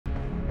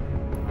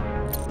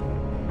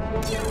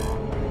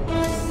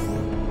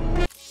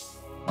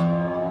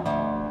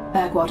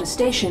Blackwater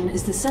Station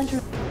is the center...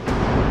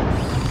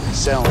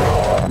 Sell me.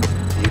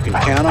 You can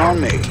count on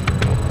me.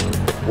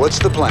 What's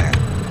the plan?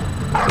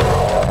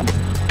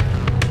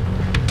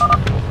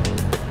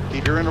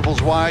 Keep your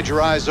intervals wide,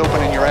 your eyes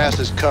open, and your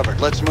asses covered.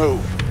 Let's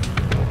move.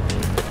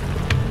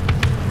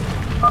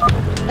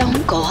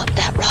 Don't go up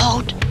that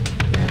road.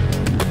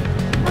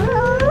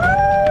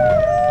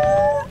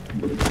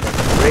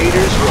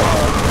 Raiders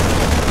roll.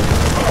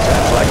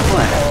 Sounds like a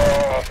plan.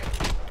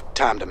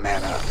 Time to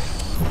man up.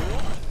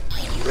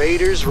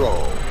 Raiders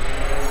roll.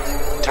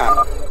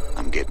 Time.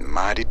 I'm getting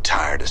mighty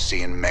tired of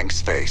seeing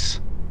Menk's face.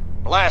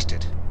 Blast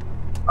it.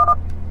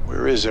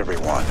 Where is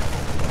everyone?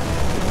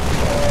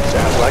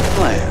 Sounds like a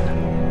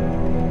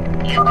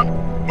plan. You,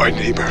 my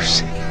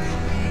neighbors,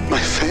 my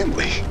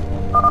family.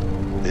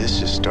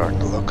 This is starting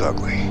to look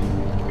ugly.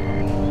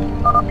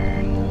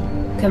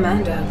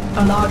 Commander,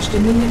 a large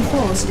Dominion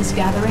force is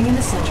gathering in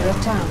the center of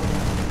town.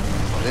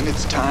 Then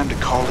it's time to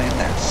call in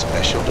that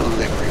special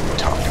delivery we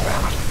talked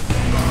about.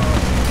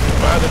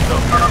 By the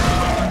numbers.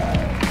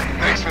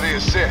 Thanks for the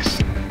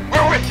assist.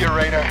 We're with you,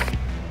 Raynor.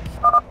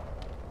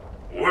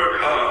 Work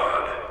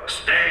hard.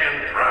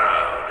 Stand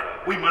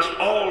proud. We must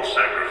all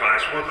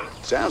sacrifice one of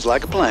them. Sounds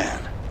like a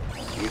plan.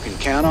 You can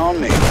count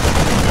on me.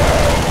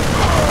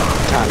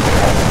 Time to...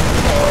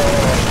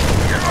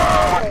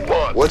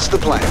 What's the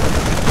plan?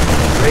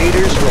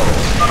 Raiders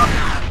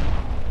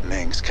roll.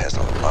 Minsk has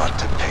a lot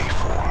to pay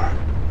for.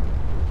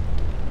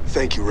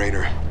 Thank you,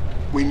 Raynor.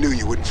 We knew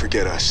you wouldn't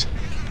forget us.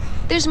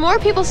 There's more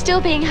people still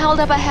being held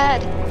up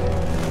ahead.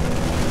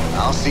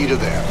 I'll see to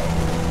them.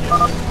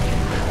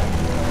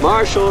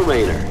 Marshal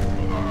Raynor.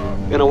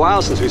 Been a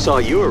while since we saw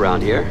you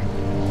around here.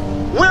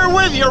 We're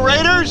with you,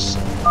 Raiders!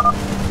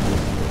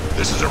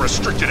 This is a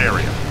restricted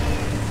area.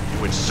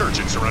 You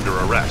insurgents are under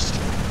arrest.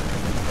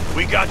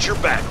 We got your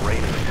back,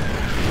 Raynor.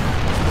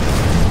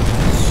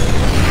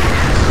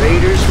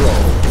 Raiders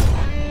roll.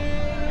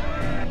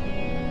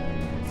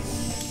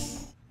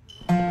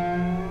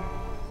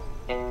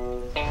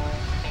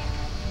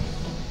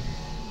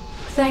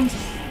 Thanks.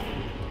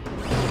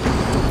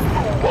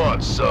 Who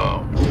wants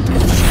some?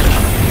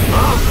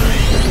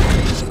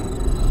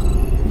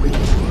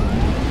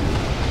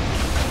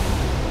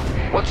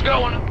 What's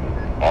going on?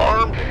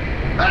 Armed?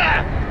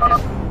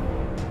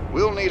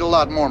 We'll need a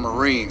lot more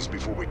Marines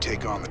before we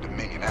take on the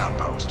Dominion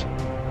outpost.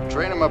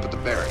 Train them up at the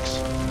barracks.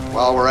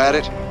 While we're at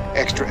it,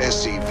 extra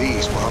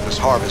SCVs will help us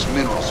harvest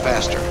minerals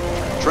faster.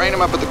 Train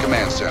them up at the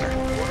command center.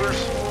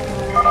 Orders?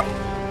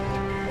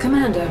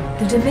 Commander,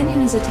 the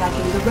Dominion is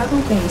attacking the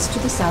rebel base to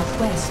the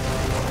southwest.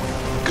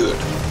 Good.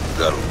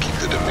 That'll keep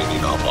the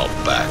Dominion off our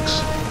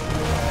backs.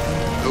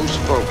 Those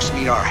folks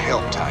need our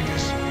help,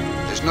 Titus.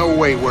 There's no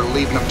way we're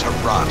leaving them to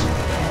rot.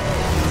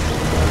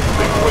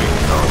 Been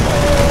waiting on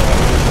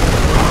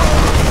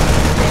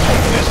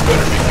This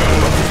better be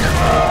good.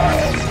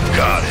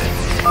 Got it.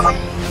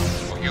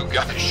 Well, you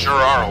guys sure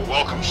are a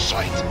welcome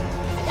sight.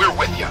 We're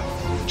with you.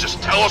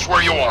 Just tell us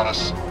where you want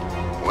us.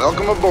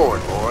 Welcome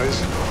aboard,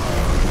 boys.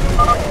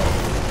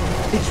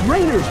 It's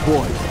Raynor's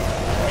boys.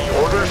 Any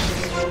orders?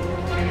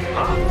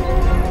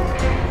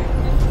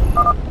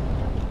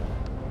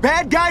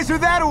 Bad guys are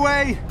that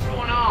away. What's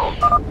going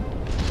on?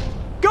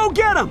 Go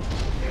get them!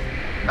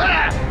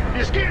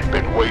 This kid's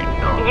been waiting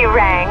on. You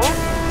rang?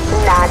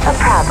 Not a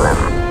problem.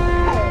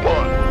 Who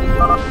won?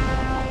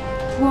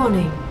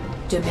 Warning,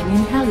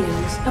 Dominion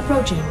Hellions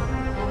approaching.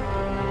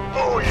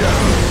 Oh, yeah.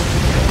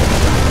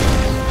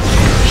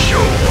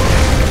 Sure.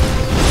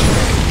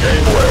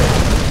 Gangway,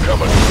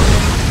 coming through.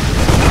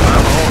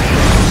 I'm on it.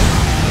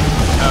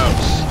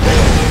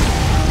 Outstanding.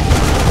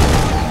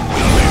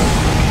 Will do.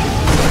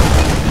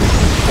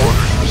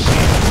 Orders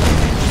received.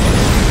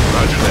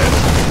 Roger that.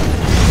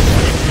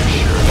 Keep your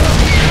shirt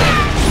out.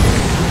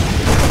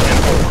 And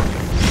more.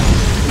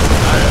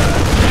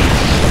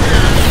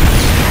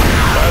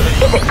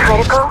 Is it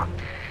critical?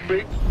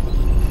 Big.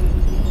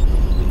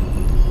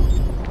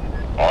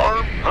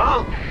 Arm?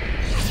 Huh?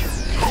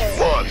 Who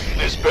wants?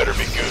 This better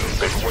be good.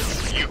 Baby,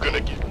 you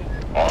gonna get...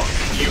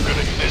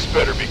 This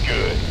better be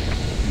good.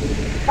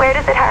 Where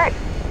does it hurt?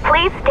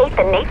 Please state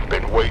the name.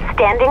 Been waiting.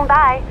 Standing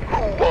by.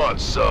 Who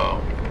wants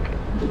some?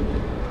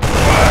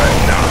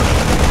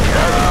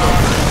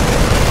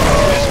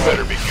 This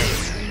better be good.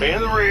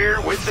 In the rear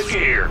with the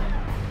gear.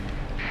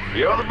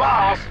 You're the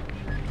boss.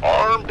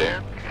 Armed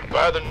and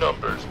by the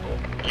numbers.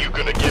 You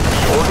gonna give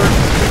me orders?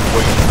 Been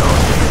waiting on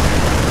you.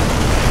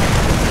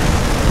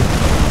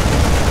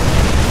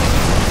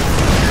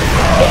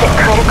 Is it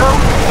critical?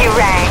 You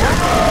rang?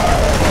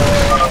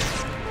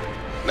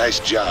 Nice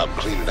job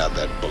cleaning out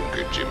that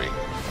bunker, Jimmy.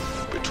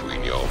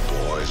 Between your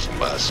boys and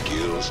my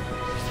skills,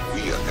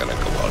 we are gonna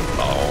go a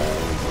long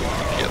way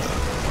together.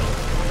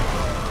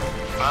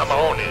 I'm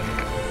on it.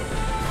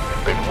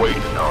 Been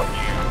waiting on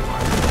you.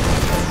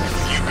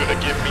 You gonna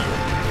give me...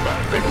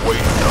 I've been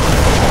waiting on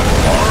you.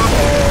 Armed?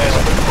 This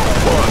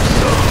wants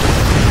some.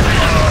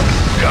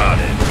 Got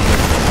it.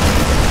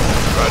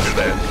 Roger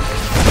that.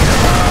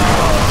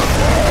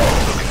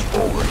 Looking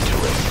forward to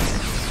it.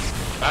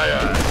 Aye,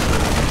 aye.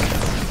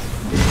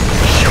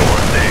 Sure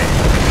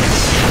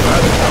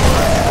thing.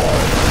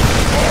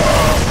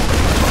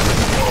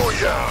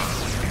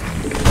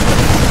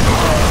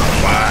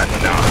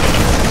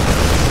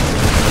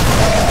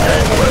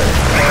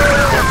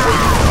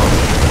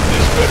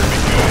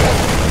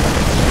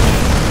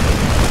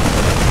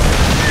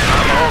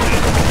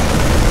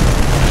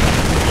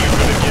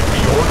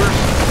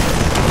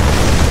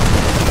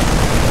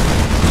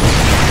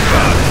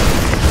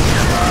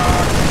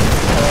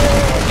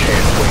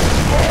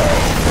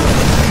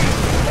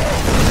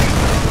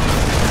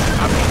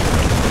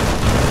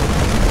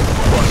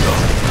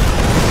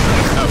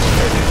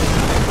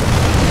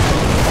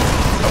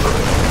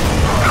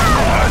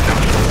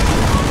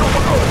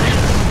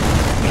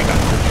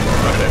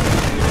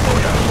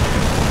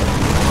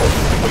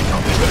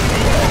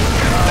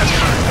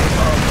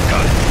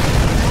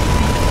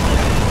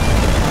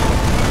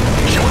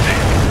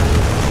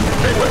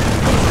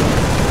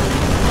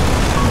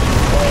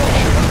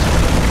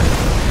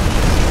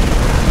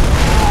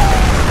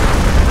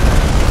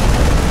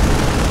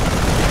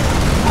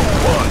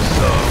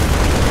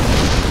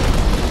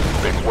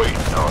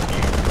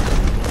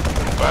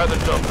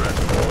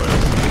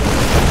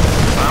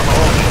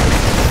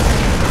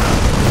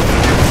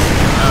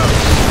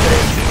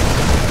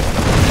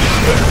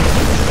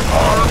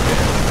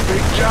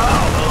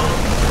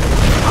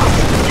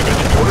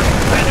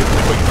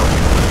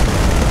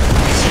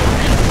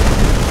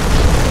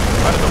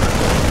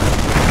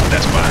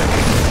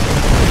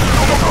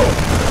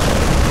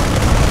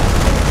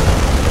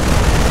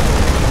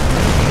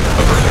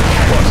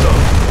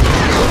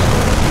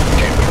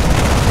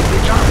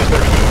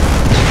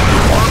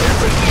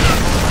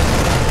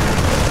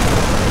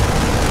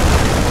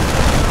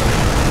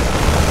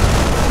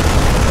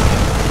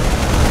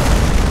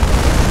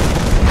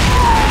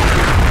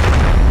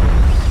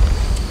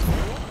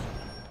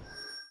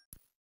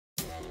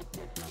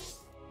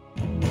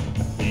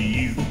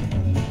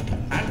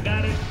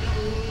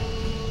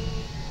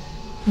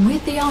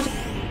 With the art...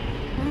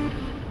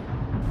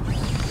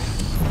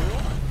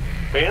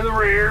 In the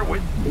rear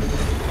with...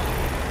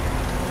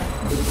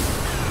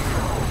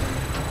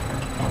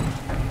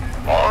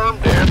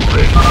 Armed and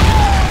ready.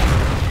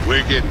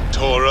 We're getting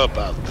tore up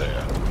out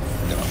there.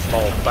 Gonna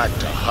fall back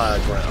to high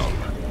ground.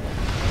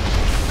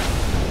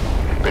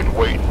 Been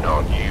waiting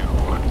on you.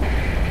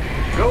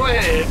 Go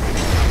ahead.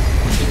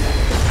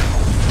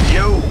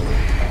 Yo.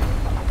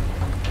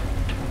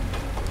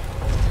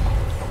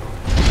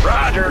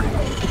 Roger.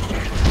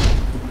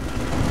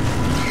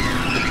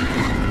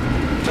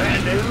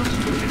 Bad news.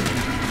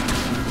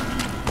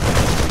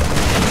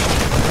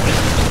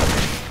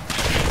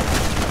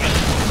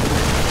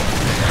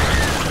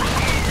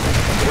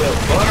 Well,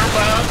 butter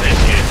my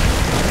biscuit.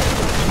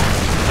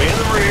 In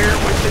the rear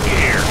with the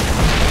gear.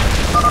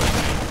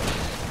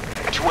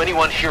 To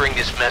anyone hearing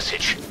this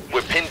message,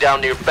 we're pinned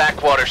down near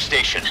Backwater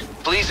Station.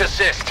 Please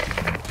assist.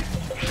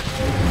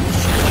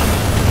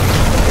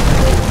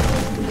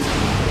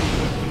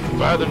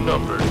 By the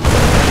numbers.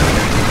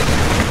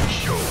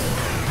 Sure.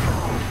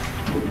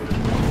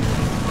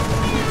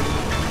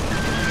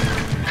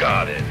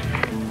 Got it.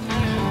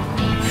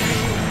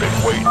 Been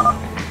waiting.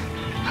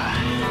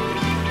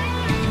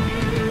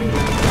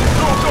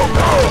 Go, go,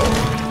 go!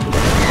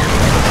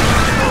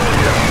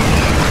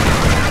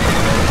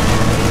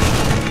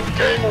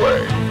 Gangway,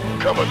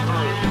 coming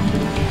through.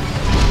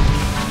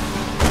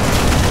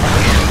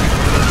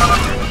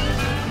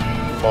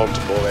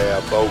 Multiple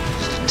air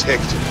boats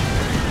detected.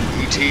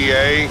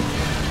 ETA,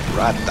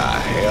 right the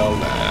hell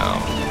now.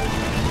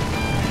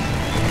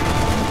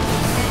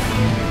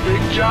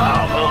 Big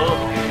job, huh?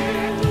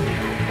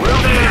 Well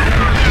then.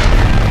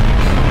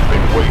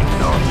 Been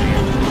waiting on you.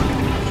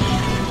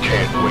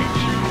 Can't wait.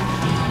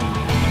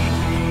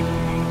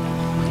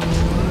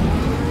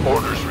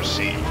 Orders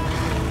received.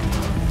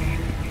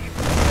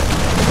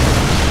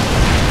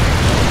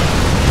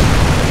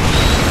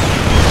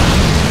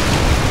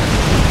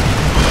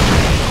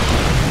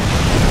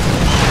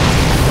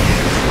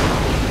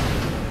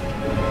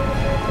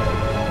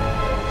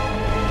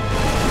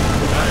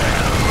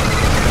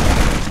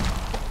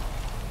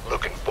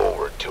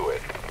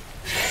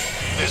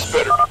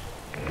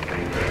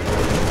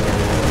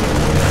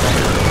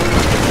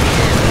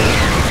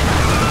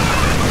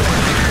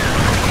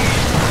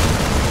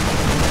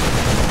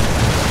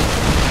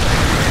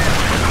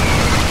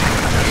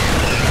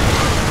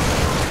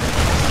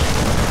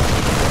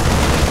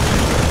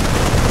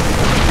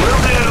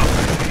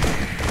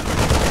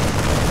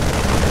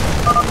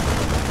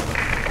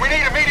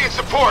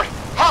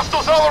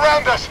 all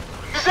around us.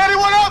 Is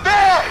anyone out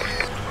there?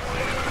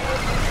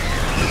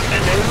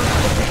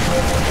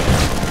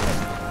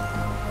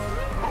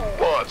 Who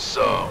wants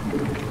some?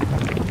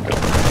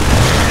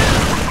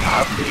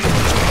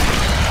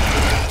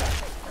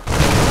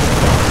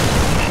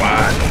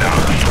 Why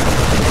not?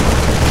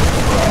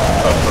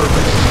 A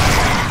purpose.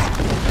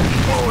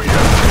 Oh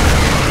yeah.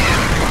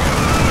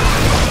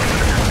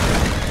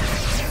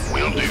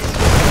 Will do.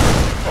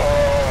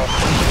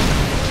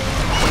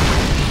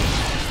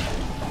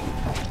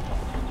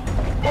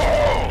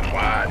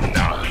 Why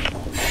not?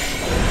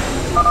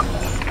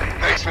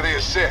 Thanks for the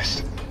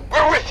assist.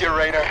 We're with you,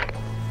 Raynor.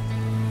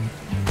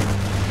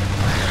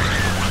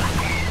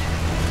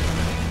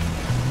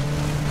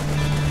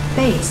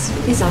 Base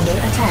is under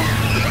attack.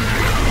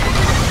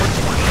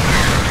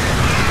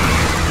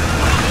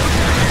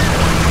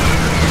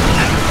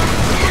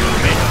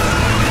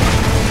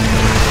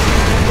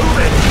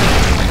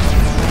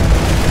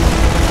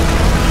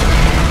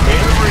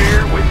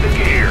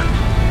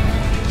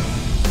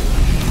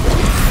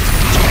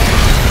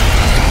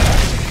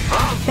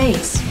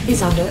 Base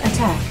is under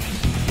attack.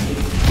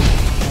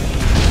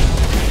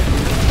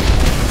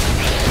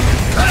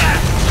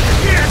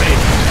 Hear me!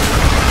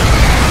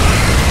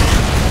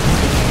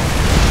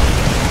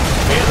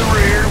 In the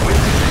rear with...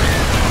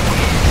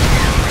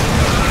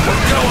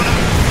 What's going on?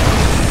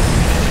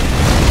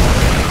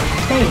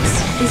 Base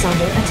is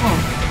under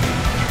attack.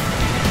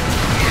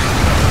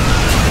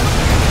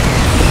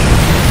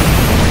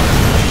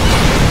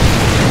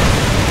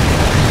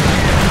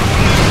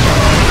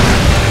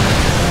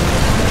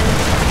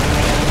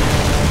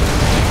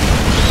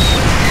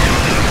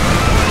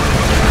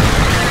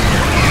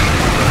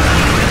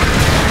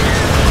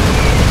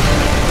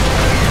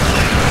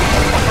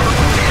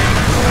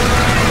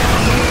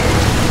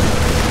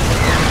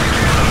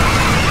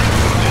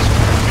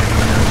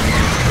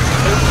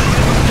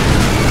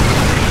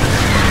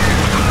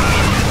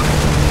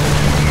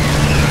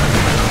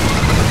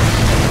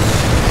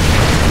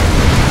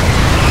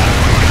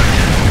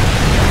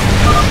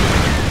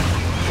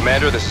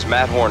 Commander, this is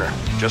Matt Horner.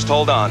 Just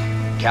hold on.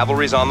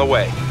 Cavalry's on the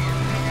way.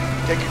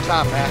 Take your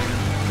time, Matt.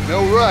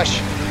 No rush.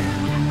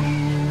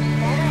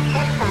 Better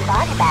take some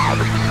body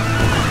bags.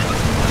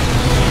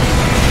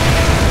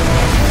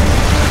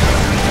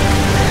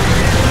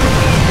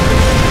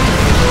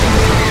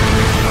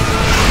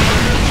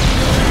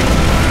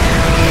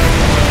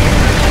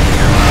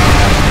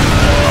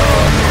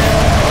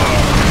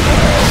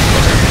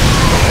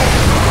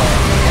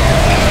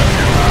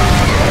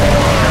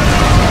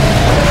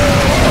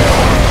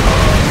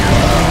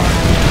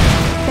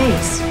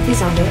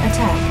 under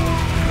attack.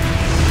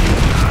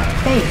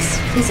 Base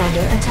is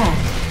under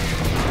attack.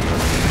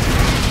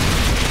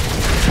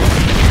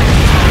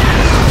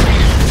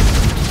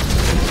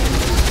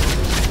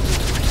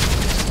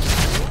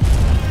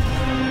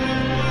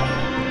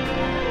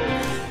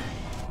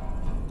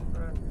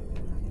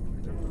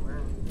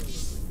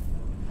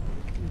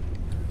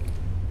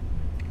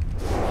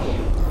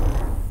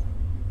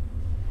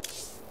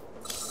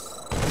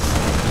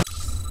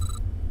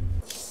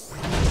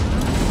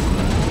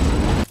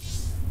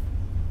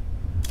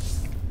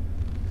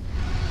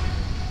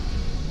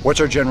 What's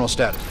our general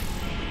status?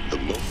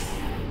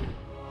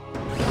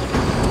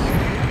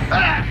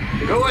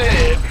 Go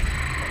ahead.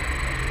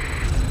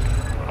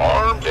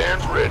 Armed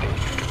and ready.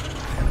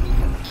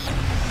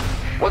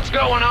 What's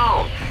going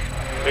on?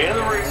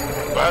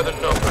 By the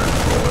numbers,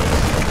 boys.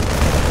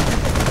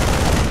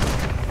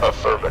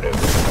 Affirmative.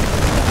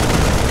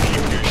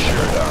 Keep your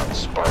shirt on,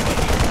 Sparky.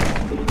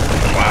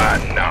 Why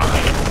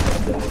not?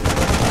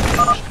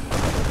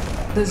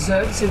 The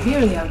Zerg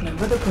severely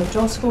outnumber the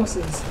Protoss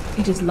forces.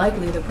 It is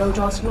likely the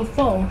Protoss will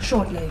fall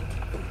shortly.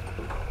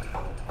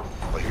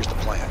 Well, here's the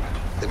plan.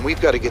 Then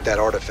we've got to get that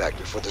artifact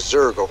before the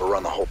Zerg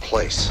overrun the whole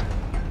place.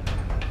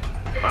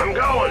 I'm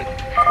going.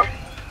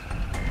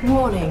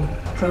 Warning.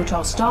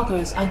 Protoss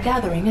stalkers are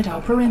gathering at our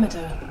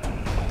perimeter.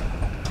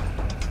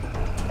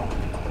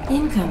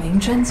 Incoming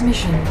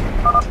transmission.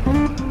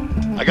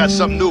 I got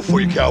something new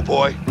for you,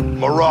 cowboy.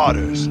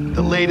 Marauders.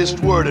 The latest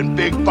word in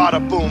big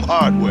bada-boom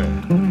hardware.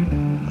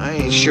 I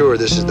ain't sure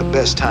this is the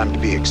best time to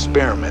be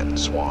experimenting,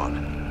 Swan.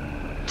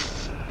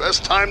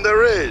 Best time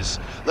there is.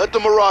 Let the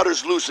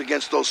Marauders loose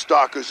against those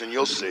stalkers and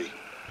you'll see.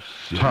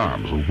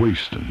 Time's a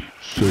wasting.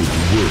 Say the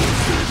word,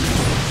 baby.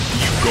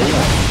 You go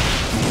on.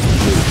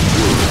 Say the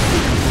word,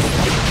 baby.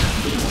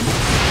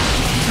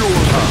 Your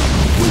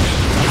time's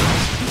wasting.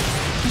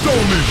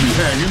 Don't leave me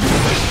hanging.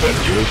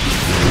 Just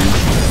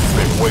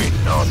been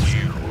waiting on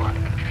you.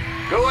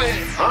 Go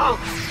ahead, huh?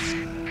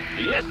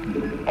 Yes.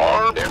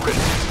 Armed and ready.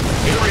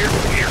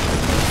 Here.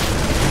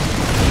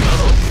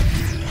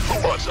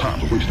 Who wants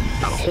time's a wasting.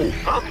 Got a hole.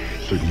 Huh?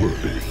 Say the word,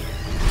 baby.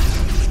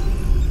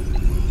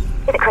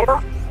 Is it critical?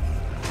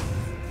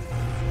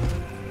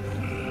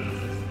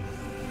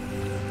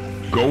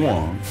 Go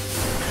on.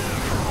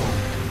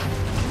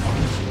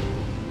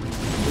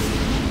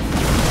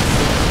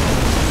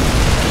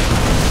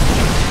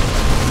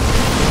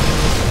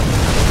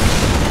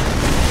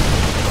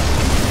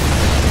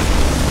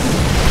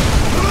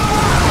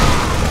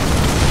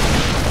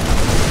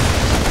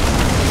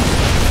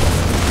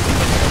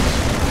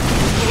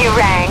 You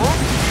rang?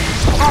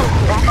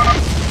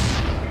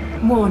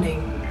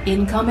 Warning.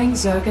 Incoming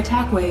Zerg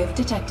attack wave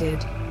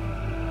detected.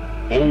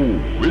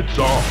 Oh, it's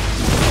off.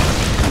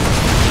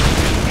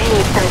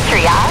 Need some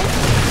triage?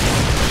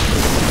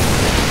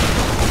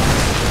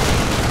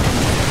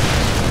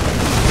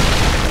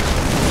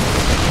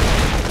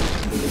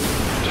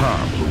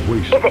 Time's a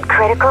waste. Is it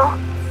critical?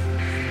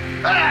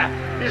 Ah!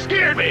 You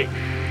scared me!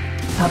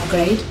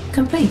 Upgrade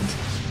complete.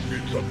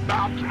 It's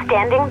about to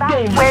Standing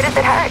by? Where does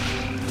it hurt?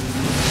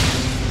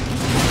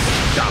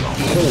 got a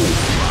whole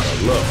lot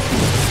of love.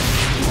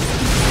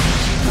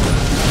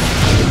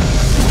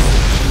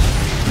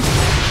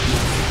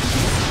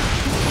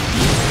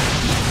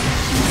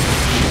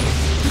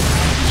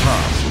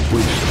 Time's a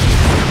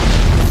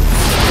waste.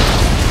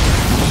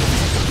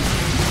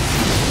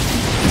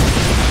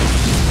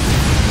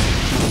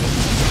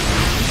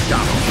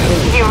 Got a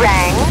whole You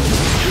rang?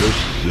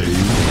 just say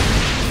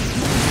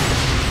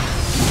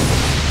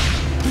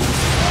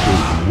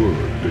the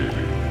word,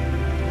 baby.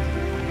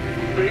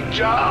 Big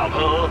job,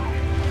 huh?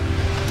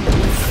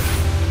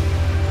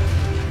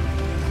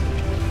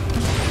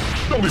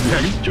 Don't leave me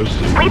hanging. Just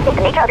say Please take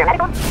the nature of your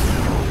medical.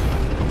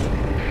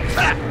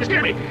 Ah! You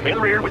scared me! Man in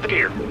the rear with the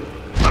gear.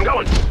 I'm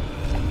going.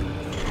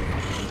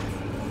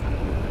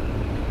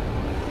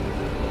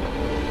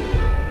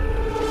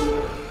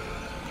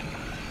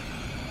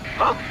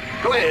 Huh?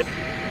 Go ahead.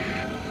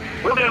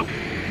 Will do.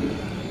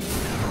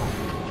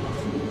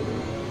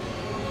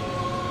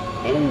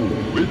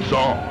 oh, it's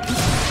on.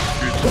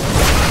 It's on.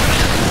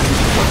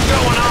 What's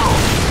going on?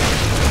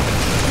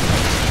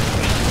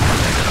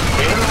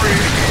 Man in the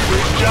rear.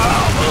 Good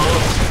job, huh?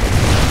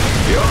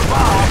 You're the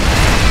boss.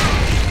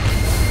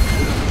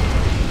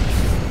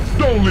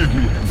 Don't leave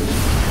me.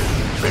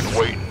 Been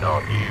waiting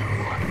on you.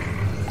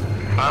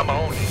 I'm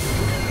on it.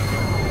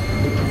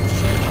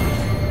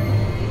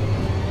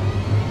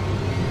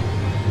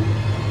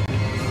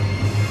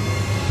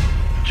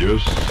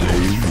 Just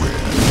say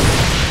when.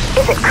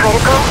 Is it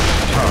critical?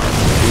 Time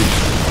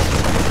wasted.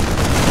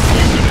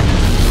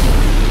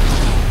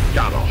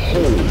 Got a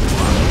whole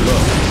lot of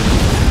love.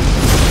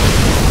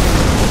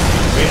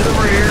 Man in the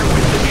rear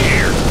with the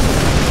gear.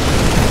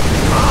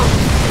 Huh?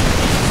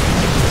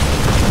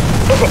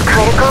 Is it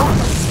critical?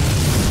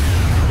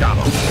 Got a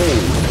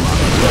whole lot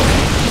of love.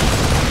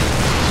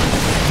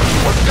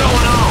 What's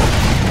going on?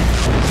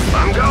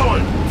 I'm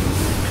going.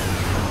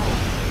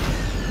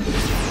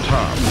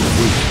 Time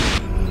wasted.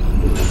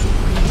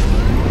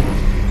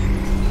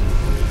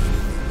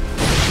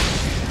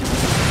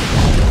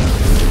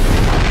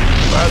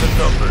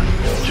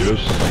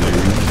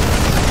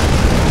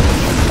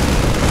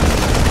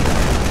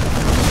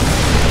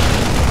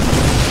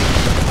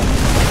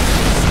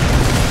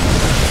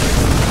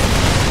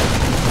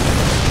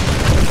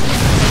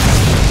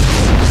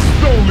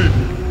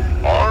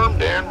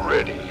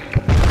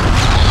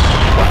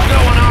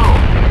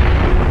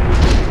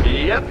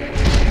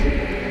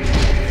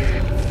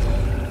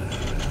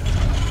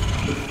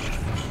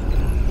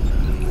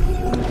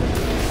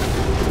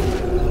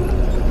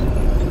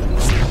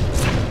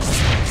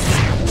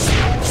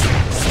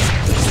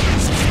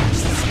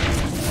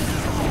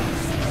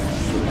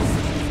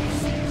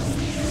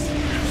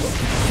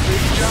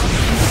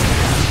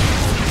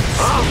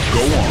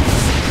 Go on.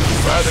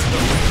 Rather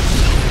than...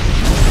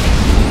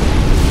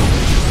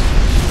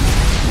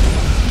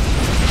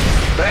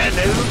 Bad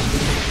news?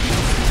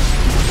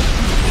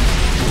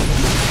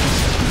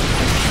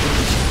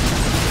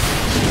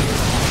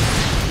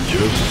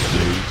 Just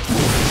say,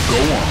 go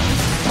on.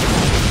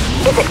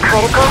 Is it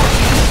critical?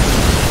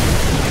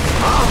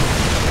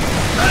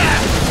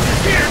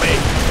 Hear me!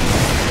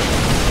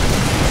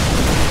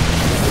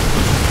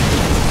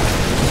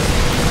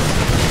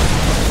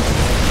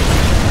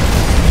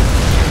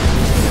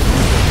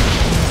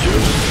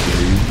 Just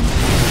say,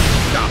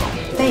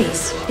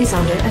 Base is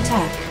under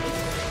attack.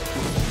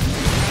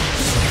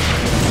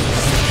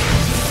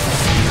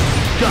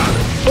 got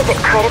it. Is it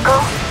critical?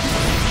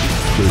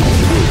 Say the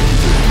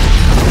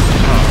word.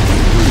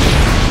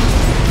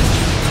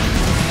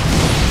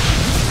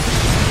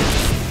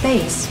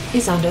 Base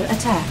is under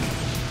attack.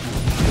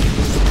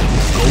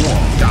 Go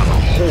on. Got a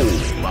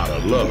whole lot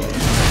of love.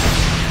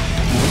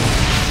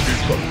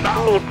 It's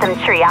about. Need some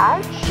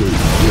triage? Say the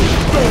word.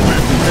 Don't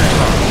let me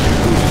hang.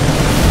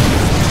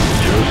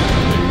 Just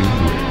say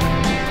when.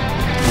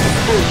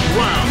 First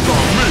round's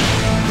on me.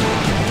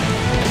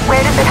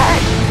 Where does it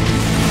hurt?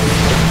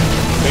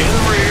 In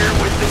the rear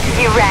with the...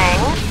 You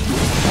rang?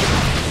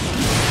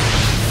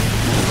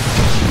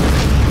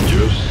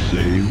 Just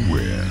say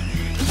when.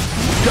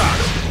 Got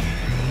it.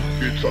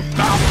 It's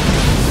about.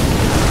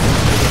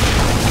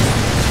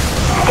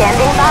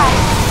 Standing by.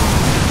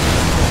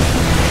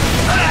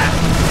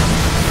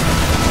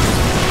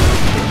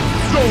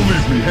 Don't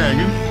leave me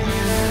hanging.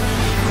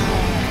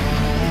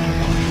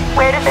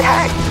 Where does it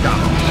hurt? Got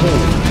a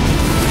hole.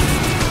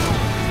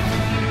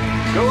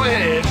 Go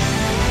ahead.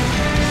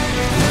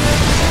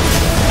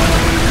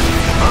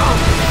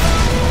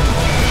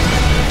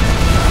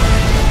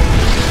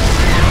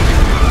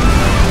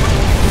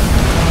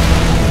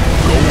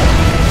 Go on.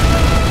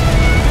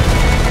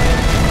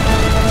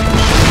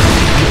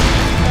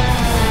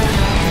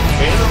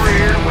 In the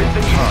rear with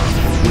the... Time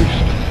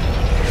wasted.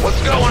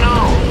 What's going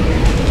on?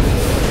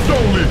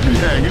 Don't leave me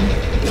hanging.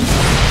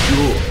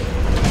 Sure.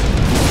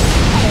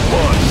 Who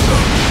wants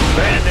some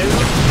bad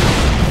news?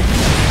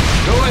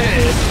 Go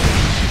ahead.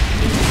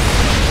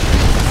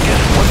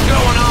 What's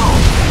going on?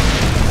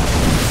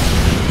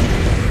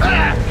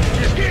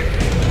 Just here.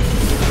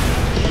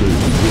 Say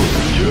the word.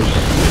 Just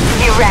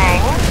You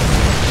rang?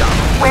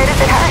 Where does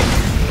it hurt?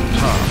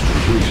 time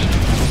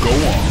wasted. Go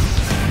on.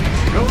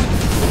 Go.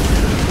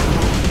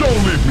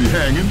 Don't leave me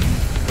hanging.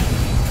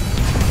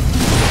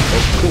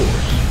 Of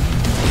course.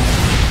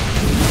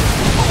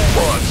 Who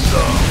wants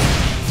some?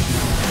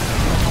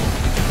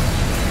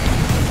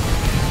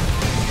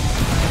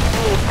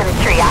 Need some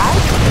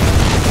triage?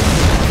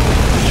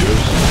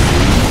 Just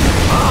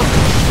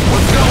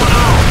What's going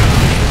on?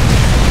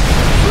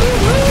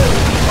 Woo-woo!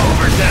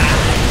 Overtime.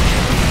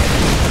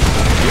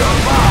 Your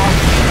fault.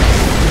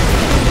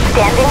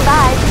 Standing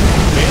by.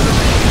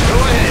 Go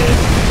ahead.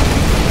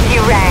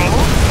 You rang?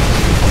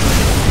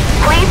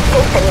 Please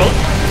state the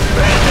nature.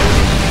 Bad news.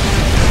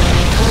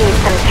 Need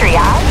some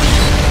triage?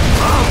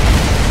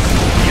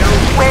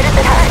 Where does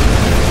it hurt?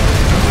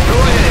 Go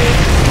ahead.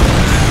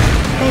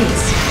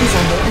 Base is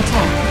under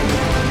attack.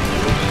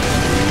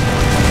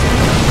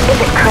 Is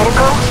it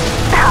critical?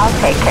 I'll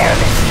take care of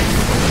it.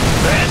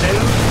 Bad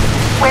news.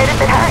 Where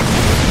does it hurt?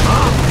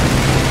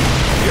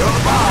 Your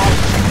fault.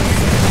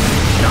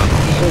 got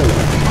a whole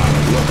lot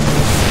of love.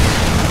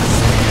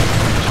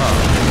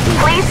 Time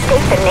Please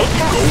state the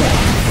nature. Go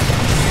on.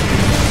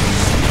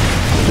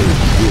 Say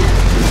the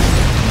word.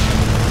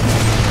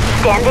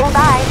 Standing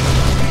by.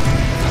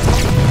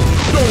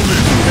 Don't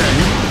leave me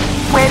hanging.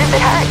 Where does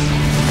it hurt?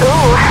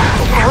 Ooh,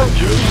 sounds...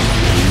 Just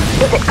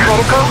Is it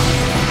critical?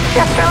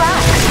 Just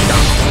relax.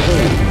 got a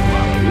whole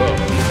lot of love.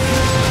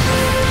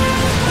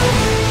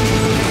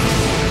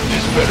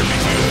 This better be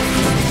good.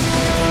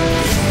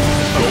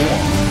 Go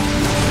on.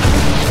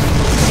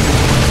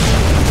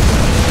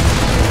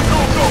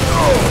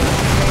 Go!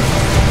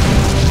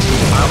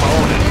 I'm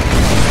on it.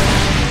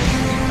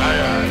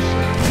 Aye,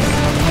 sir.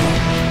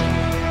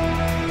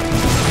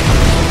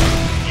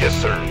 Yes,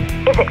 sir.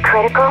 Is it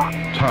critical?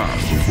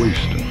 Time's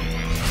wasting.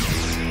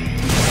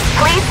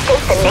 Please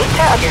state the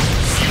nature of your...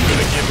 You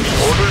gonna give me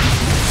orders?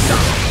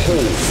 Got a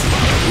whole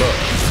lot of love.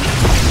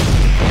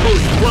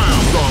 First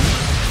round on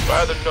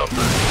By the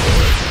numbers. say the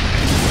word.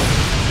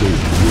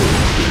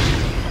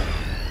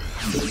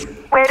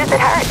 Where does it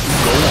hurt?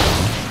 Go on.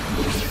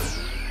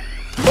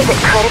 Is it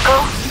critical?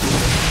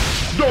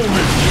 Don't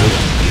let just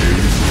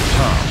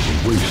time's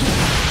wasting.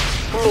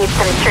 Need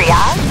some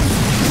triage?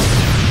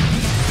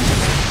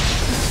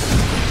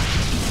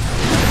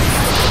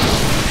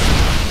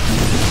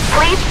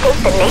 Please state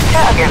the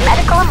nature of your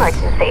medical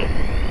emergency.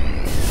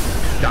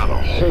 Got a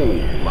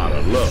whole lot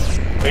of love.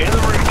 Stand.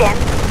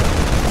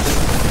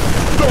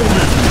 Don't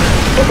let me.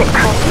 Is it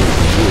critical?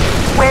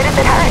 Where does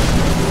it hurt?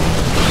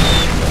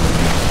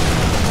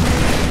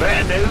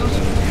 Bad news?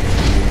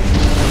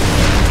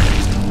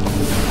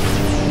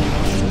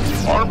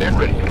 Armed and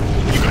ready.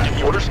 You gonna give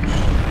me orders?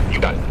 You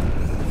got it.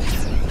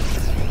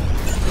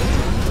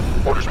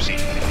 Orders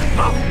received.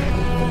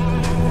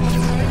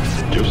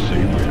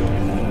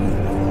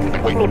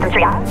 Need some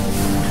triage?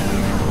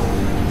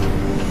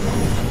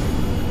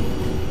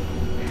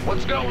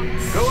 What's going?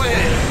 Go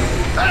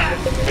ahead.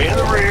 In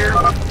the rear.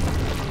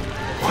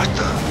 What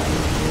the?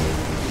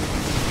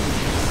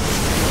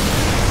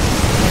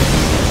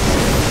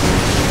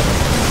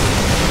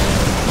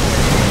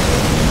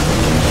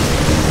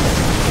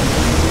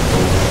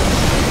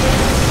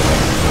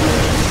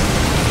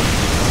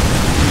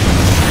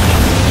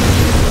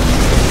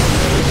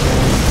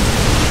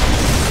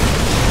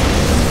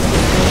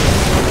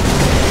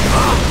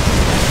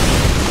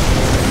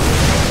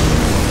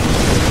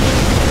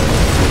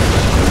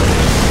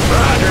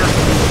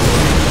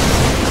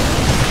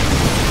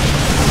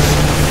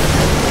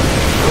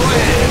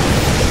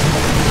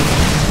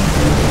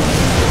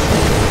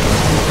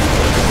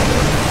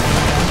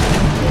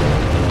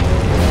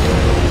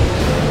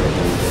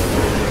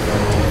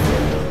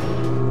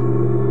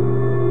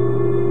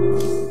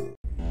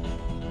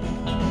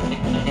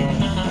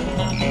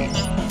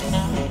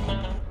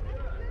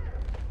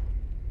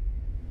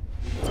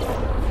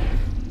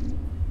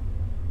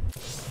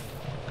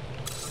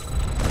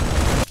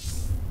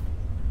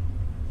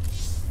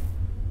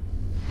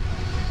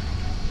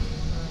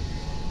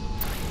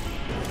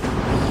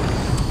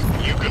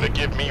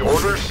 Give me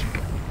orders?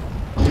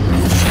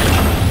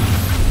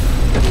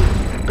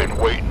 Been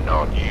waiting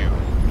on you.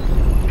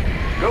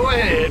 Go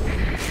ahead.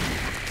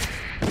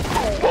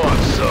 Who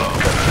wants some?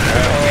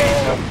 Have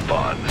some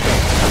fun.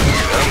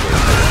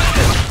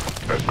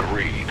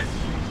 Agreed.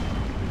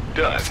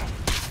 Done.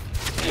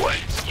 What?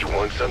 You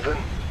want something?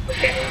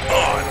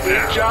 Oh,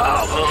 good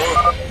job,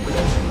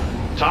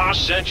 huh?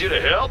 Tosh sent you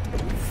to help?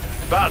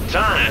 About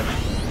time.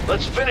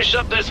 Let's finish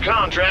up this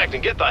contract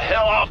and get the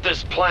hell off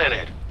this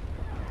planet.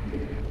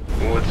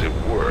 What's it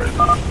worth?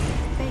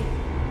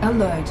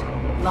 Alert.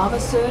 Lava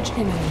surge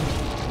imminent.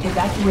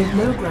 Evacuate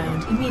low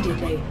ground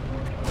immediately.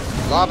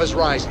 Lava's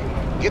rising.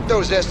 Get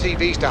those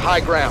SCVs to high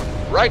ground.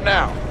 Right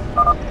now.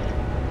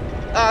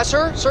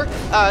 Sir,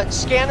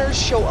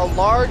 scanners show a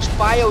large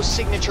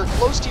biosignature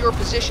close to your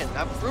position.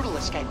 A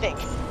Brutalisk, I think.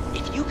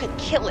 If you could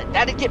kill it,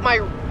 that'd get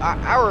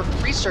our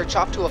research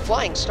off to a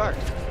flying start.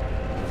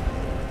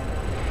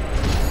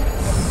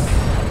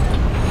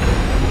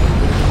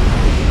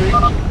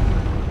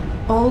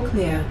 All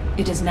clear.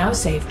 It is now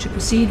safe to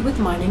proceed with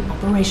mining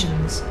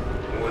operations.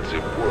 What's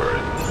it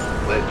worth?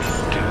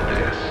 Let's do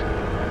this.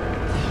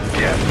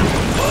 Get from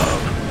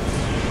above.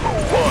 Who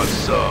wants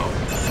some?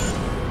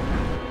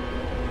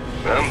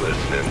 I'm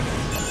listening.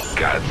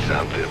 Got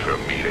something for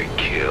me to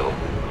kill?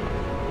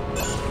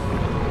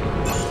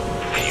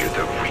 Fear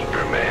the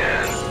Reaper,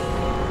 man.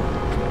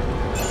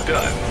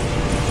 Done.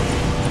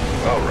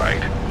 All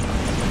right.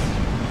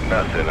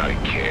 Nothing I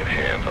can't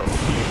handle.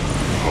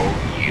 Oh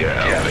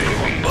yeah,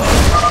 baby.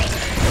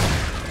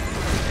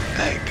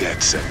 I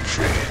got some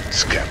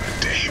friends coming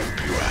to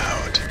help you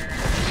out.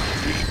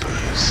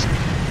 Reapers.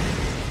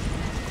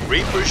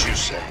 Reapers, you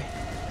say?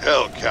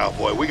 Hell,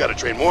 cowboy, we gotta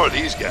train more of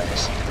these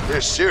guys.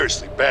 They're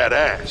seriously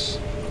badass.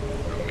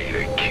 For me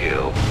to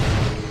kill?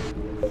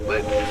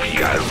 Let's feed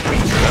a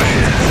Reaper.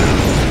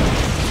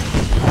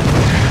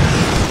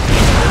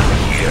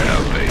 Yeah,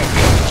 baby.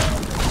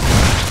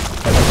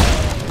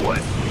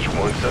 What? You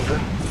want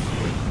something?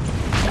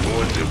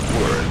 What's it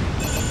worth?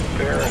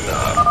 Fair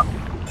enough.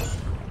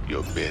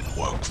 Your men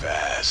work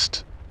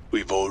fast.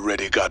 We've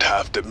already got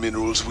half the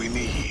minerals we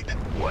need.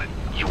 What?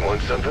 You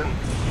want something?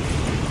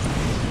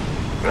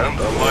 I'm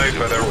the life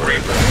of the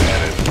Reaper,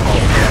 man. It's all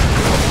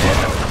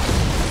above.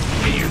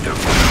 Fear the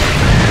Reaper,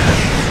 man.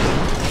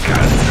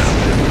 Got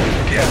something.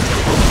 Get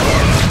from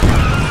above.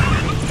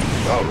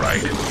 All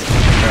right.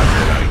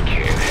 Nothing I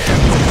can't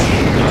handle.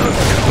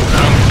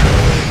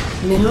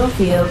 Mineral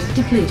field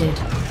depleted.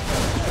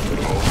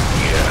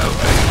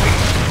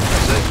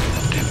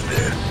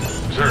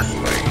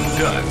 Certainly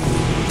done.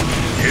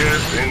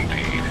 Yes,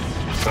 indeed.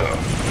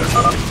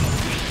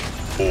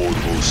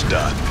 Almost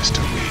done,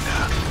 Mr.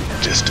 Raynor.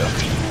 Just a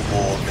few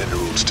more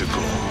minerals to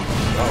go.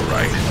 All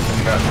right.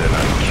 Nothing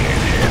I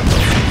can't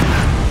handle.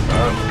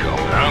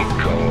 I'm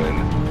going.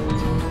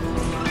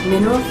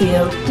 Mineral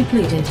field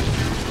depleted.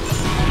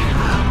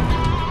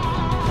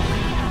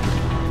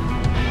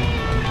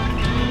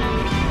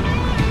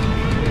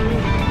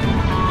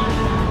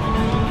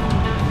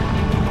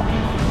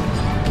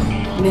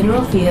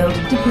 Mineral field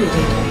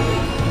depleted.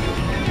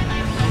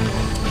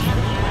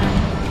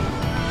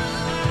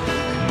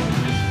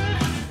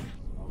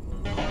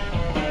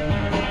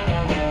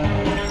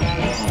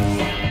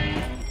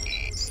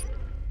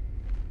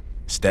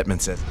 Stetman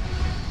says.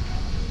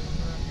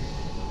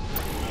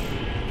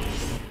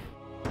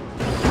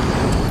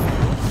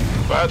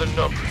 By the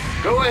number.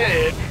 Go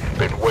ahead.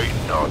 Been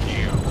waiting on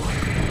you.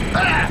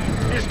 Ah!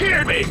 You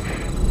scared me!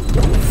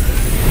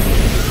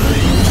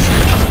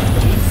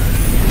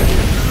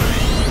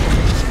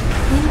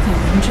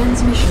 Incoming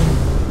transmission.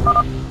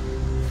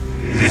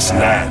 This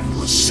land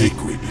was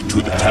sacred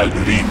to the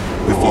Tal'Darim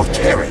before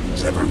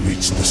Terrans ever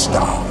reached the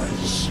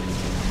stars.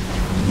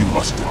 You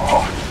must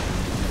depart.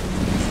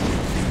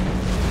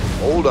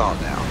 Hold on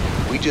now.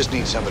 We just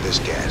need some of this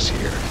gas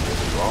here.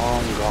 It'll be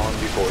long gone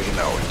before you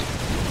know it.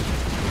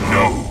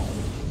 No.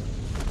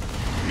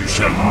 You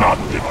shall not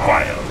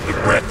defile the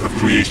breath of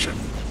creation.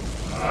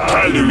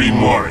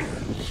 Tylerine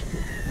warriors,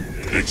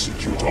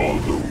 execute all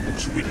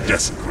those who would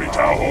desecrate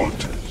our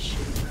altars.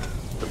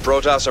 The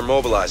Protoss are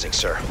mobilizing,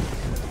 sir.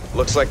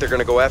 Looks like they're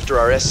gonna go after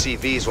our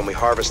SCVs when we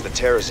harvest the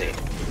Terrazine.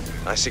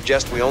 I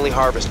suggest we only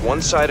harvest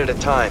one side at a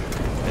time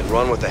and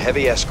run with a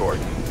heavy escort.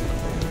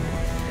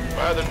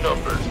 By the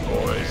numbers,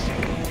 boys.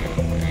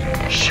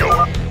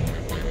 Sure.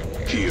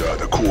 Here are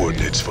the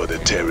coordinates for the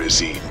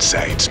Terrazine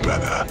sites,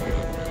 brother.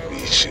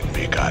 These should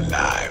make our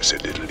lives a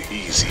little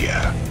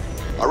easier.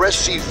 Our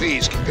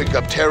SCVs can pick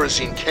up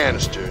Terrazine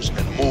canisters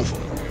and move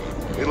them.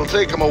 It'll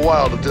take them a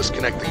while to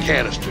disconnect the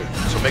canister,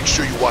 so make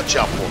sure you watch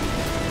out for them.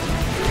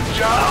 Good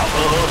job,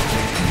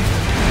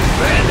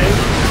 Bandit.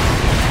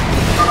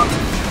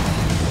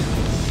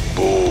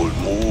 Bold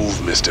move,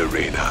 Mr.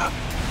 Raynor.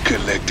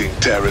 Collecting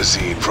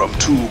Terrazine from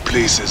 2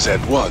 places at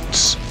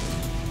once.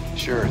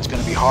 Sure, it's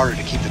gonna be harder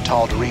to keep the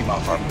tall Dream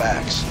off our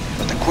backs,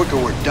 but the quicker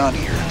we're done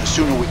here, the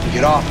sooner we can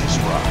get off this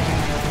rock.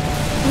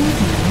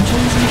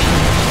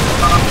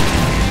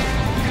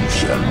 You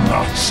shall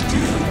not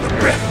steal the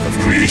breath of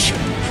creation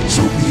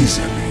so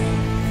easily.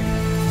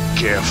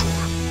 Careful.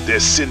 They're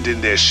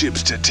sending their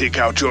ships to take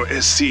out your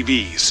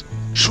SCVs.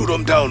 Shoot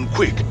them down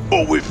quick,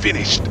 or we're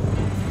finished.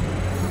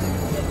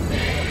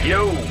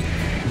 Yo.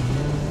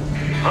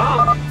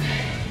 Huh?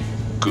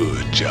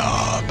 Good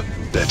job.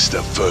 That's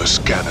the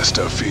first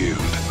canister filled.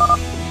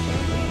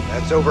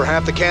 That's over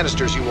half the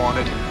canisters you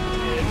wanted.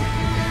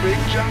 Big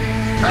job.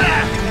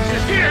 Ah! You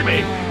scared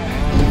me!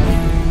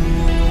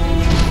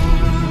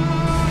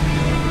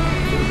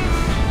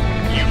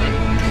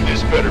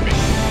 This better be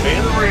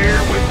in the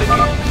rear with the...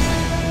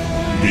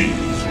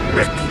 These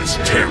reckless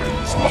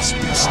Terrans must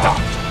be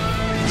stopped.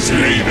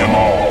 Slay them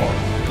all.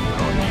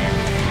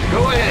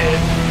 Go ahead.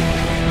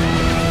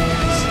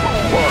 Who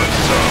wants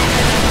some?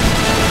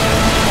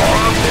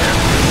 Armed and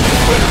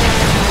who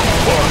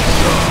wants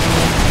some?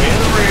 In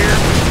the rear.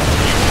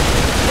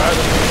 By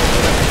the way,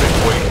 I've been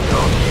waiting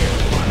on you.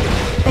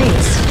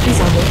 Base is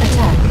under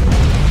attack.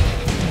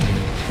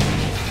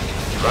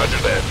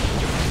 Roger that.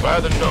 By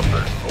the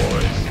numbers,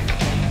 boys.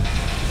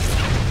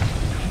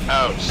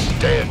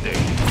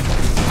 Outstanding.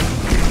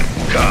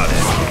 Got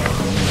it.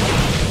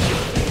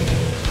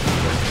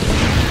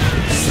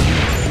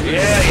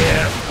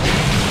 Yeah.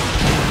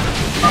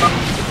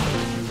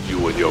 You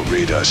and your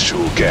radar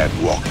sure can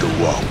walk the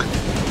walk.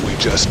 We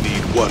just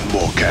need one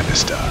more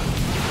canister.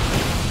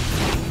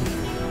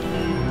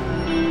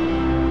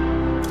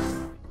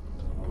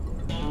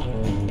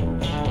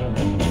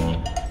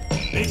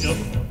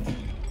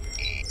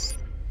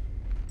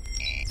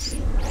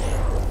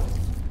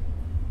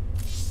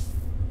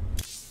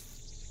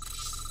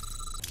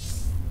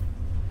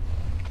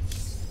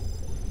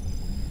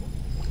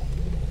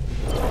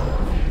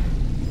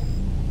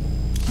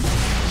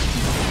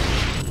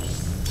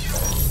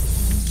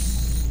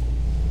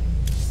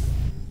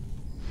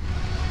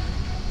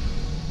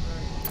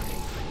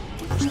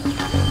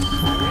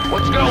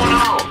 What's going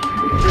on?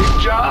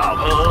 Big job,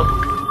 huh?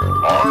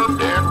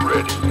 Armed and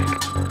ready.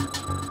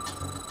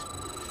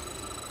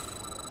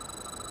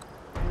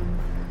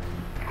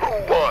 Who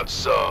wants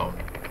some?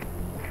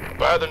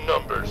 By the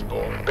numbers,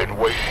 boy. Been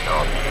waiting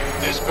on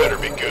you. This better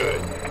be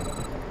good.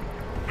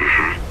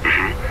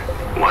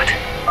 What?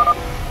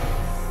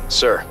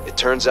 Sir, it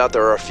turns out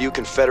there are a few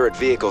Confederate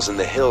vehicles in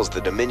the hills the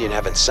Dominion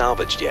haven't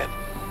salvaged yet.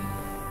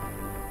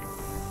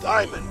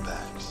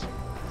 Diamondbacks.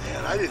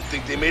 Man, I didn't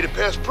think they made it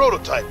past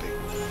prototyping.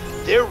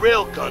 Their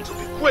railguns will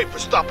be great for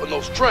stopping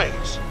those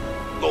trains.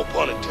 No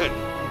pun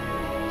intended.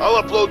 I'll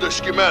upload their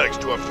schematics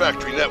to our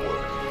factory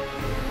network.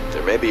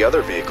 There may be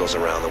other vehicles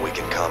around that we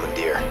can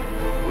commandeer.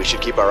 We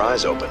should keep our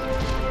eyes open.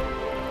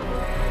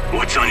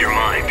 What's on your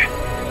mind?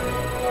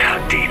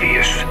 How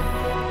devious.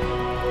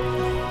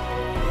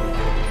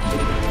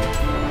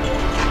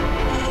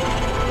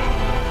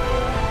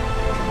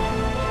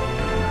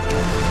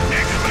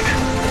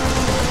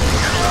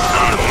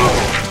 On the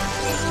move.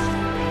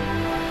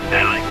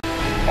 Ellie.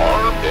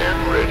 Armed and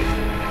ready.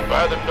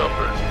 By the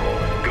numbers, boy.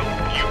 Go.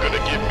 You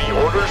gonna give me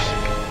orders?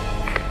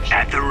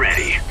 At the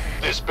ready.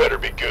 This better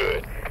be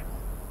good.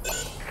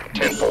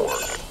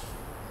 10-4.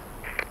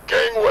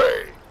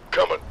 Gangway.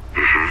 Coming.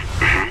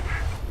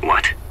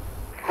 What?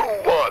 Who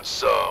wants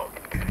some?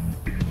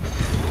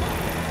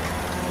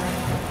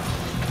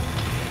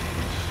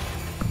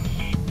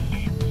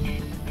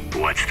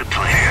 What's the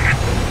plan?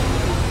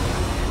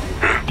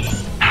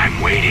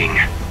 I'm waiting.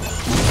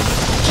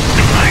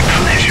 My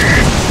pleasure.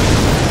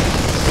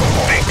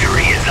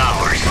 Victory is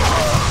ours.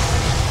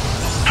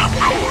 Of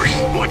course.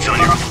 What's on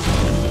your...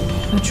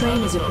 A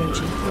train is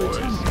approaching.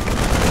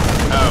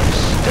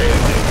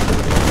 Outstanding.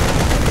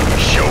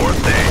 Sure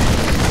thing.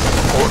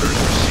 Orders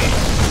received.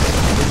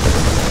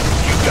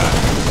 You got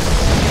it.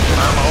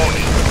 I'm on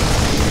it.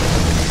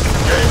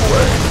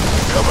 Gangway.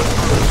 Coming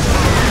through.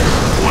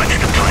 What's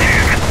the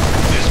plan?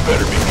 This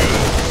better be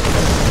good.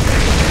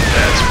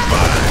 That's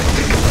fine.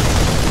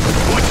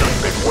 What's I've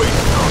been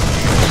waiting on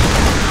you?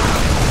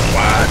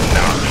 Why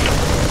not?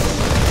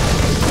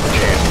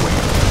 Can't wait.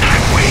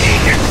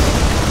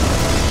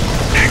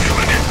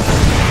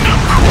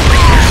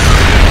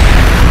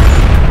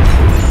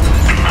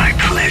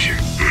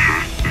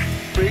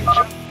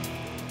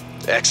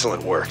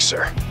 work,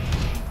 sir.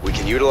 We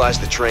can utilize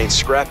the train's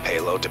scrap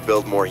payload to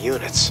build more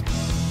units.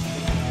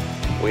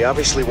 We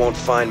obviously won't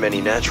find many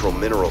natural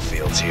mineral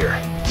fields here,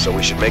 so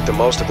we should make the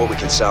most of what we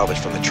can salvage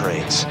from the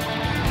trains.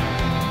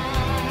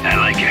 I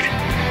like it.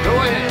 Go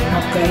ahead.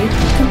 Upgrade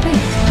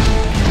complete.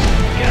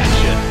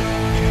 Gotcha.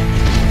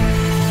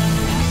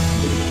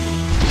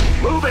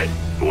 Move it.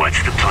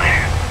 What's the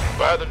plan?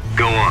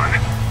 Go on.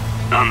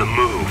 On the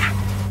move.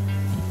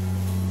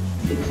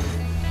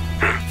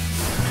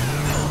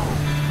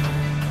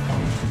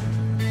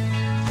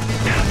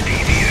 How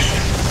devious.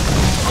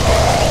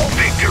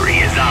 Victory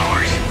is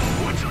ours.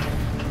 What's on?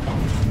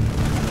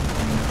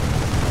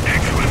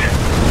 Excellent.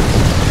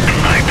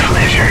 My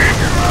pleasure.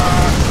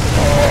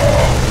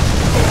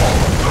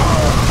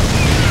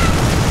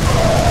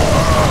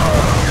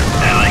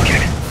 I like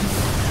it.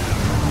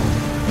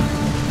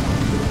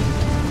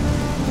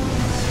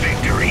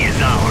 Victory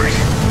is ours.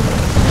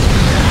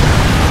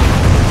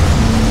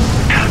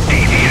 How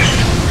devious.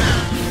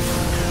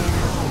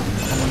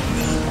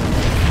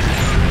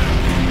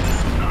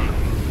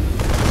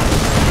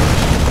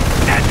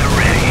 At the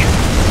ready.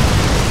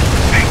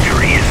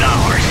 Victory is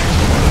ours.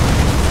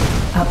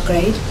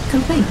 Upgrade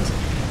complete.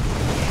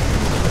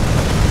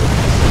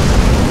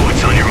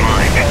 What's on your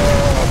mind?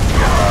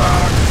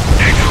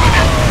 Excellent.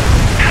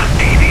 How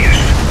devious.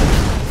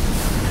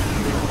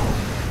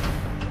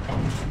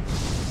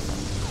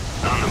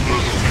 On the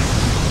move.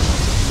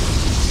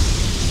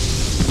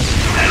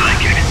 I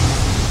like it.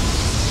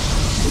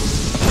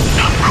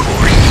 Of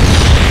course.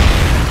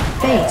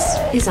 Base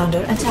is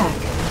under attack.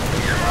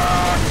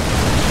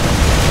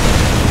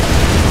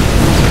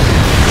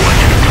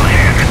 What's the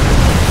plan?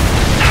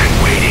 I'm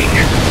waiting.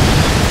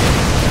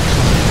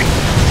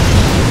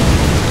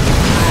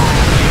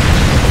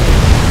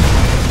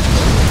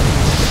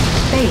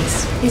 Base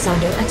is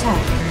under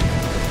attack.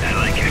 I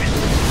like it.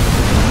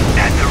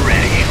 At the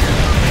ready.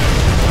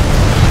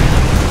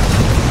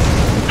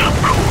 Of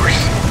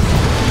course.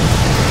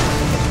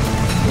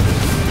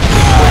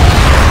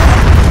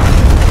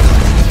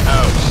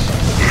 Out.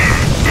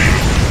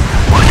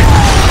 What?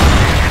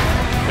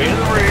 In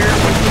the rear.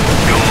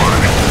 Go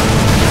on.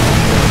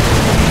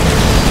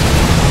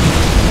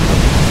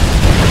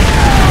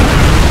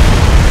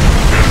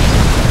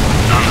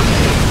 On the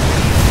move.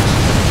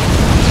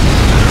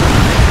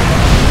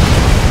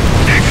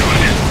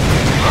 Excellent.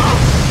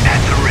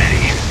 At the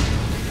ready.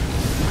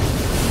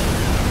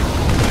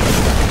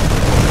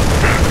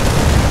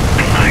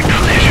 My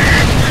pleasure.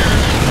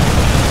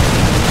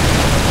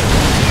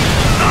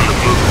 On the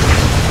move.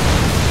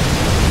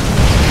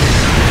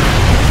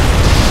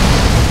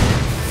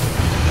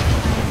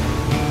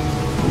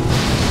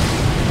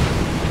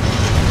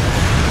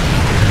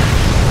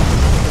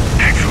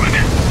 Excellent.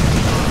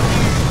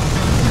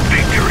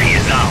 Victory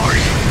is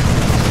ours.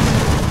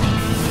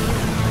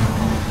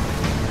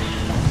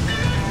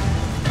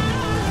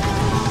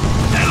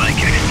 I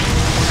like it.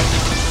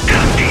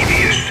 How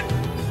devious.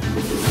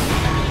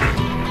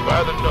 By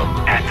the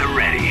number. At the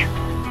ready.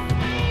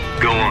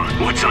 Go on.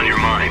 What's on your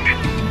mind?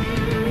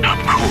 Of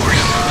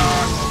course.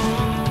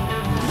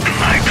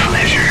 My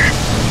pleasure.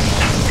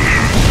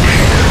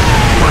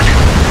 What?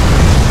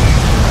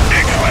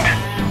 Excellent.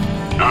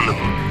 On the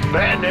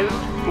bad news.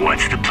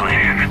 What's the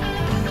plan?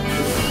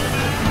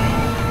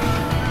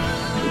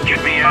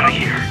 Get me out of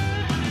here.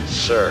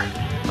 Sir,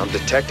 I'm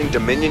detecting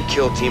Dominion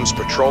kill teams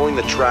patrolling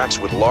the tracks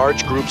with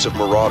large groups of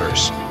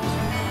marauders.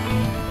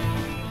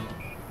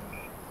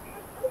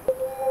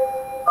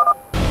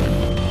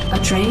 A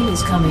train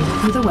is coming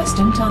through the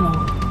western tunnel.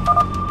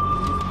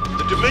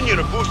 The Dominion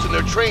are boosting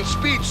their train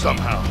speed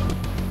somehow.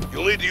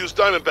 You'll need to use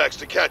Diamondbacks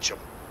to catch them.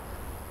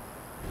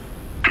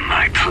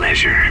 My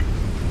pleasure.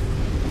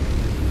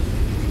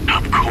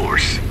 Of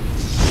course.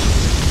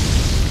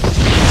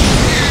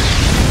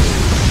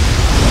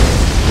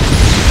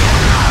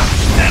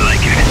 I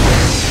like it.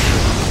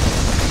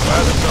 By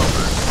the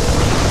number.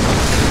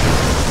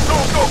 Go,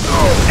 go, go!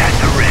 At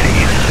the ready.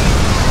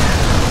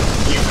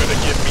 You gonna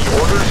give me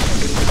orders?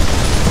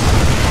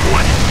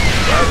 What?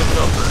 By the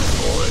numbers,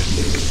 boys.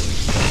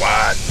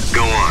 What?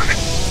 Go on.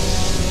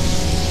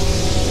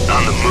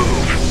 On the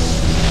move.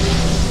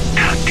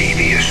 How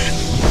devious.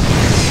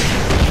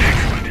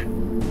 Excellent.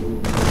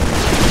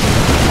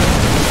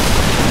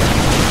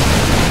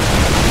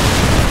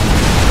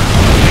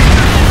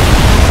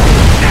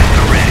 At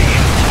the ready.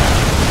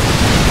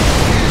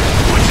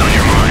 What's on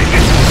your mind?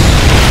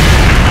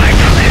 My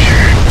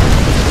pleasure.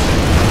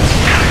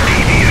 How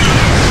devious.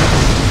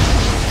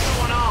 What's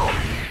going on?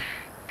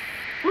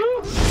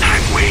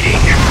 I'm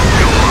waiting.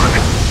 Go on.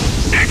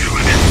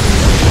 Excellent.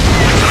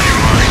 What's on your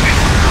mind?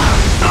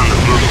 On the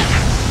move.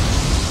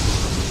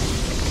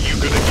 You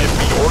gonna give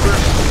me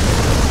orders?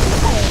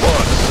 Who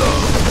wants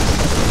some?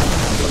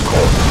 Of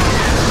course.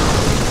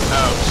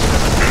 Out.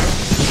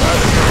 By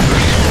the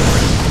numbers.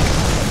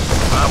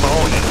 I'm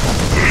on it.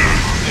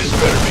 This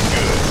better be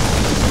good.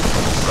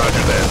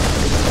 Roger that.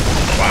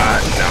 Why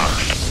not?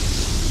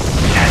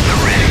 At the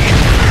ready.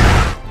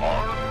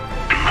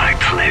 My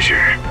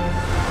pleasure.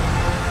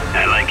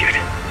 I like it.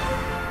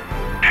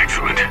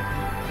 Excellent.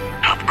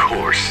 Of course.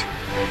 course.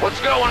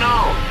 What's going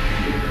on?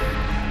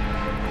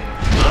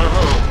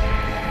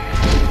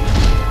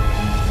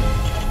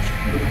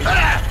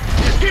 Ah!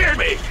 You scared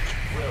me!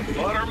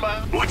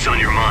 What's on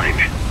your mind?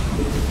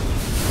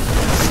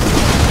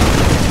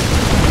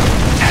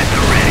 At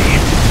the ready.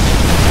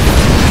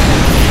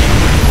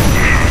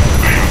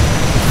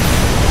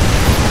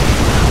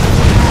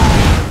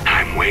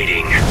 I'm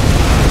waiting.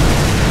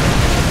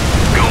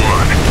 Go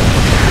on.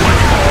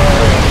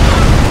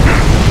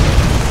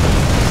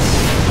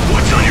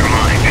 What's on your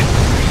mind?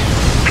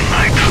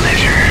 My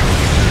pleasure.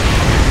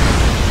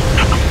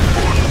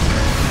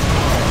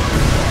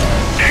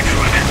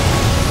 Excellent.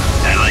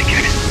 I like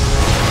it.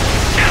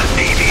 How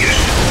devious.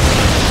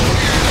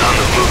 On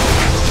the move.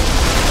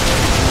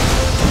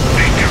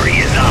 Victory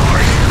is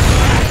ours.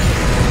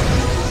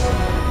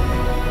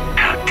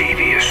 How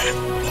devious.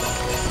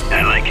 I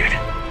like it.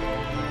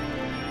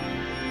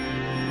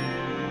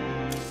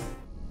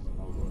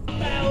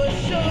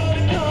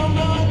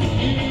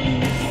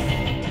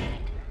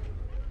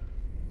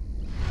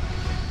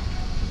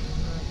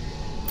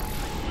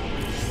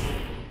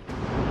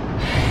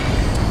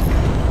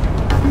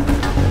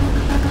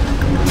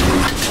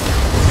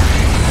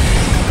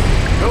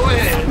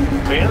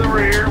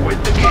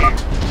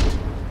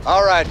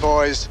 All right,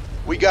 boys.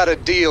 We got a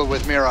deal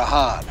with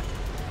Mirahan.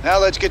 Now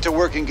let's get to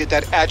work and get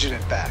that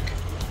adjutant back.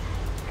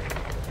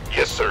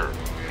 Yes, sir.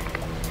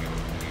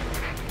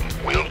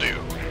 Will do.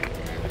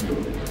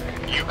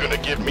 You gonna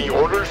give me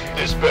orders?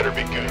 This better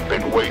be good.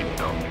 Been waiting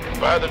on.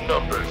 By the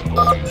numbers,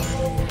 boys.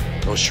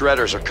 Those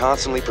shredders are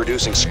constantly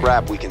producing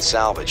scrap we can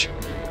salvage.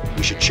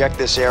 We should check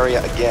this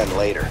area again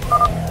later.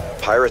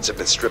 Pirates have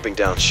been stripping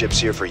down ships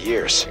here for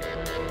years.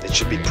 It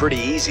should be pretty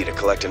easy to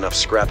collect enough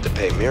scrap to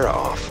pay Mira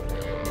off.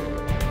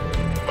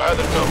 By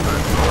the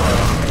numbers,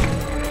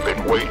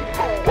 been waiting.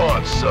 Who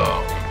wants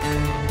some?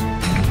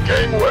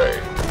 Gangway,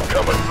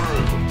 coming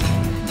through.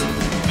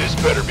 This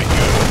better be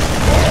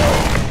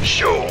good.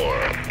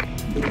 Sure.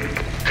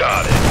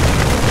 Got it.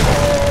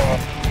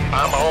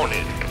 I'm on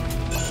it.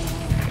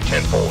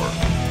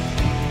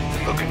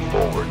 10-4. Looking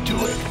forward to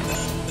it.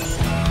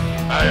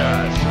 Aye,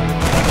 aye, sir.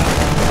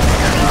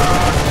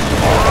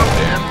 All right,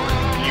 then.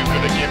 You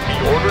gonna give me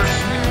orders?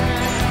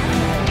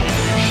 Keep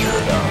your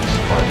shirt out,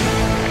 Spike.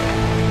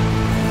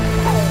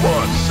 Who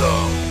wants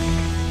some?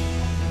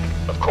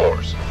 Of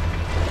course.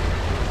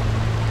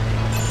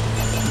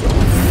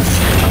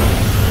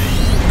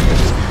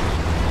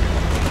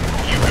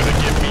 You gonna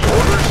give me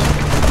orders?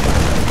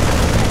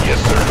 Yes,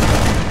 sir.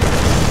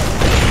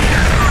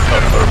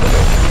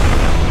 Affirmative.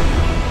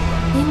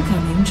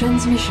 Incoming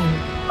transmission.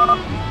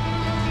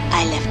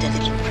 I left a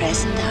little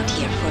present out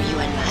here for you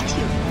and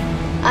Matthew.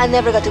 I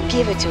never got to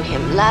give it to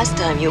him last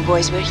time you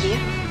boys were here.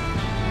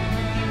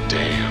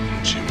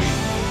 Damn, Jimmy.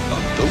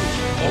 Are those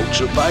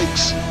vulture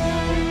bikes?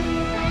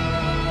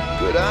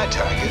 Good eye,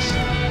 Tychus.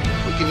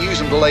 We can use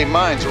them to lay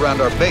mines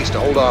around our base to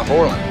hold off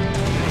Orlan.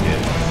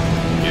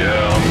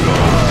 Yeah, I'm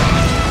gone.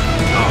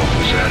 Oh,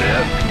 is that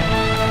it?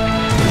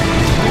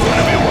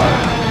 Gonna be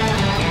wild.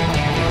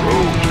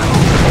 Road's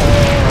coming.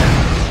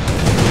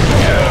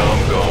 Yeah,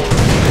 I'm gone.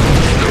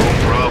 No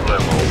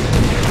problemo.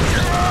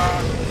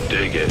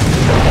 Dig it.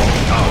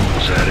 Oh,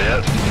 is that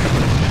it?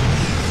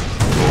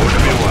 Gonna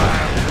be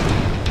wild.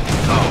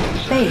 Oh,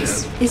 is that Base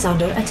is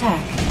under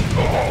attack.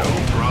 No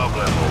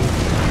problemo.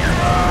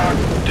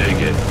 Dig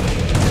it.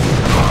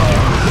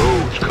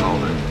 Road's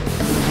calling.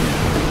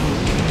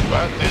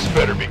 But this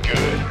better be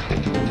good.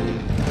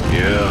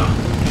 Yeah.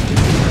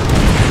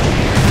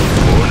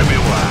 Gonna be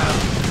wild.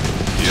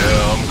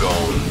 Yeah, I'm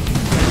gone.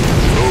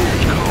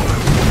 Road's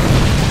calling.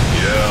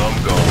 Yeah, I'm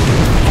gone.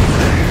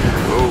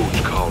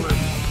 Road's calling.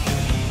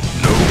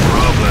 No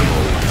problemo.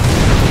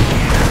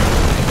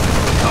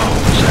 Oh,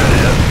 is that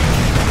it?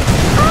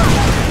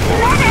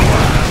 Gonna be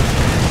wild.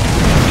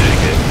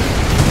 Dig it.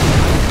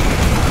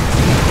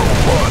 Who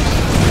wants?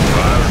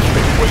 Fire's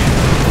been waiting.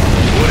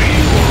 What do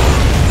you want?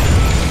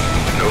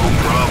 No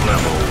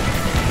problemo.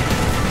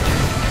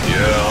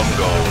 Yeah, I'm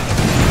gone.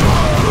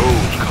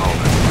 Road's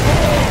calling.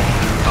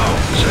 Oh,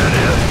 is that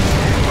it?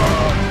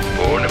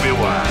 Born to be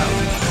wild.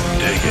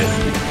 Dig it.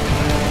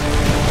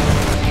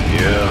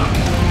 Yeah.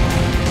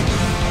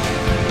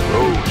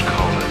 Road's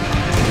calling.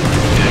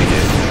 Dig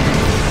it.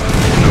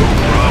 No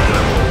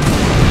problemo.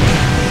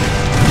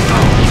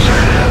 Oh, is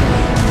that it?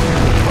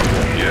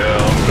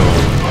 Yeah, I'm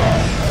gone.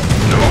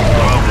 No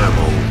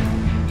problemo.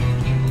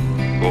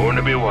 Born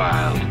to be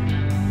wild.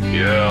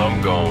 Yeah, I'm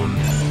gone.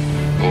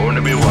 Born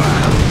to be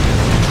wild.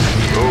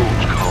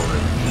 Road's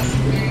calling.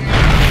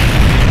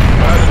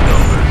 By the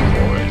numbers,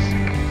 boys.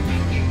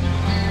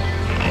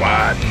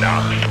 Why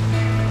not?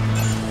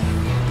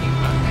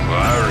 I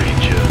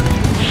reach you,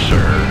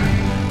 sir.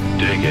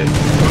 Dig it.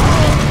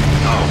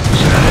 Oh,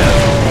 is that it?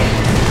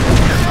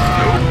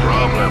 No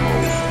problemo.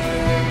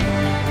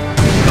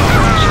 Oh,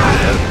 is that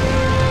it?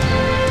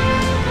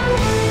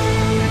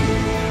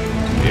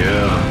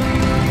 Yeah.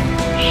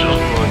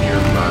 Something on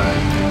your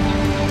mind.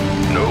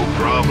 No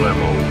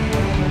problemo.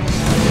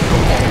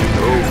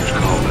 Road's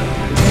calling.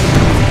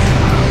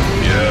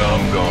 Yeah,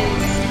 I'm gone.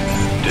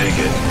 Dig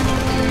it.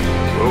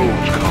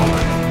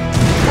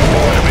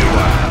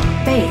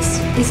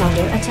 is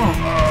under attack.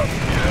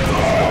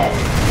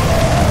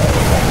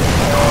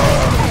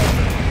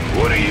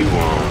 What do you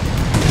want?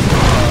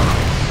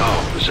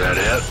 Oh, is that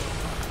it?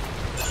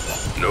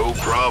 No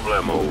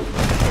problemo.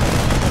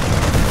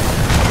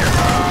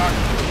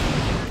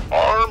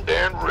 Armed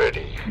and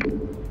ready.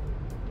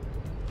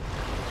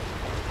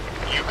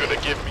 You gonna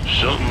give me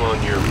something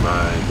on your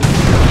mind?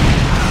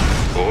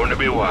 Born to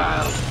be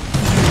wild.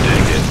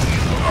 Dig it.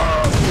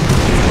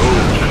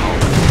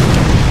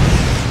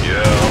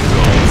 Yeah, I'm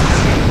going.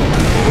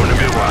 Born to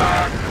be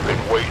wild.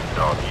 Been waiting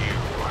on you.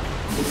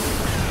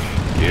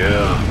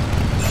 Yeah.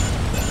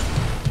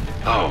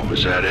 Oh,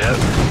 is that it?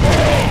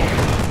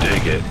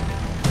 Dig it.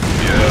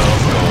 Yeah,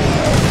 I'm going.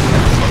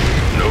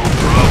 No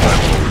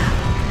problem.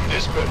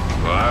 This better.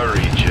 I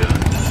read you,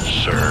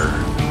 sir.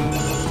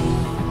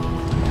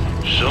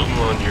 Something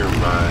on your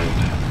mind.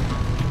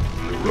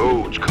 The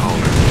road's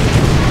calling.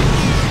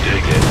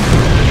 Dig it.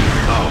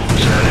 Oh,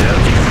 is that it?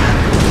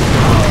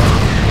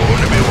 Born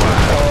to be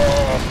wild.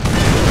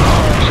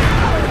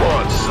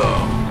 Want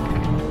some?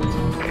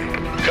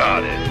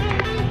 Got it.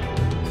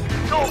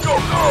 Go, go,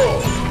 go!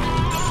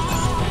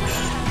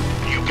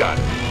 You got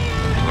it.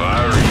 I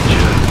read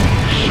you,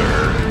 sir.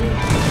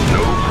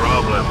 No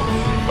problem.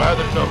 By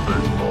the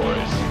numbers,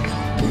 boys.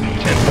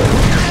 10 more.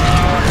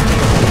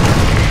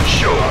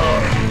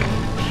 Sure.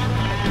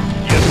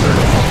 Yes, sir.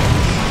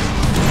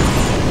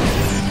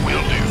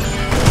 Will do.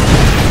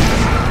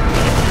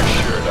 Keep your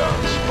shirt on,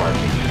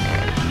 Sparky.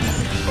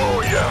 Oh,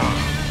 yeah.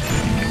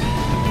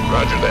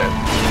 Roger that.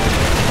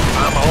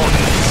 I'm on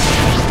it.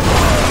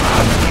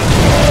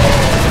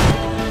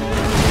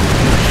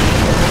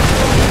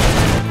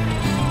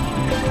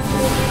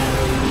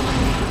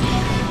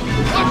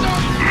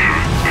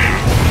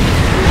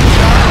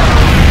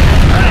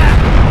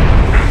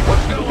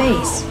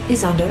 Base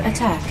is under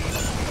attack.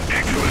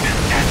 Excellent.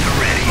 At the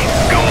ready.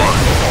 Go on.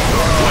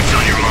 What's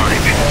on your mind?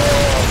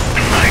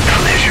 My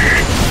pleasure.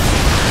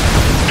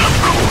 Of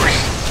course.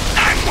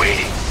 I'm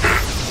waiting.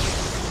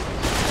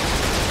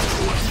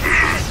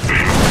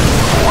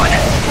 What?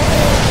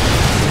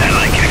 I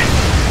like it.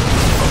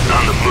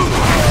 On the move.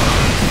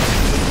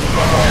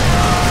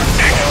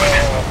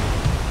 Excellent.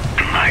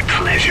 My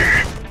pleasure.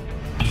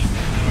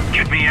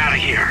 Get me out of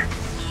here.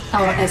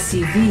 Our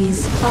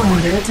SCVs are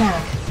under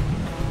attack.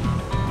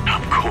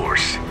 Of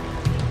course.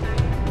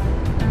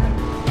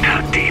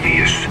 How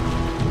devious.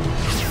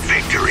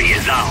 Victory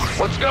is ours.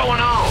 What's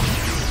going on?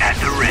 At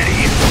the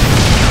ready.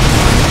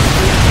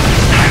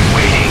 I'm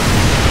waiting.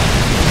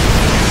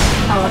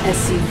 Our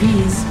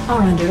SCVs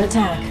are under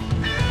attack.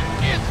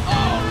 It's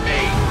all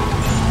me.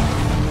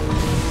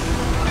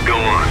 Go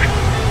on.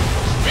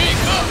 Speak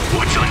up.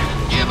 What's on?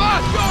 Give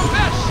us your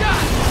best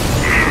shot.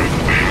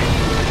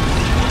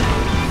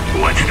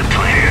 What's the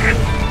plan?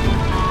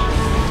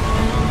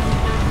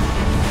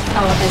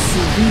 Our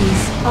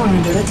SCVs are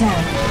under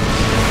attack.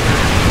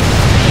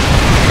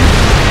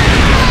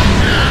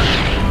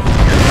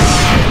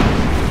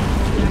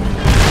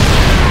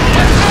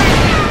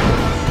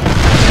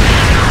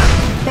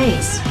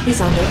 Base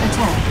is under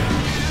attack.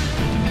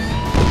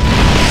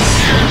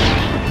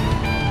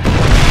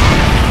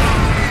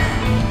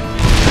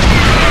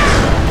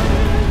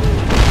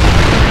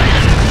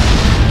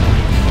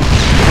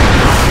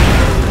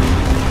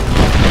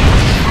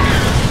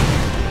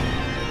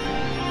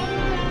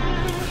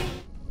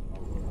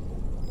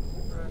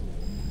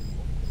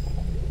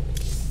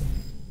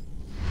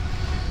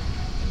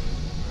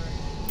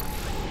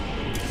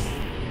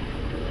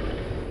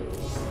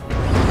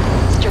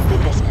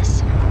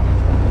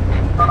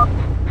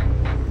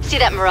 See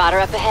that marauder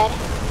up ahead?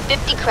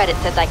 50 credit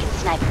says I can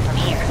snipe him from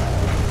here.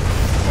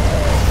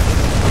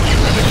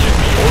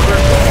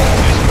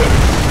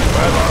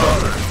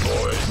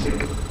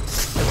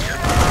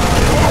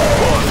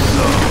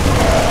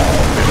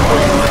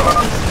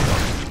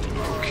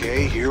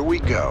 Okay, here we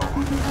go.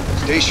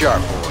 Stay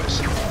sharp, boys.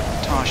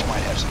 Tosh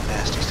might have some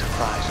nasty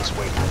surprises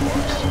waiting for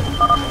us.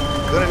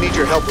 Gonna need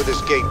your help with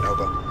this gate,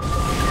 Nova.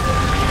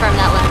 Confirm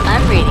that last.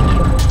 I'm reading you.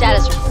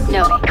 Status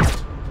Novi.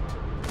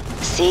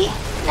 See?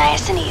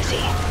 Nice and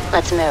easy.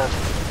 Let's move.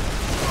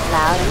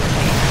 Loud and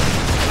clear.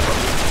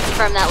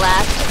 Confirm that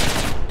last.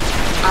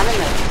 On the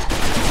move.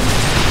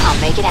 I'll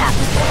make it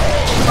happen.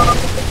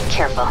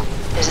 Careful.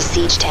 There's a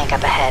siege tank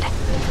up ahead.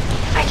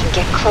 I can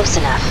get close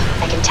enough.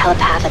 I can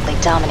telepathically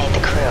dominate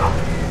the crew.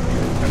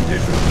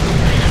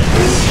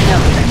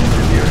 No.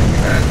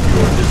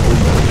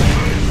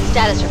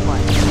 Status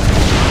report.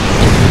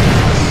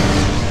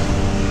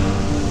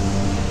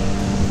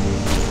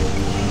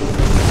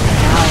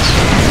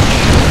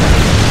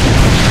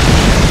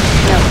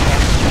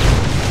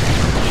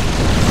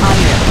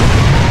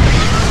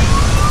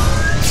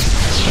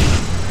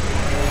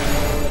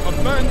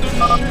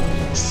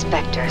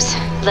 Spectres.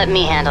 Let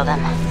me handle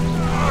them.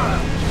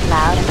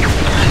 Loud and clear.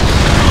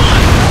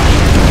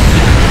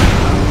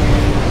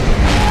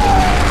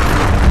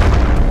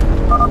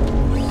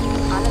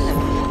 On the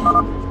move.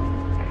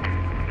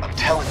 I'm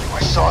telling you,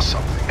 I saw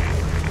something.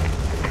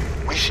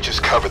 We should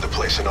just cover the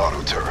place in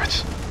auto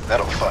turrets.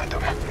 That'll find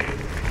them.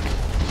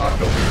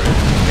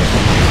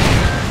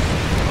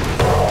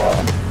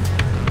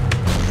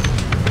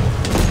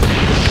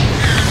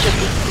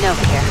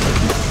 Nova here.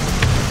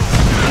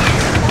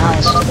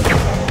 Acknowledged.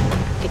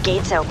 The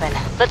gate's open.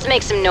 Let's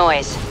make some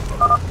noise.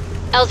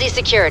 LZ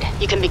secured.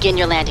 You can begin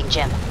your landing,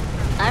 Jim.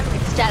 I'm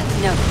status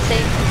Nova.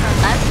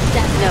 I'm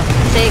status Nova.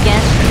 Say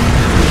again.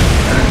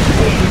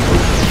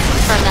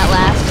 Confirm that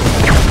last.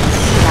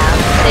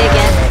 Loud. Say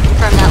again.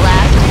 Confirm that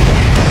last.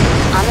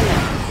 On the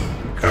move.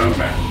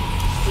 Combat.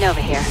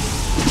 Nova here.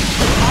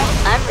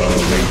 I'm ready.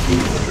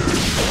 Awaiting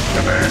orders.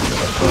 Command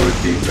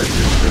authority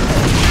registered.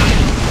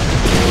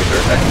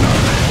 Order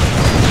acknowledged.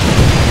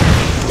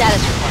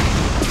 Status report.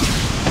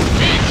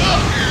 Need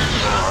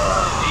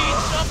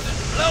something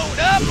blown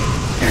up?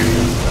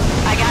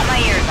 I got my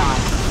ears on.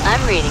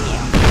 I'm reading you.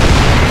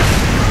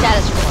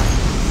 Status report.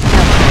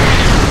 Nova.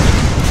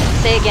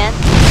 Say again.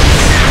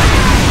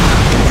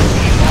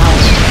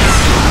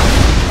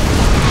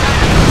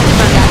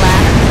 Confirm that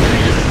last.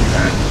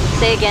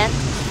 Say again.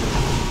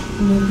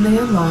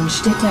 Nuclear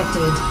launch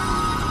detected.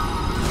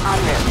 En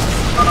route.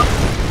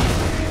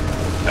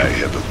 I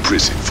have a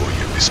present for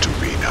you, Mr.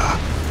 Raynor.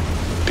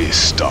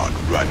 Best start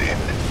running.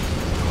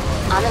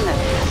 On the move.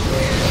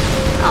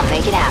 I'll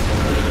make it happen.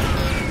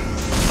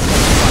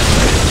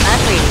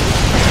 I'm reading.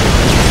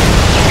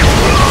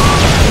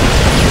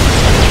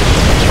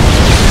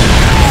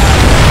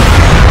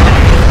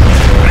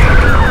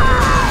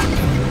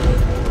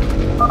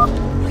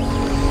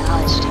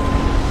 Acknowledged.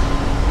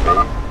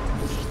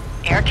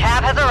 Air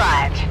cab has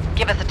arrived.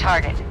 Give us a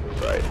target.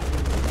 Right.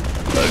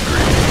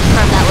 Agreed.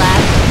 From that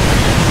last.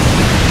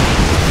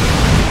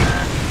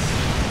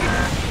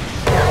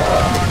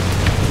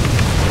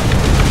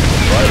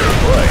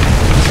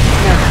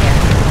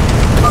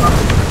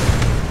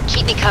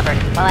 Keep me covered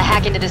while I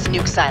hack into this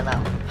nuke silo.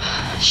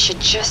 Should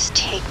just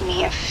take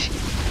me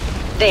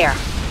there.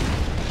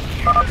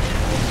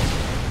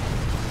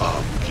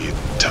 I'm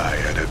getting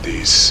tired of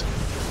this.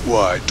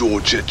 Why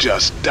don't you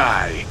just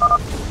die?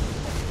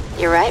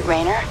 You're right,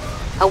 Raynor.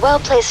 A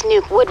well-placed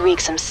nuke would wreak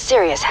some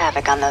serious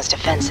havoc on those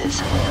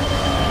defenses.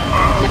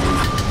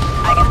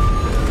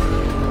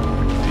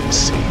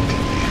 This ain't the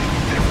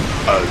end.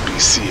 I'll be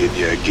seeing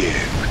you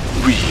again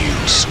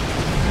real soon.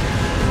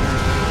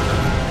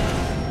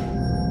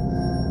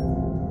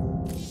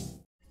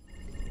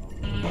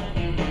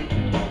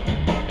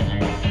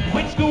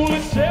 School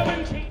at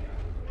 17.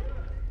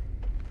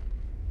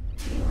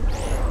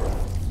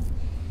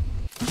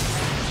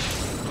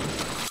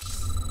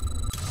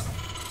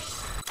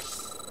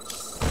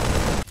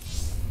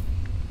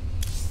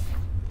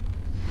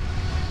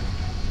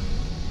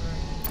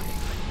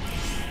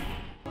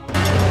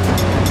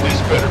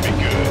 This better be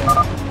good.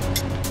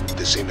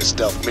 This ain't a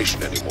stealth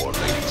mission anymore,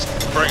 ladies.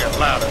 Bring it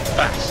loud and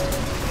fast.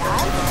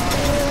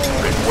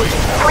 Been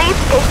waiting. Please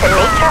state the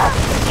nature.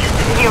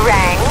 You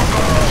rang.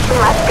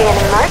 Must be an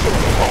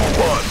emergency.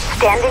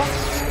 Standing.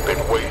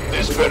 Been waiting.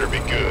 This better be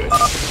good.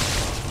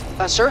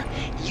 Sir,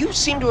 you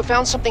seem to have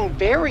found something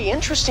very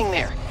interesting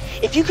there.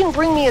 If you can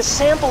bring me a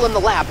sample in the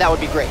lab, that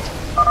would be great.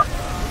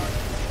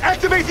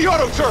 Activate the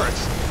auto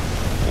turrets!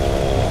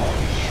 Oh,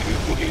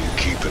 you ain't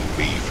keeping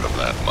me from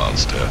that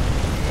monster.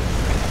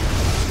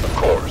 Of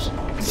course.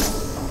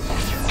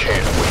 You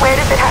can't wait. Where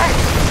does it hurt?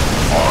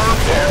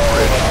 Armed and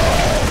ready.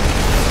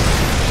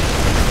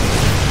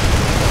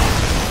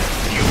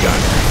 You got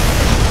it.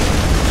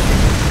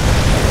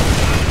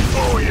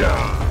 Oh,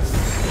 yeah.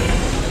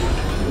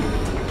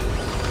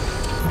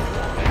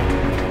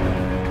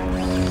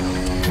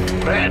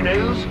 Bad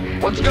news?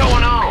 What's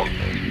going on?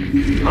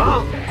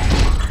 Huh?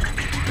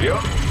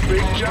 Yep,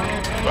 big job.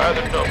 By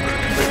the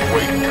numbers, been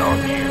waiting on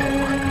you.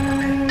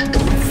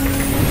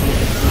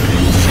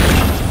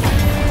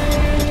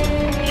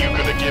 You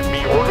gonna give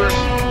me orders?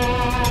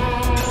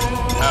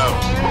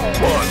 Out.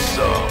 Who wants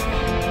some?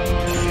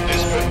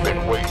 This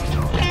been waiting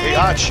on. Hey,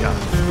 Hotshot,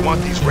 you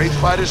want these Wraith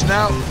fighters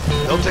now?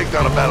 They'll take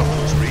down a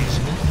battlefield's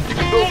reason. You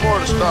can build more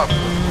to stop them.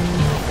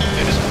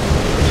 It is...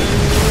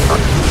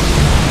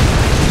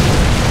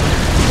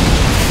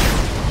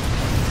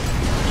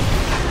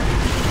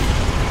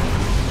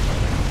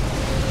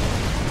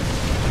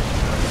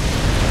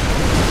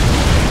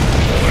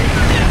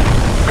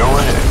 Go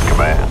ahead,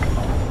 Command.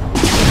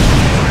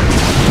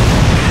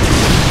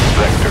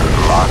 Sector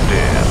locked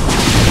in.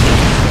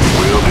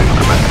 Wielding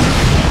Commander.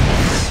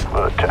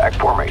 Attack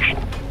formation.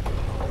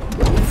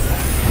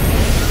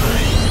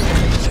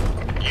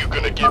 You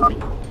gonna give me?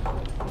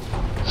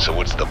 So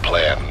what's the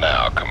plan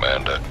now,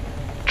 Commander?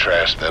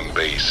 Trash them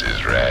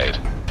bases, right?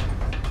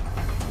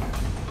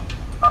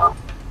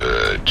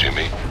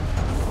 Jimmy?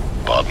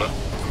 Partner?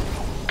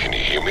 Can you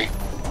hear me?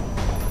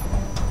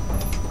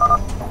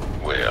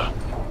 Well,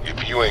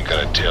 if you ain't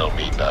gonna tell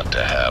me not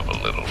to have a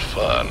little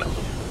fun,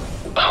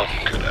 I'm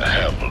gonna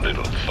have a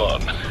little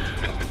fun.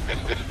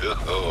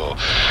 Oh,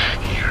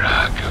 here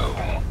I go.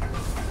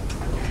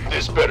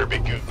 This better be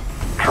good.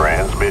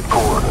 Transmit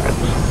coordinates.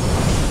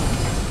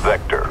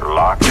 Vector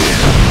locked in.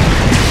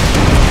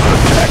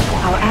 Attack.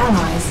 Our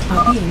allies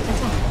are being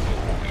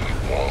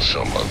attacked. Want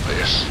some of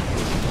this?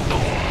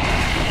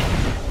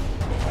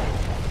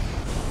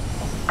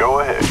 Go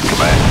ahead,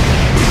 Command.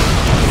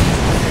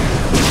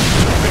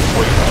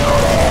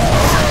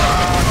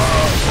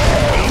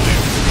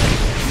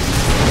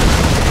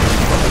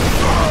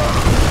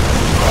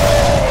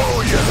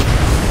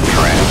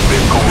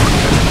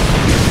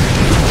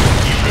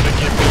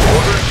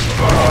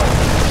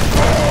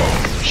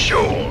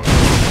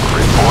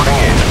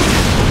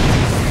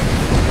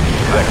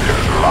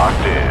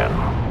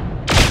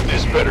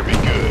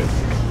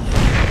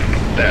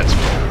 That's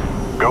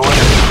Go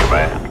ahead,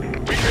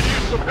 Command. We could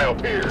use some help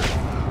here.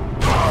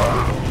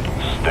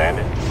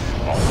 Standing.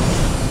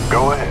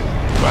 Go ahead.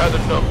 By the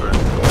numbers.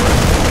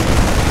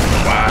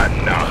 Why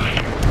not?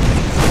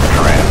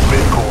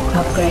 Transmit core.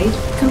 Upgrade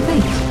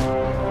complete.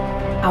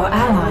 Our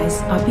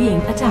allies are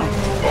being attacked.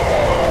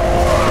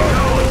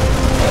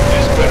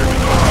 This better be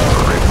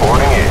good.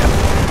 Reporting in.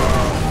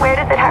 Where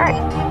does it hurt?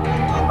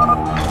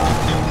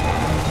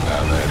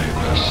 Now that ain't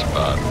the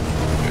spot.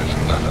 There's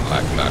nothing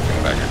like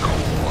knocking back a cold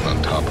one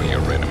on top of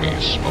your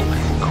enemy's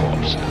smoking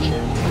corpses.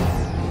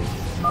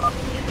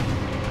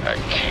 I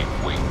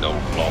can't wait no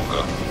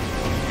longer.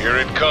 Here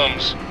it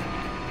comes.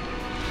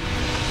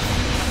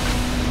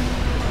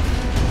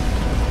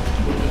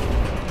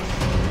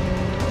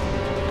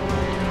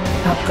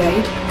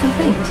 Upgrade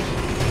complete.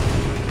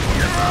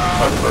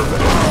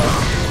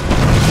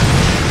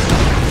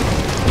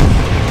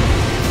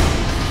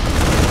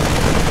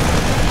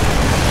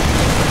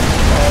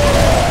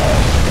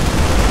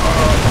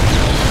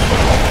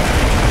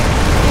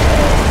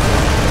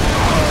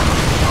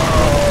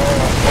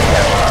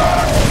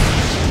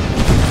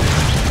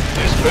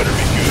 This better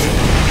be good.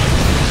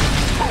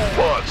 Who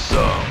wants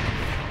some?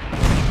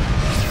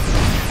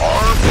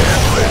 Armed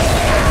and ready.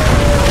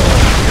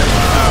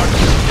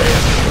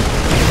 Outstanding.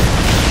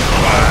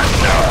 Why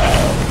not?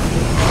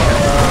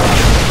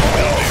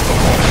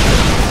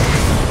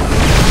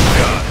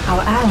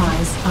 Our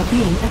allies are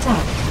being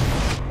attacked.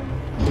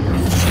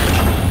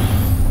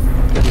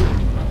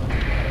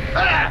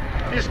 Ah!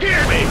 You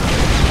scared me!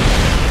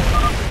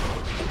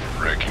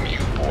 Reckon you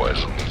boys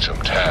will need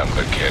some time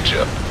to catch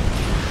up.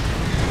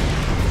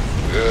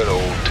 Good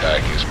old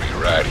Tychus be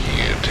right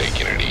here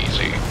taking it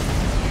easy.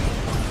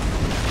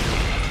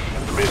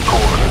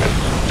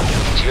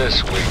 Mid-coordinates.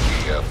 Just wake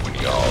me up when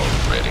y'all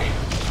ready.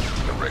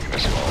 I reckon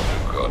it's all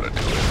who gonna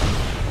do it.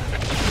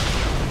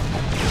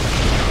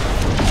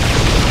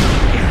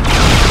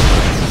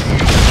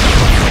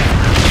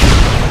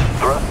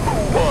 Who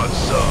wants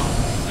some?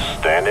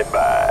 Standing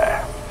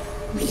by.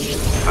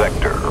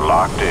 Sector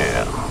locked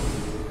in.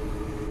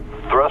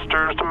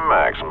 Thrusters to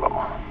maximum.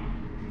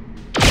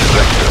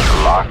 Sector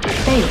locked in.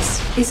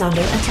 Base is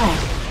under attack.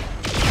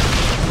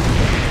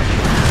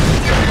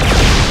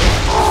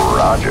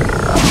 Roger.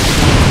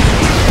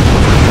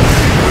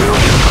 Will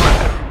do,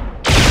 Command.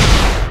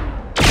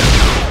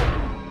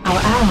 Our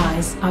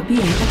allies are being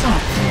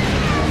attacked.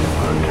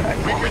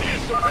 We could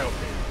use some help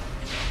here.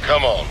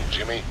 Come on,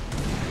 Jimmy.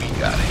 We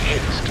got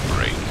heads to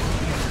break.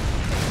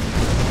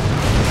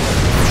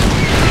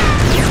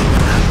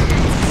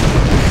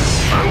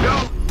 I'm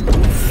going.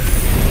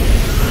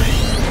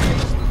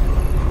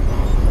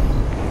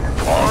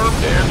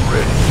 Armed and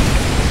ready.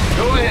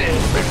 Go ahead.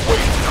 Been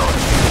waiting on it.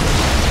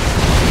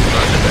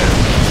 Roger that.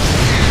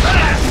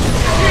 Ah!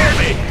 Hear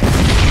me!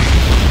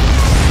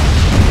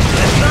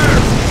 Yes, sir!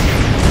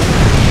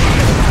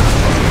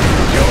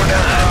 You're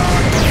not.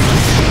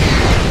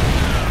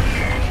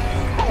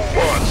 Who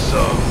wants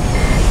some?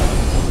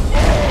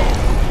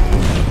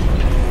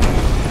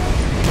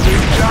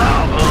 Good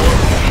job, huh?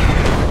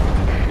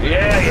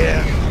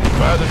 Yeah.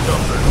 By the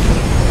numbers.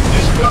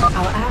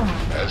 Our ally.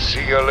 I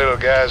see your little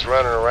guys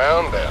running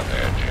around down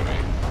there, Jimmy.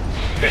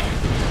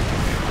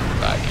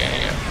 Like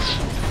ants.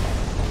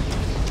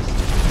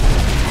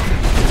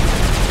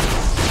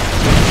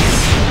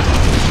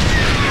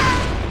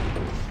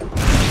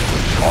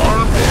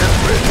 Armed and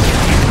ready.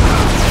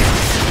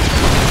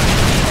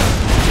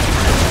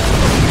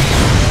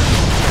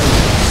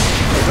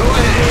 Go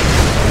ahead.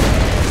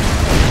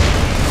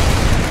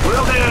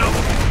 Will do.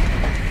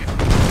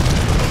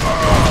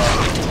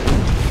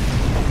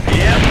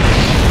 Yep.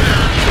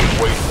 Been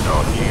waiting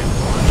on you.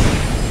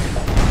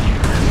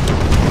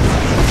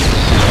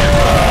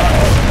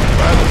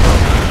 By the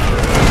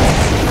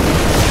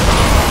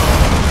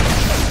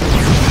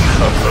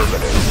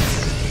Affirmative.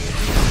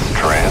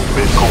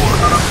 Transmit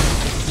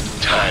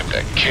coordinates. Time to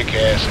kick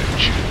ass and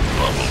chew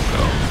bubble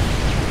gum.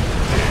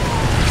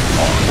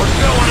 What's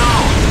going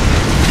on?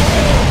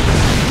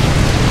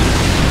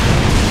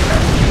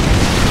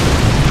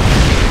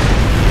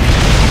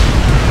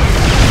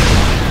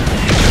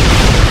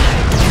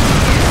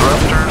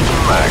 Thrusters to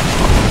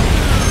maximum.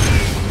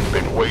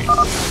 Been waiting.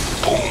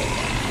 Boom,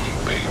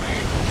 baby.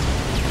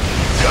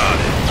 Got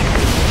it.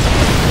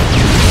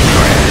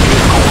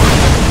 Transmit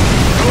coordinates.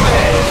 Go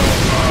ahead.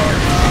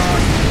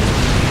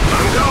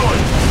 I'm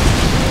going.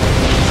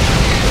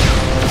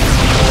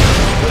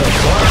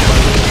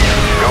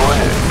 Go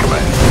ahead,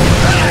 Command.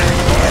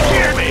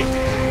 Hear me.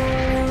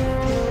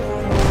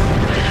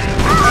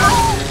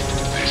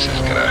 This is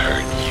gonna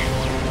hurt you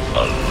a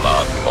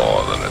lot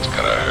more than it's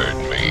gonna hurt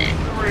me.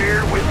 Rear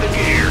with the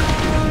gear.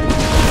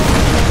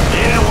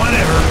 Yeah,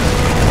 whatever.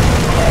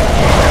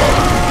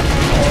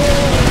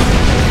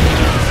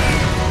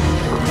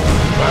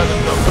 By the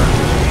number.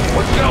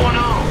 What's going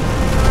on?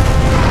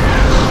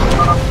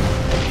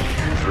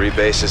 3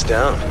 bases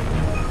down.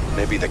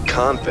 Maybe the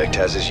convict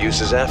has his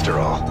uses after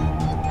all.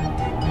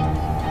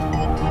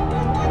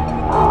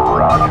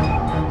 Roger.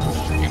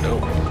 You know,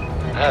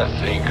 I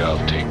think I'll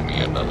take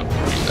me another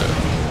breather.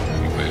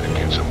 You better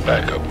get some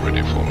backup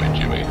ready for me,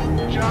 Jimmy?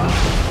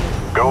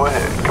 Go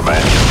ahead,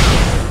 Commander.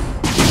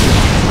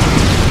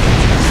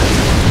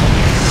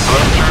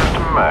 Thrusters to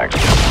max.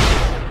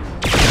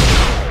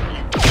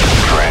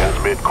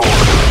 Transmit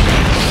coordinates.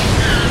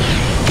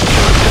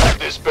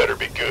 This better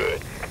be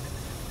good.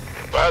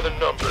 By the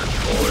numbers,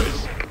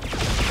 boys.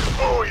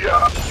 Oh,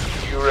 yeah.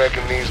 You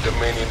reckon these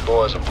Dominion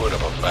boys will put up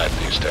a fight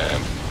this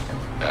time?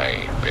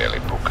 I ain't barely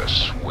broke a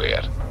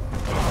sweat.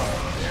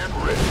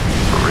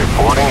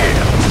 Reporting in.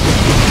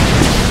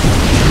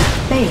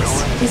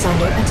 Base is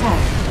under attack.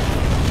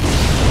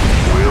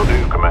 Will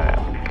do, Command.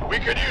 We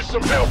could use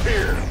some help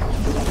here.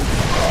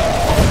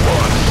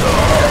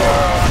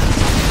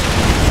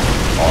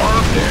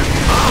 Armed and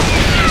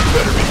this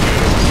better be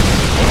good.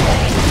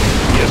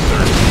 Yes,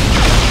 sir.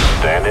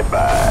 Standing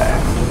by.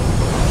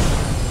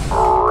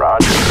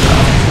 Roger.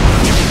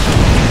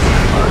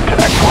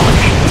 Attack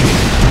formation.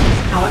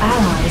 Our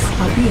allies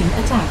are being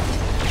attacked.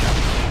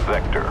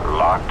 Vector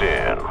locked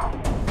in.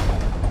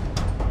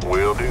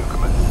 Will do,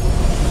 Command.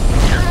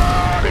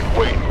 Been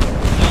waiting.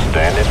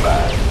 Standing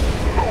by.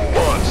 Who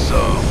wants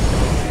some?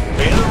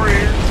 In the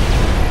rear.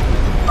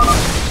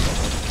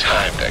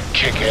 Time to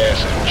kick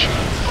ass and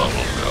chew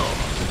bubblegum.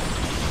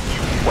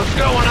 What's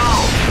going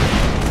on?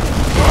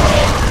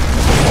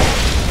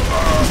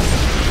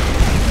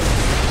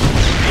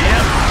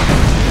 Yep.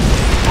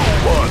 Who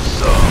wants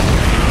some?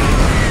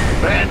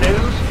 Bad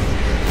news?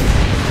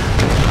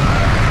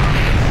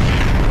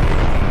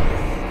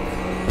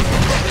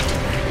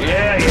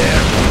 Yeah.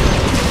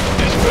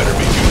 This better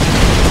be good.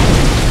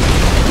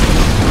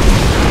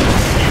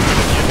 You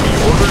gonna give me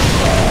orders?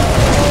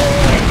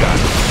 You got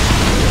it.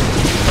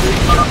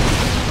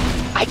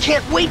 I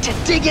can't wait to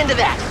dig into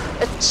that!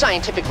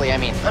 Scientifically, I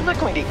mean. I'm not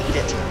going to eat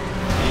it.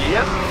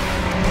 Yep.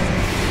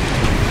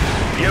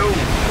 Yo.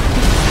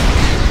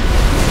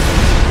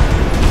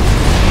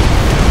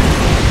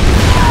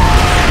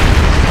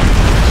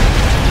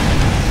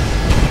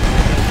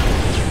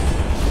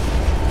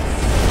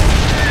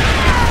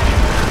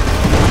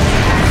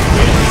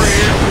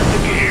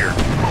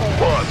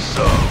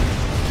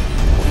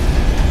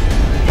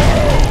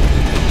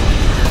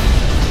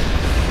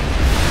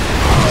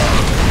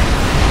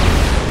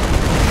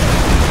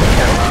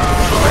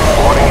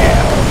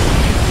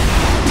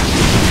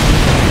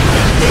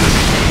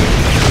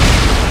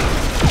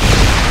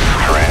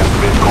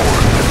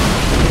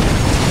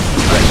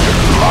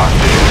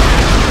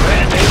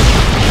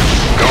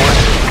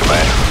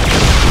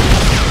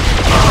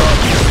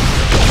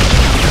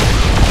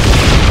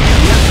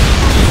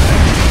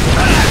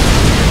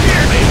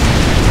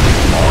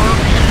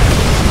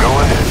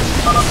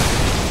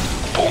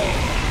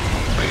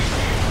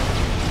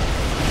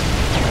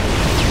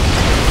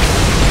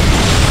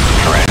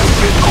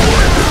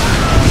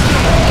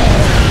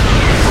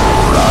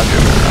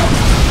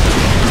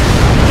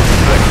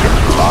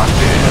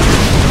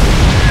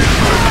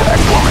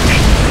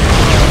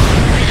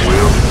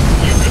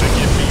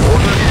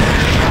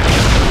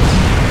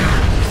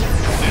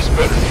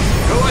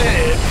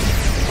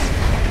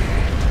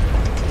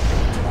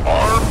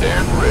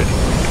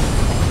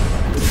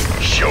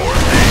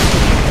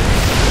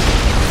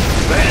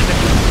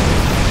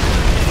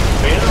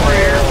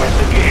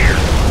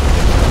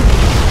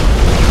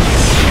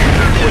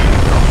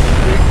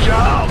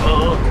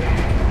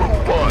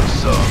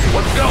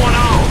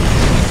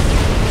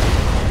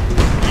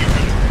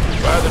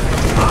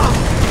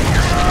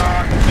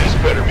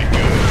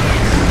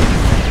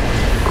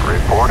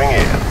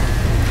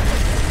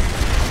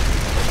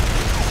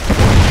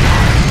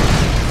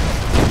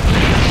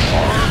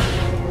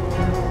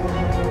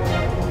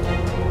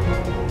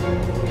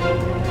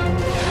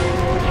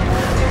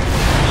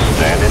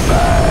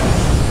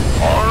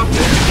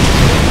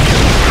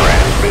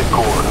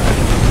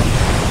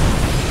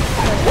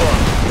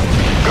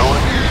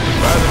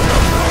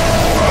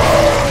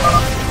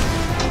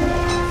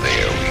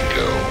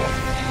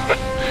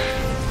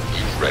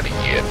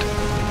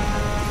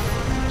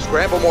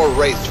 Scramble more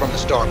wraiths from the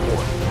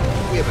starport.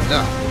 We have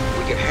enough.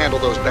 We can handle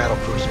those battle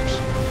cruisers.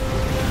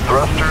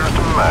 Thrusters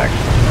to max.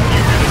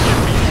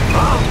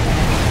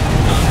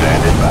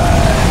 Standing by.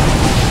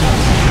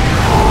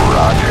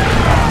 Roger.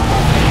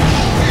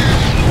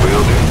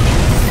 Will do.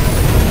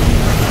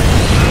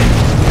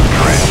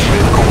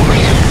 Transmit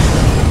coordinates.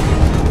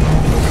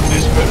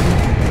 This better.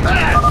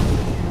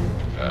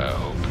 I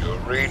hope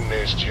you're reading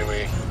this,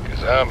 Jimmy,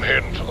 because I'm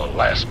heading for the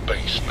last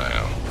base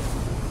now.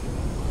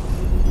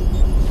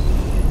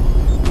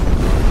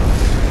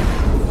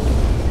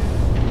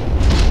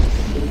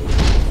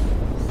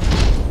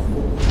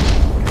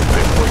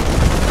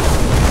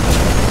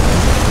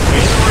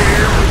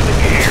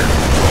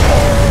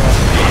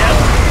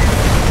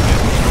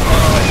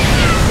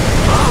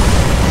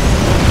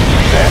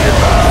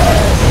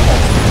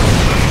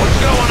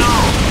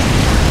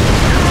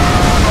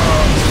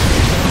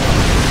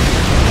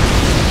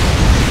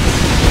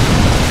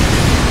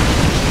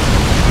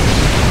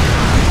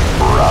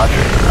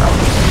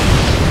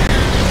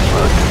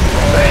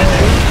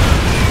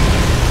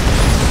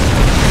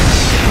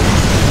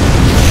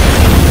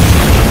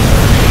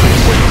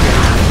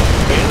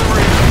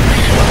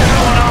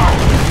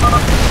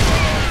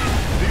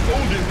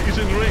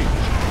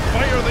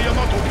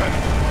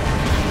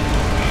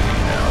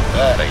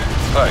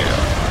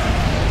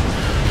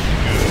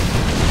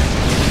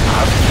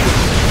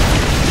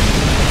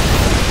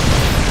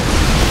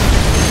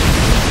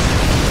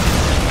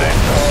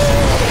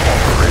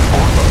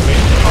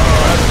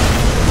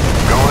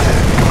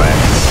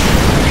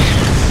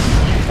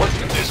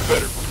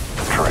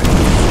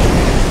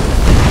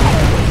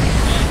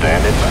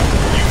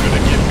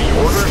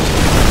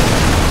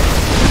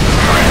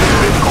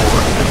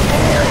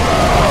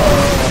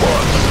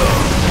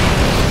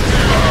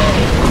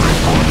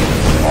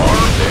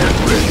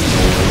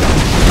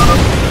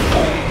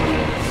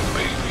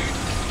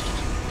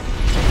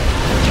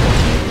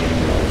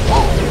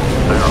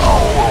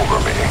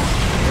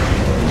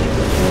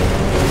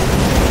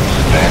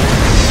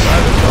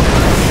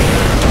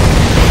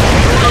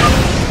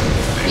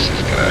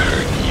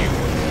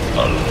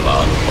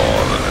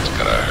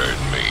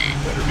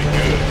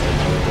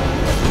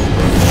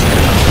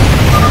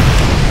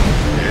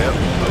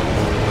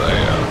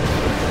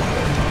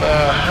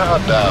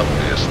 How'd I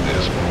miss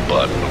this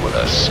button with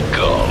a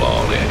skull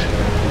on it?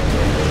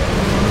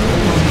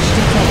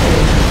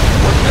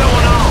 What's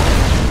going on?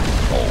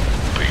 Oh,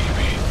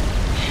 baby,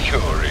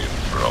 you're in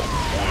for a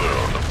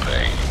world of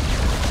pain.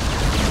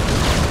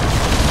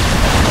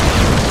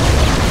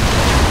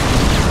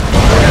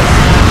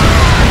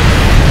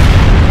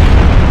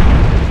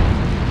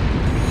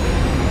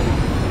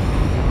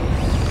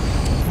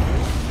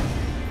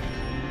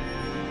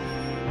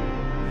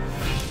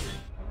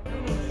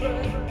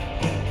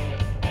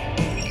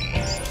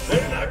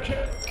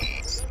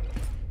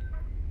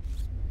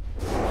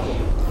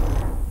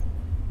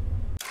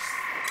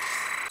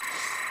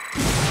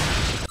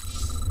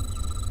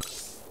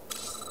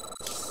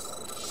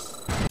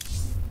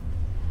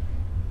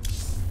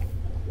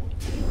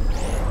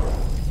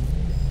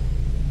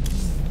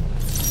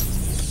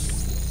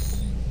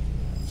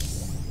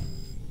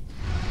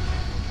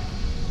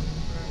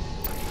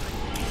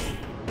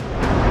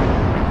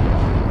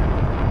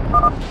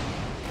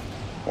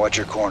 Watch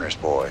your corners,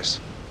 boys.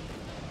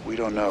 We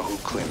don't know who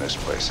cleaned this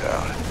place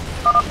out.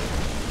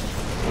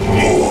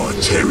 More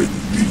Terran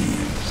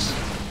beings.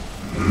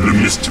 The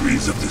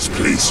mysteries of this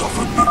place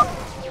offer me.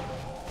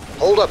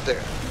 Hold up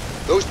there.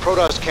 Those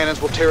Protoss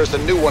cannons will tear us a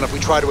new one if we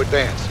try to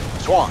advance.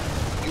 Swan,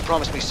 you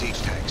promised me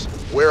siege tanks.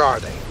 Where are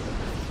they?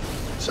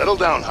 Settle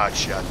down,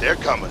 hotshot. They're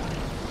coming.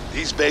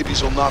 These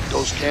babies will knock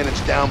those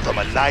cannons down from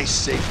a nice,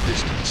 safe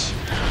distance.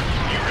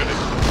 You're gonna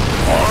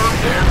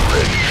armed and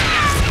ready.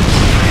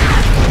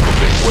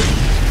 Been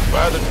waiting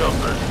by the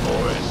numbers,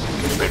 boys.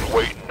 Been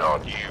waiting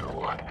on you.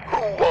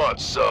 Who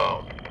wants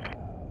some?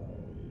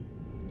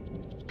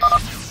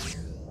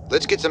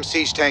 Let's get some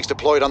siege tanks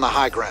deployed on the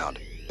high ground.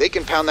 They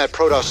can pound that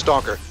Protoss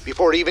stalker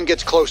before it even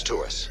gets close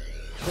to us.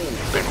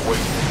 Been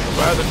waiting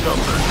by the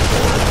numbers,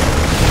 boys.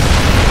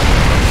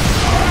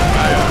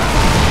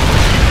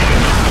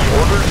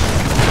 Orders?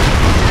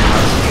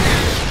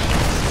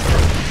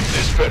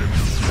 This better be.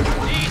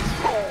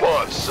 Who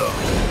wants some?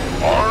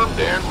 Armed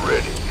and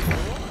ready.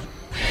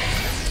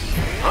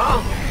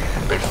 Huh?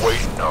 Been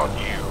waiting on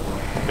you.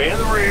 In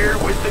the rear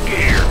with the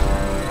gear.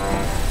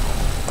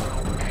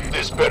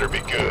 This better be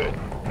good.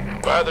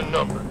 By the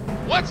number.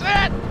 What's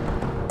that?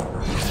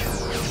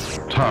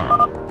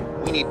 Time.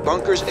 We need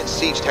bunkers and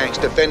siege tanks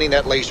defending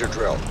that laser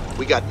drill.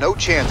 We got no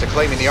chance of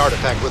claiming the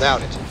artifact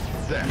without it.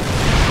 That.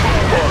 Who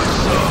wants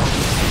some?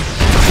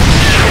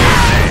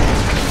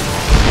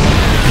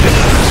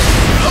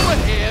 Go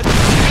ahead.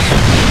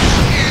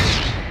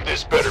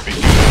 This better be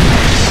good.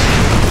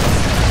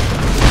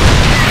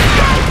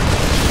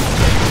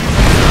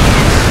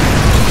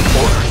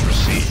 Orders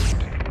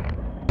received.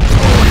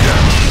 Oh,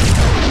 yeah.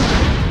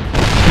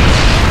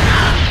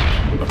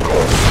 Of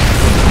course.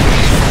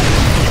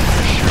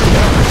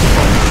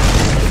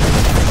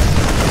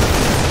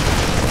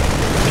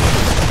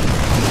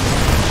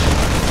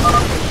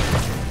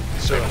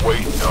 Been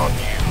waiting on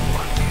you.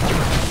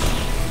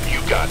 You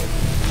got it.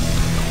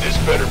 This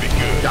better be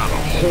good. Got a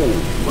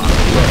whole lot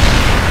of love.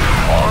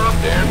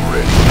 Armed and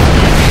ready.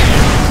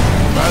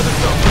 By the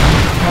number.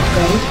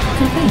 Upgrade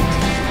complete.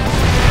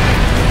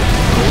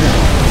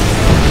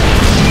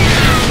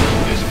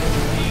 This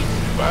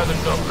by the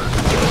number.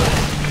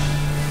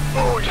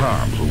 Oh, yeah.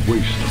 Time's a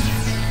wasting.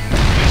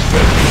 This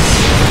better be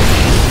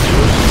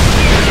good.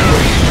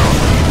 Waiting on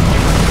you.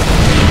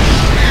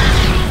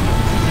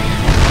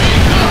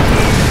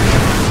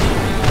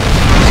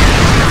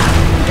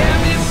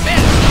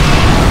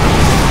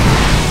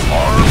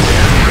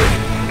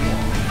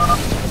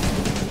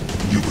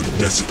 You will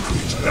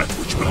desecrate that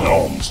which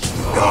belongs to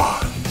the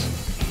gods.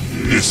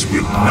 This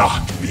will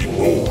not be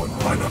borne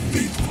by the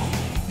faithful.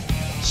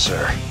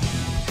 Sir,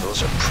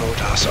 those are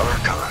Protoss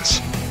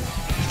Archons.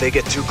 If they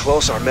get too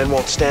close, our men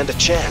won't stand a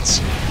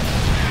chance.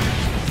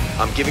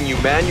 I'm giving you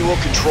manual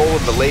control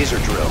of the laser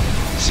drill.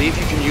 See if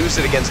you can use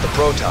it against the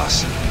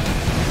Protoss.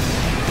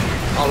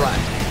 All right,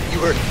 you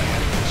heard it,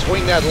 man.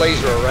 Swing that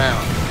laser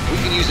around. We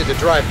can use it to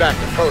drive back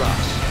the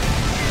Protoss.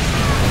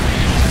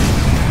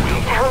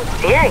 Sounds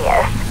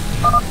serious.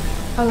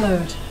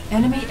 Alert.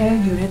 Enemy air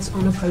units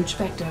on approach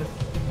vector.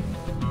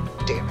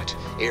 Damn it.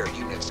 Air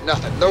units,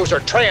 nothing. Those are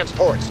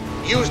transports.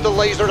 Use the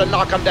laser to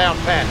knock them down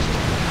fast.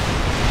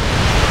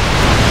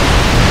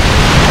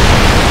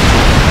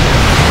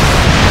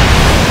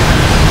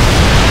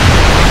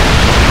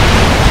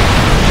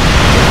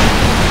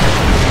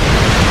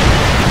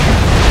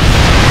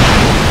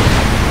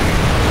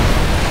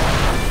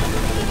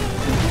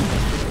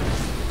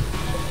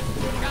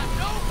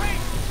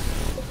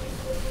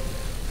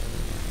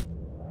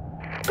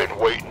 Been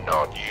waiting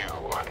on you.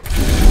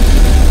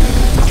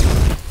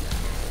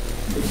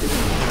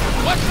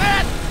 What's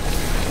that?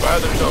 By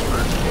the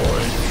numbers,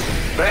 boys.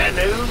 Bad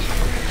news?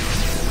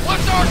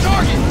 What's our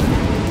target?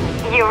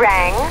 You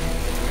rang?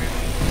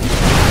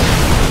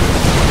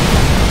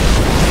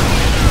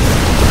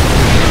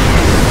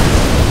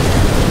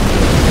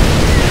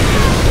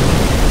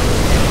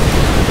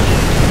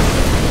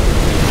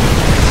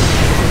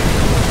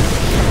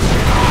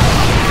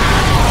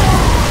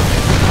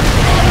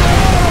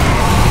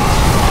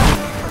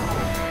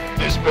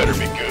 This better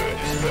be good.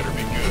 This better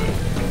be good.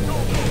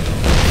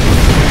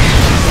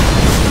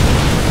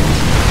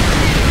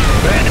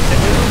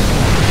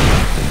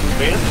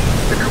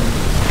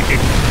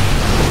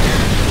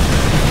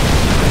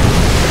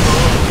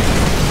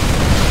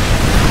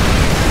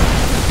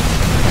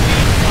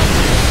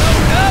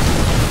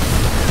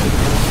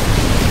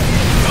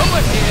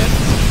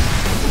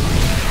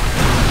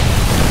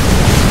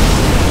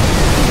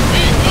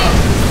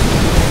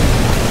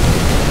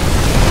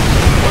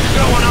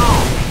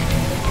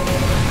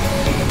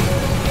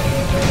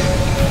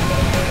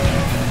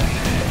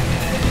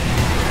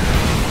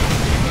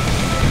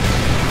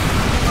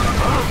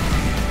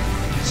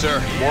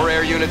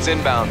 units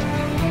inbound.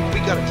 We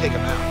gotta take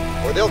them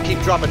out, or they'll keep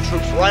dropping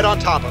troops right on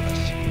top of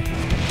us.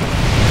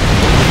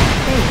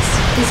 Base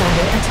is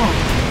under attack.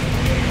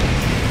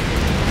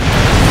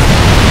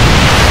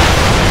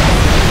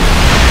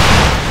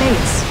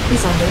 Base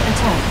is under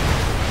attack.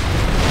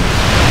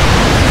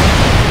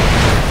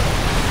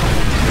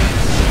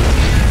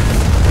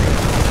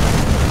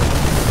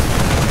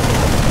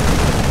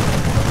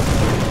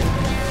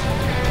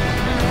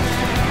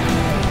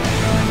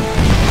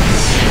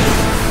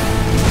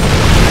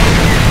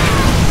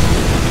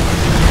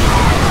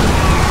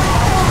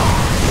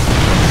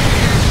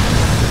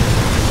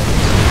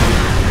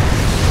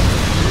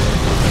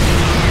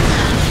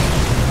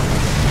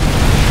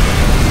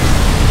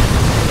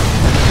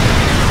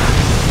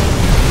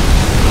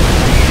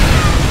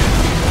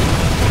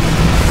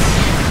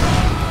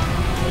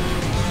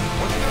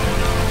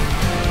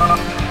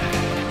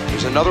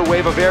 Another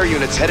wave of air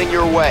units heading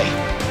your way.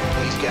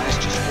 These guys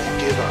just won't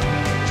give up.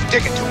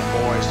 Stick it to them,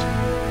 boys.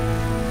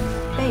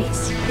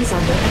 Base is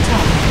under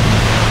attack.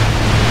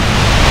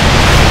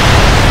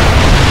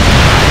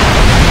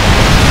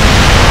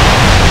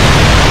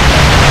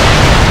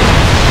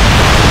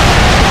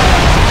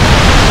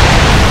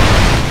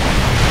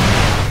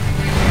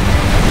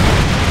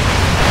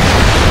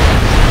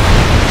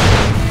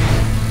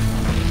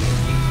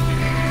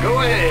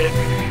 Go ahead.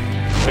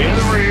 In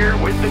the rear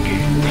with the gear.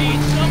 Need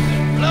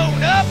something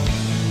blown up?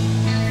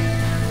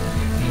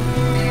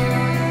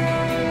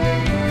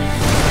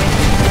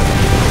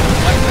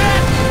 What's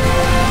that?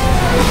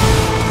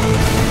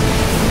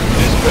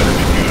 This better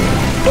be good.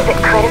 Is it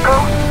critical?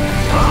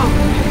 Huh?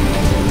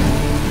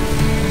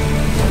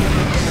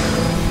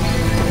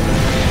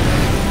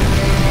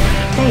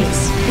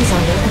 Base is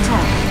under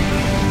attack.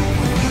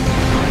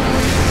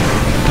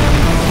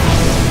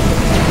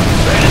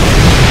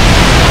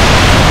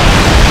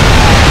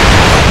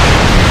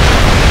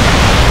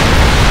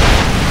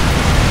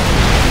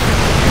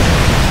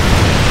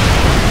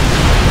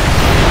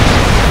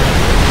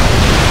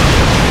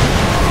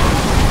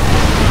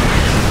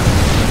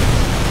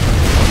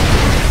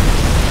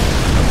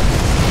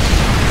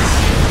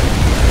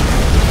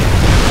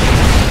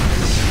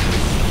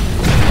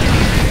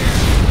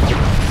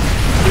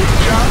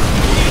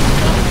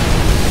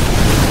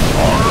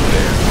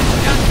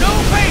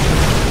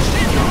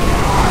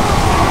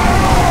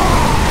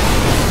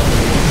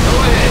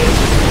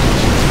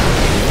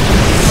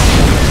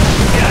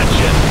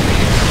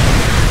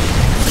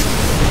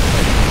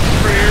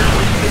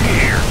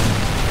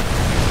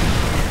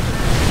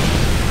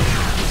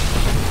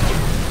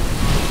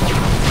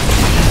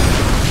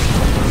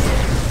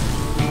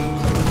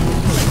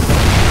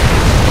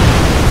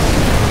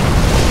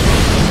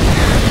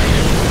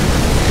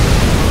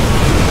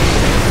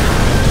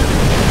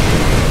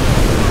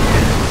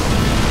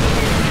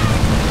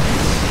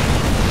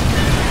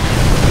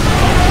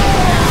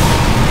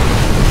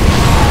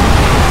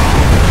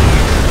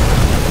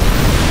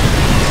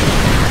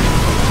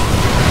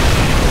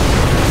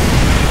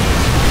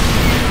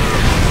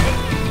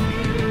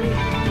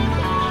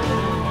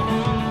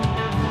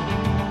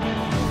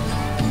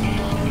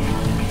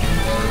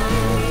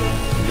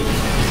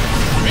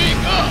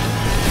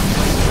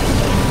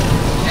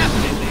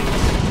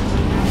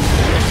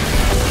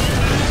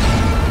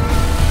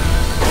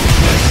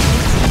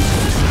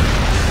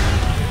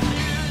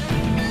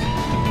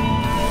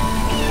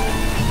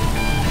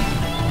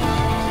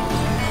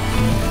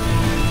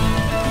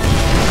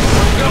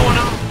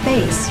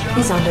 Base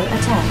is under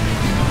attack.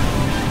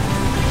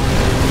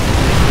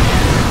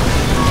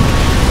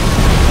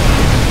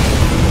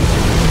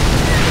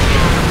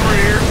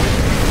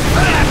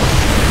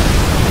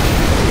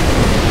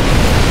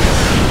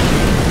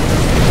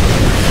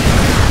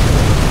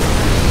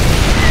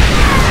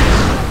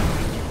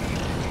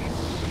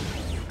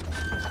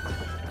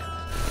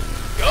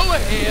 Go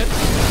ahead.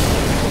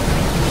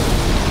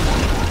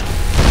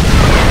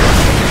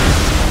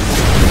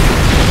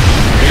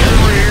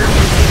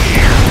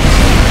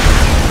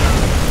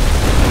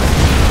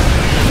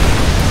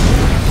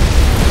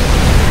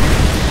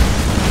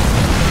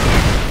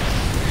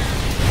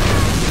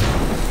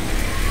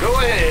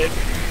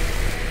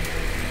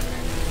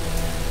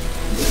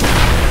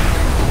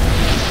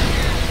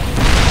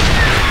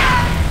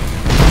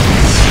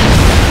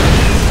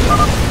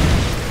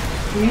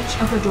 Breach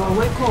of the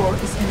doorway core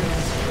is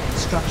imminent.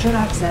 Structure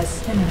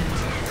access imminent.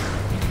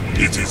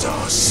 It is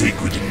our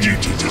sacred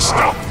duty to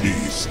stop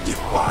these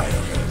defilers.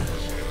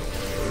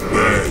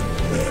 Burn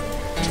them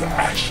to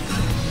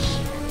ashes.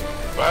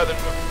 Father,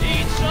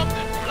 need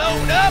something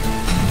blown up?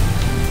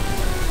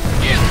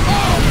 Get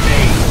on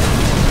me!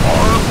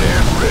 Armed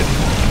and ready.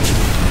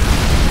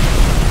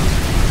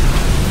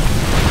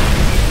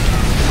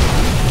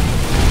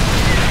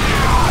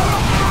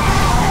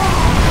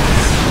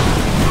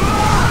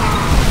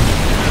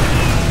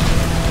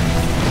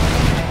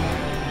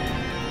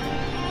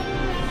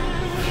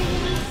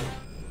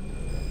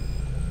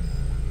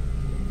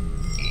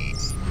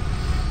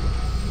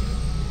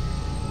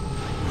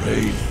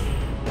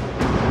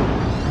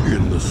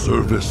 In the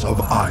service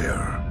of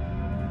ire.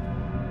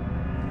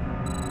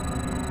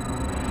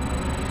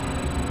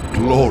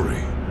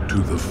 Glory to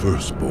the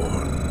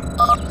Firstborn.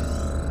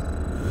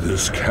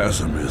 This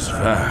chasm is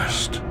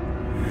vast.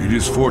 It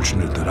is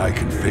fortunate that I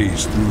can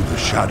phase through the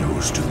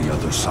shadows to the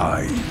other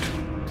side.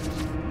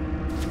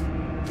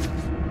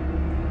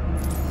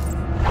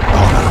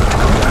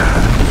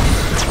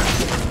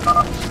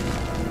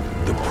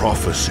 The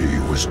prophecy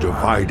was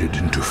divided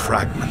into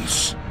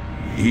fragments,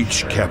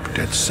 each kept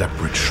at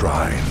separate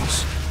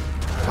shrines.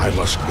 I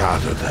must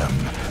gather them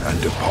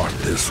and depart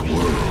this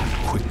world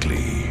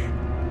quickly.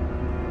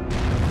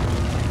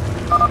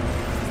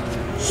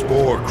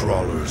 Spore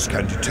crawlers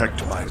can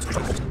detect my...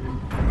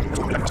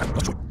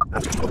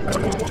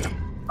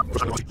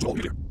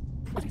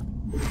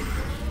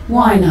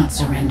 Why not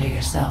surrender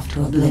yourself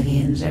to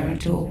oblivion,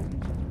 Zeratul?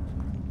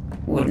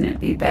 Wouldn't it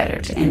be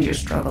better to end your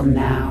struggle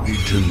now?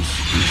 Allegiance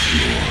is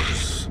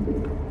yours.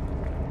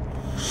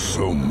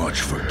 So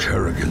much for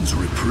Kerrigan's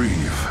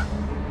reprieve.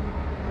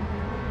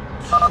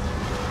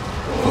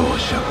 For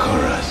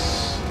Shakuras.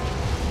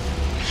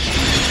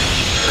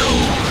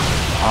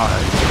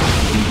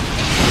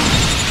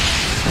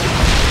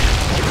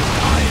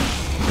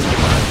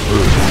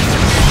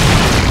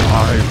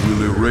 I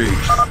will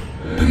erase.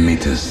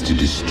 Permit us to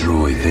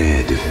destroy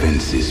their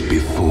defenses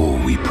before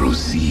we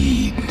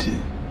proceed.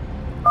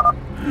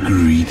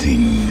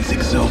 Greetings,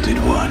 Exalted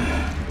One.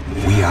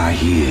 We are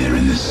here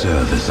in the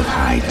service of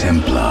High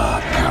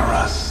Templar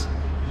Karas.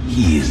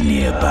 He is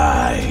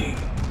nearby.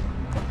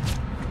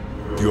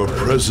 Your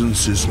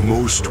presence is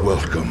most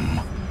welcome.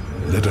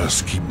 Let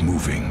us keep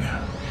moving.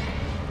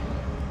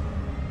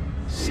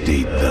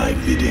 State thy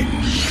bidding.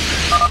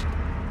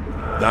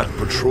 That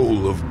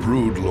patrol of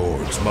brood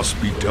lords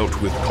must be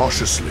dealt with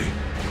cautiously,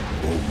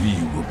 or we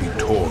will be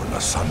torn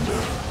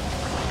asunder.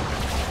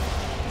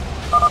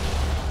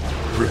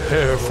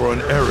 Prepare for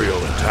an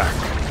aerial attack.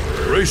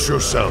 Brace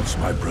yourselves,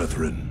 my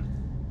brethren.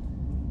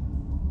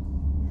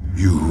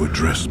 You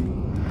address me.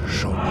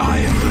 I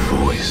am the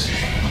voice.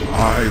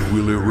 I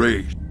will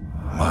erase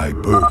my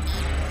birth.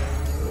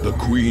 The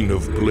Queen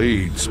of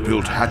Blades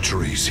built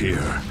hatcheries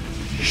here.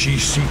 She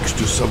seeks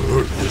to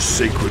subvert this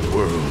sacred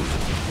world.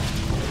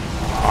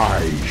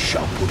 I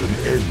shall put an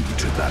end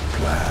to that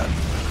plan.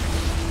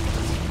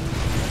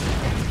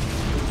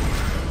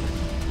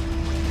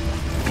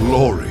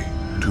 Glory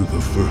to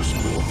the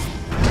Firstborn.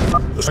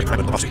 The strength of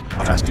the posse.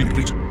 I'll ask you,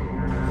 please.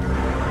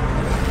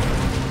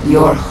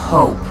 Your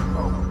hope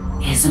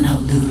is an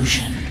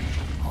illusion,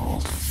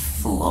 old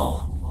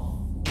fool.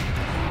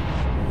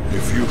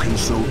 If you can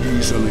so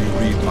easily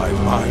read my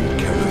mind,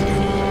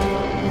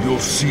 Kerrigan, you'll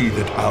see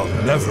that I'll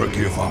never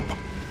give up,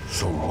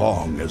 so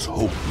long as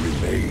hope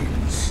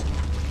remains.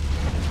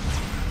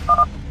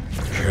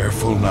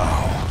 Careful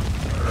now.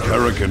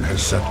 Kerrigan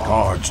has set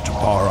guards to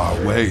bar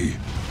our way.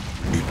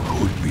 It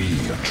could be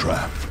a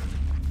trap.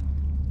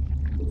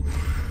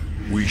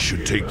 We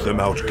should take them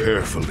out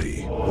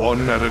carefully,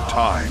 one at a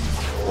time,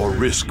 or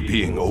risk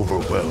being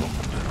overwhelmed.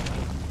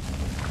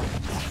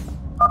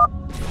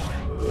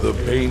 The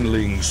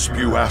banelings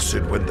spew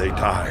acid when they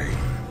die.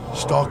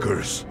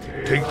 Stalkers,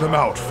 take them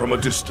out from a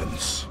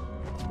distance.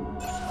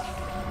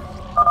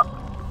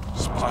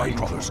 Spy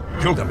crawlers,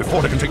 kill them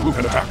before they can take root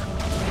and attack.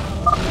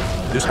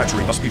 This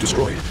hatchery must be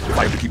destroyed if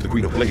I am to keep the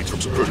Queen of Blades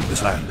from subverting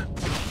this land.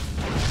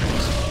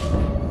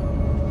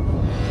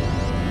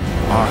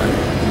 My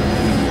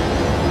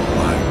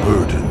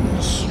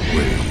burdens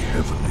weigh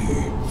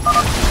heavily.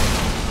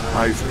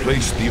 I've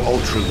placed the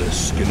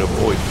Ultralisk in a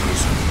void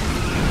prison.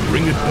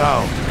 Bring it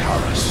down,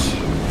 Karas.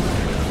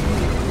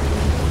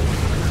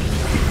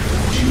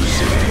 What do you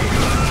say?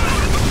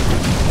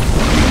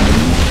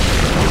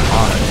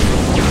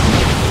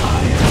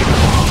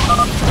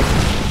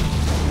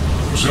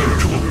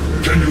 Zeratul,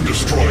 can you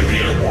destroy the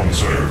airborne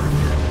Zerg?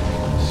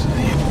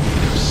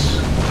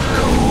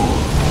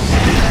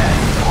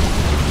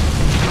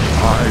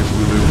 I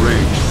will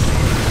erase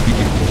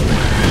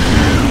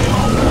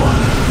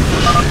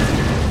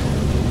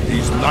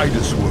these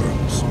Nidus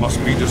worms must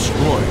be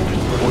destroyed,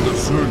 or the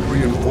Zerg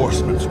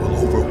reinforcements will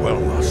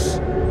overwhelm us.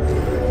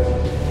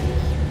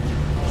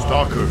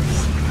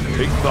 Stalkers,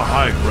 take the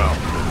high ground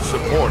and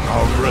support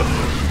our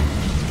brethren.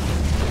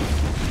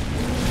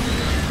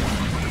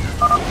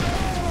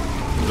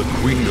 The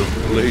Queen of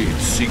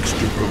Blades seeks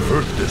to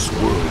pervert this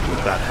world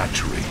with that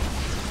hatchery.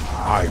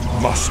 I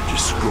must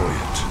destroy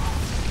it.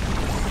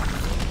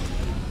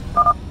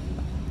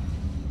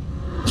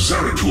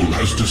 Zeratul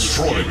has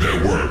destroyed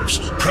their worms.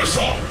 Press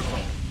on!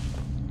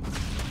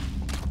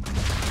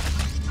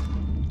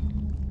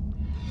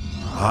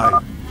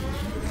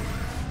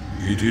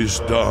 It is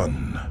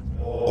done.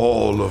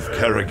 All of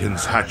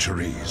Kerrigan's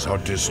hatcheries are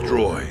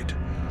destroyed.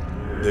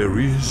 There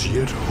is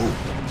yet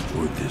hope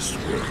for this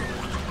world.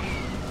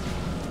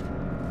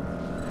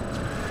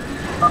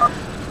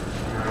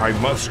 I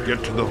must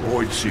get to the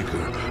Void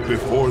Seeker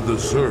before the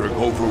Zerg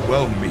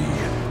overwhelm me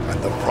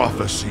and the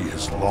prophecy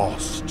is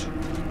lost.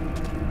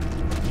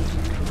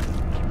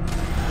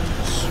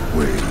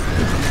 Sway.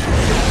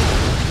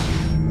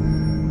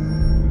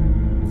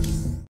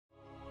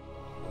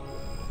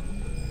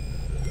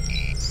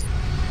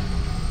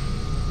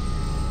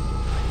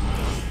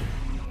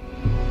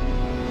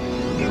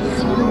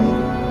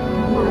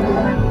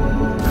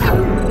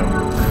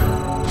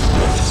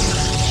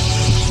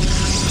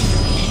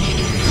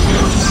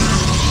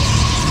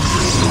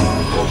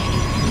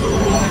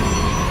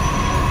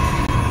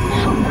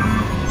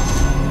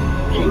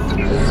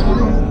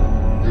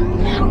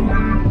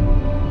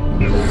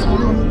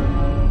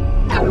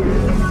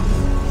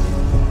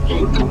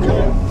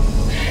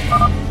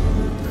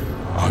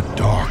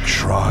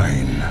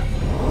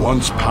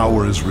 Once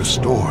power is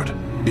restored,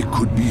 it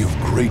could be of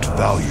great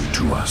value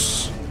to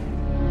us.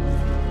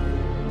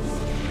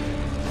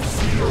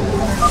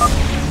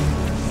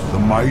 The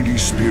mighty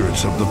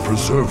spirits of the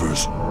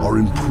Preservers are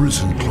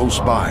imprisoned close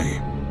by.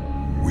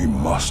 We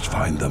must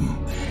find them.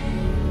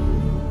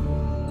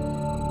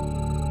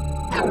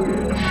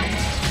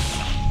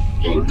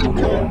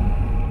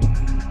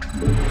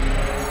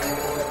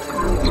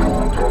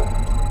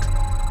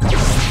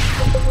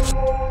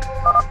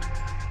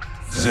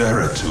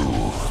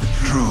 Zeratul,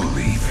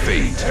 truly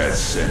fate has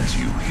sent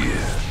you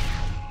here.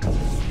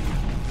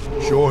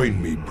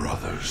 Join me,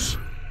 brothers,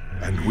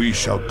 and we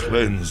shall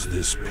cleanse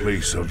this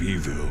place of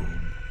evil.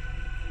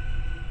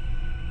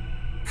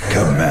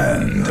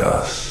 Command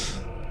us.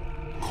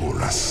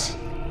 Chorus.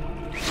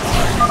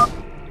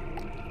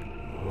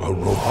 A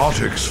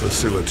robotics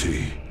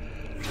facility.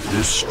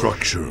 This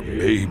structure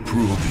may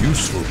prove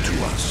useful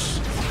to us.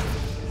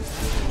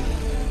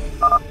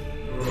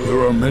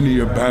 There are many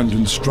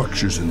abandoned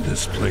structures in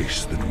this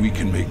place that we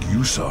can make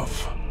use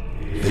of.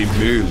 They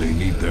merely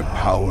need their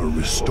power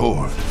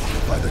restored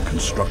by the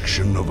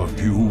construction of a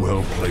few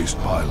well-placed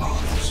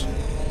pylons.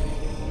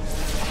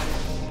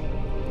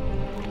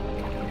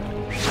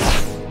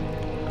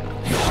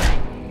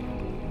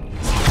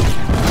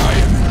 I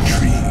am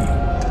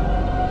intrigued.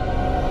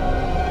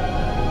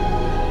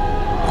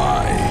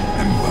 I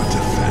am but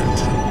a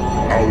phantom.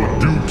 Our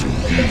duty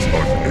is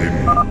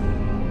unending.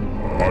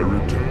 I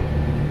return.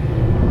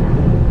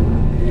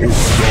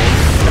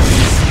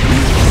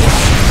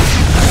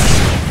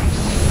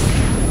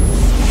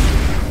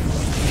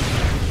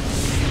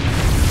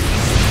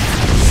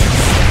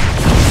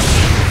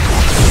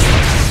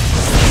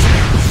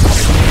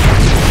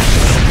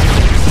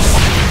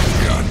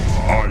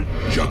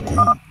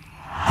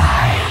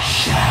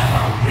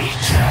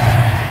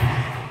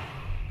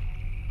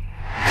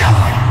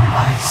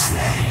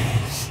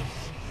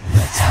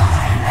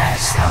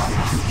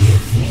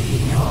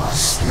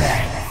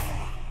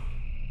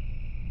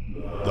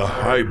 The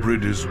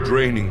hybrid is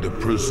draining the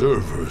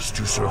Preservers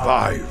to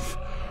survive.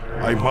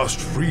 I must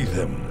free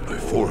them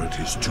before it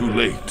is too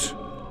late.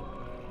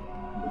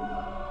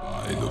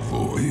 By the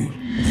void,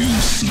 you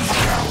seek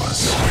our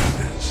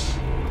service.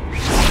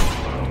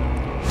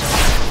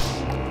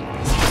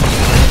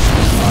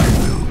 I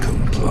will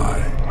comply.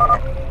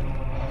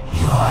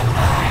 Your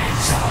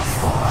lives are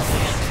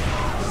forfeit.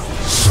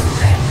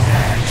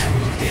 Surrender to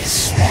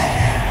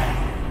despair.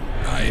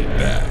 I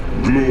bet.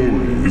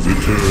 Glory is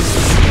eternal.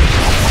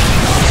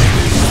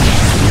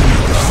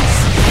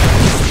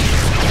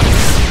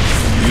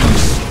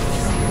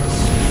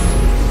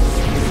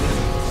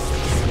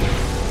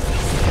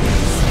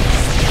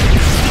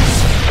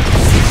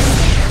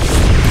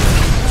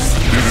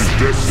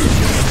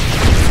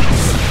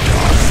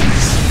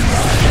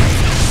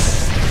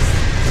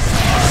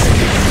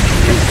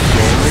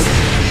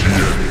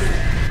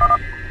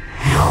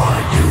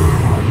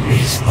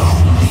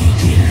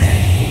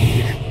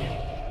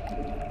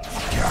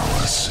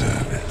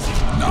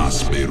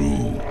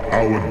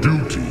 Our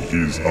duty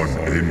is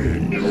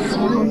unending.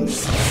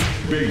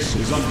 Base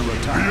is under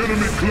attack. The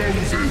enemy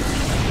closes.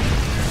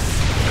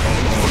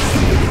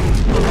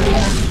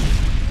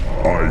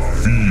 I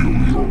feel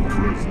your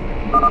presence.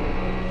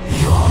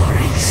 Your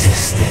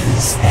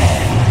existence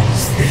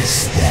ends this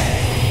day.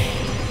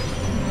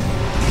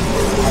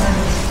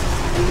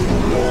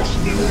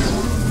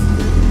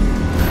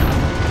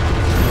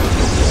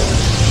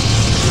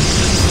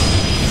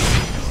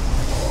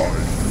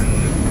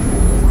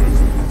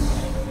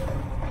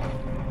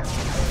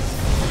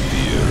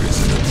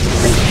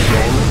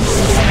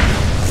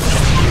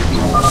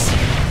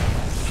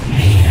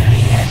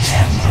 Merely a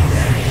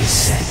temporary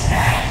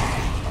setback.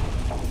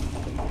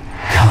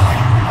 Come,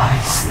 my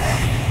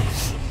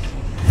slaves.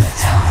 The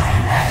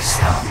time has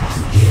come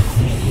to give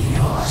me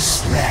your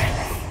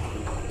strength.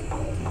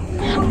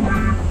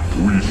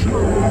 We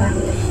shall.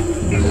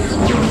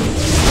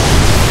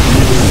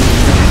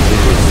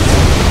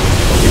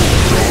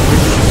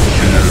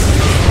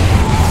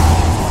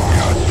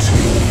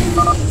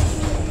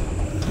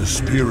 The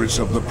spirits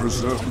of the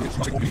Preserver.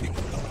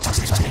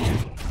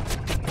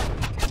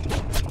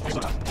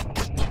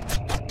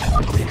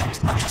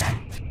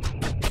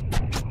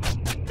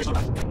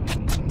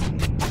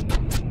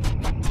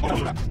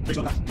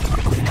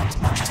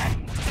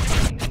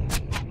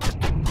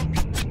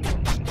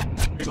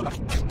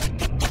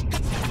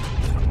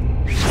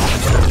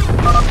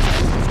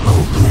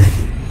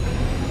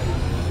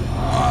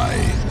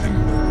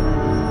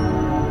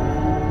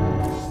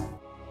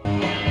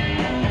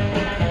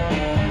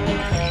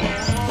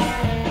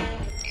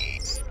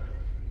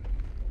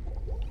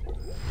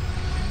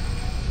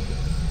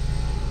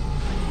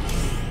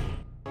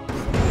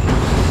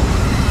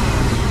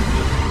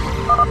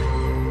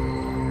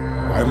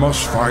 I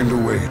must find a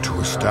way to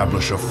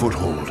establish a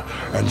foothold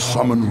and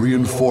summon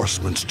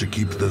reinforcements to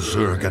keep the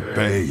Zerg at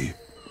bay.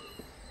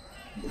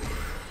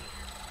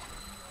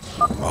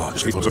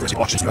 This faithful observer has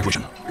watched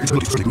evacuation. Its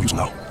ability is certainly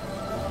useful now.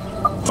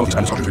 Some of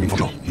these structures remain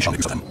functional. He shall make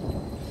use of them.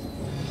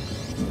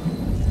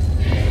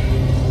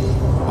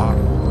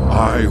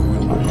 I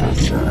will.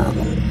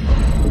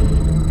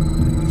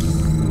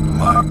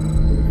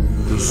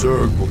 The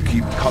Zerg will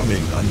keep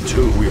coming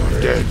until we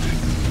are dead.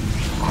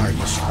 I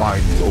must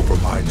find the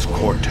Overmind's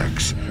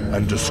cortex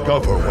and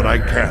discover what I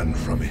can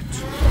from it.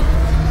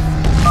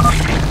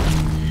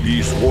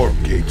 These warp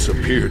gates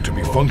appear to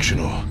be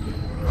functional.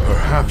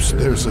 Perhaps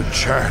there's a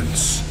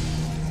chance.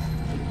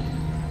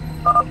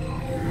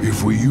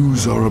 If we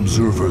use our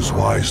observers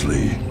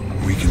wisely,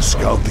 we can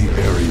scout the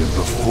area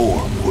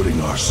before putting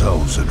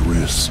ourselves at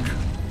risk.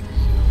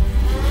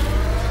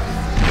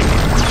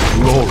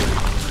 Glory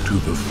to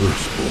the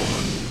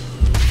Firstborn.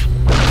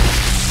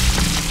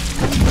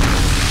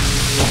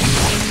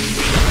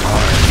 I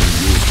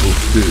will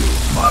fulfill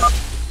my...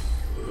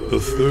 The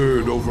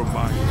third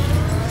Overmind.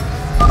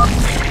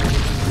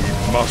 We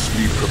must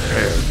be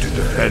prepared to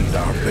defend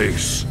our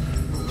base.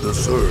 The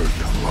Zerg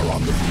are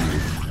on the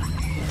move.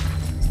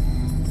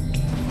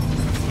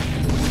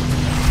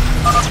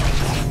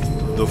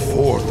 The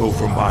fourth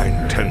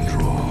Overmind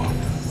tendril.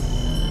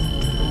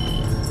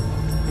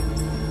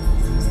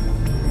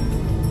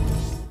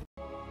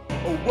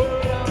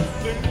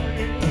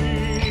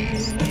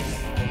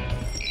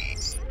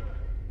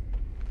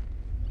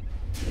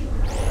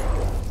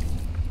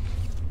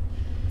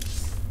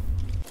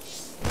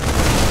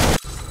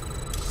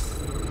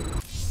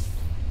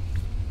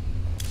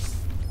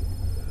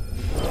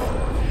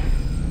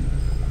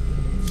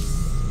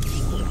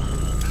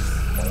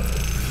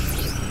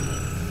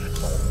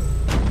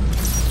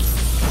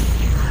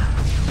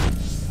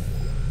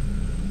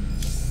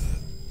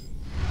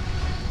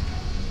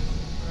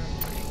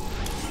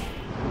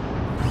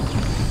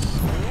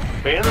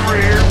 In the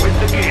rear with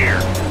the gear.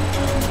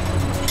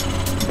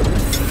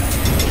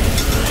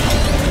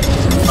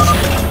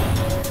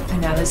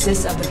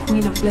 Analysis of the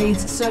Queen of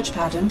Blades search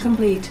pattern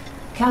complete.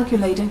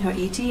 Calculating her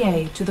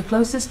ETA to the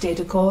closest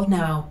data core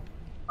now.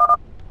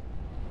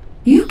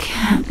 You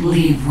can't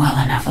leave well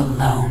enough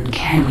alone,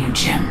 can you,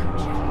 Jim?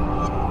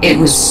 It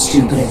was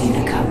stupid of you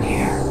to come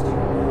here.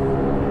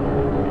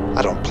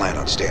 I don't plan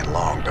on staying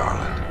long,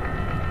 darling.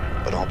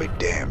 But I'll be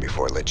damned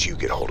before I let you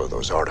get hold of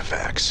those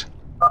artifacts.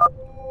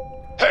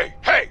 Hey!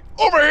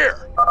 Over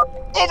here!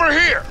 Over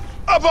here!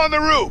 Up on the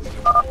roof!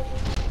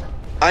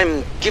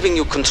 I'm giving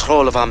you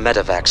control of our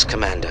medevacs,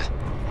 Commander.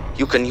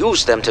 You can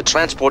use them to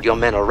transport your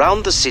men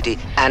around the city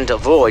and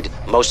avoid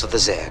most of the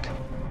Zerg.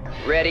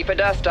 Ready for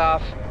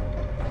dust-off.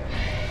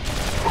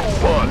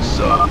 Who wants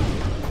some?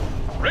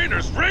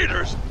 Raiders!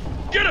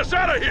 Get us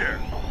out of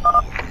here!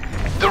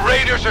 The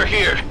Raiders are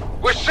here!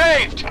 We're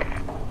saved!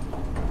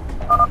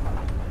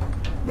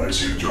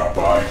 Nice of you to drop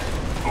by.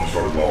 I'm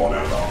starting low on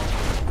ammo.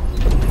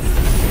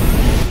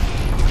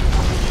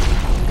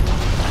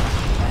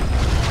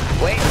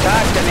 Wait,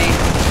 talk to me.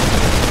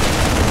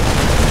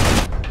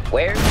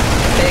 Where's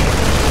Big?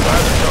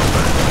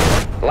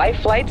 Life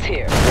flight's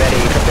here. Ready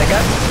for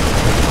pickup?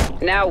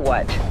 Now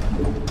what?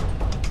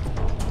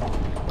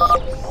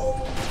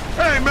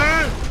 Hey,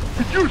 man!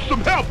 Could use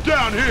some help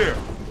down here!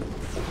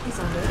 Is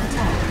under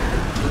attack.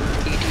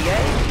 ETA,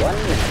 1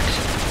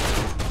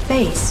 minute.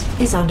 Base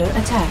is under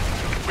attack.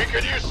 We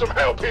could use some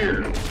help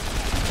here! Go!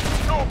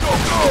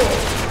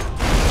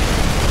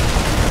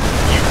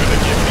 You gonna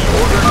give me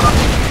orders?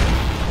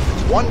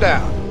 It's one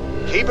down.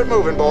 Keep it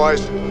moving,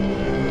 boys.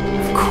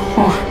 Of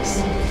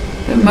course.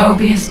 The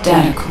Mobius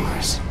data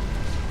cores.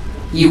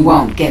 You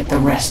won't get the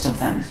rest of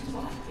them.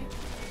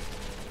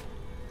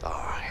 Oh,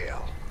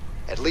 hell.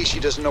 At least she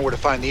doesn't know where to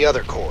find the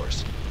other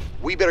cores.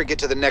 We better get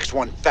to the next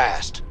one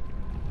fast.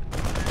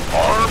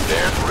 Armed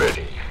and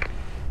ready.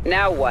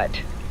 Now what?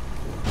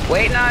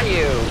 Waiting on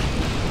you.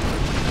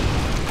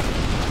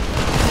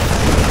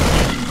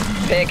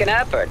 Picking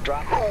up or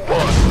dropping?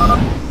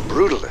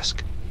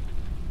 Brutalisk.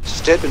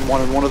 Stedman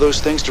wanted one of those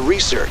things to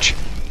research.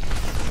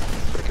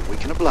 Reckon we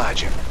can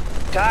oblige him.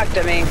 Talk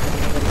to me.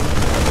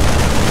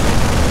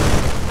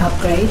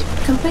 Upgrade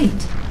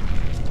complete.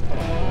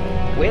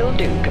 Will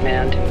do,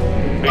 Command.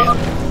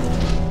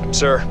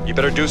 Sir, you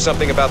better do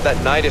something about that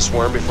Nidus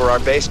worm before our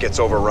base gets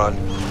overrun.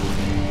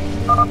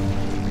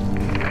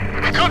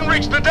 We couldn't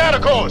reach the data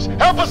cores!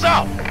 Help us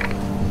out!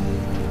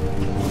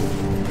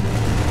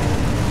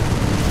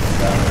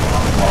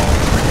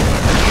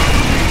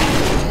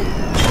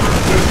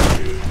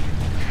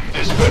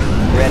 This better.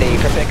 Ready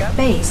for pickup?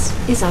 Base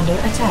is under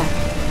attack.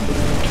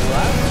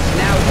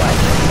 Now what?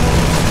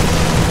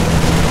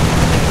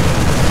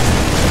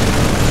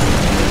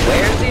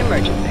 Where's the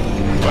emergency?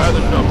 By the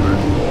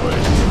numbers,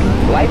 boys.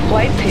 Life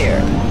flight's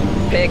here.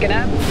 Picking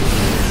up?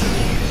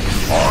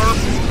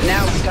 Armed.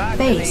 Now talk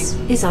Base to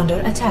me. is under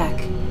attack.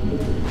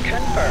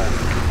 Confirmed.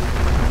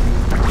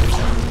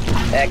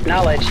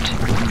 Acknowledged.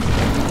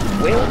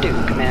 Will do,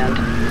 Command.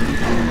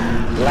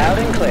 Loud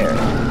and clear.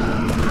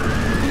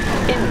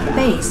 Inbound.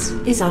 Base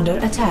is under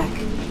attack.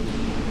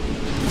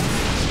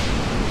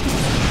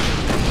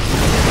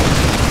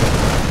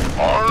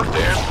 Armed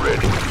and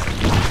ready.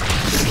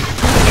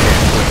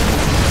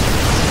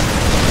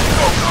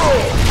 Go!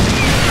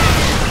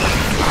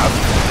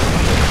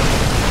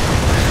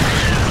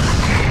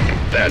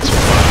 That's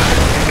fine.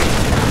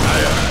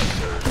 Aye,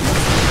 sir.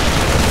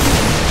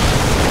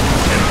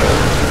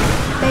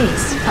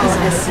 Our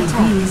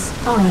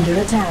SCVs are under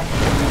attack.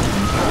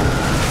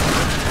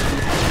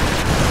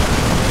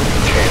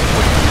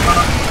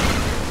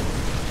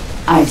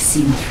 I've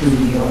seen through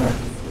your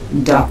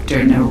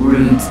Dr.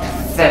 Nerude's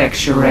pathetic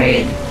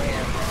charade.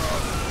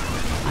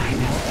 I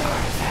know what the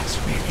artifacts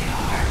really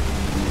are.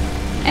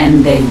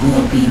 And they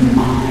will be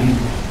mine.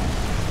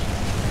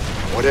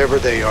 Whatever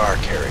they are,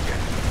 Kerrigan,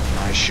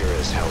 I sure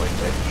as hell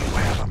ain't letting you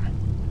have them.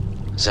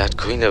 That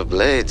Queen of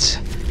Blades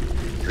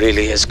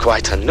really is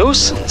quite a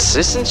nuisance,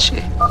 isn't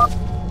she?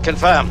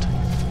 Confirmed.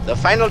 The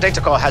final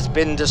data core has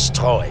been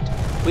destroyed.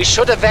 We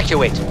should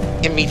evacuate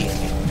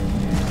immediately.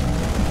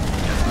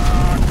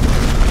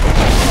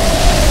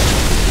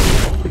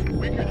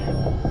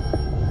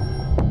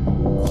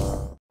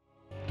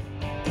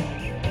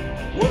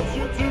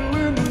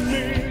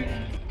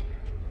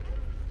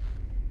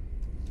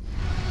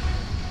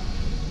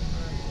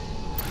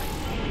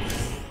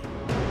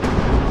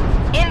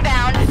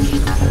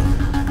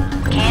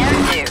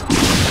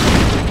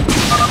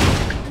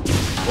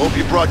 Hope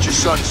you brought your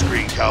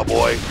sunscreen,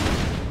 cowboy.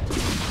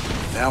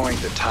 Now ain't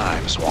the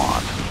time,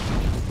 Swan.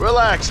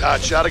 Relax,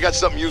 hotshot. I got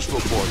something useful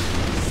for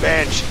you.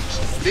 Banshees.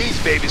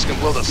 These babies can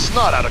blow the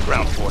snot out of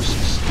ground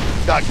forces.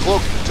 Got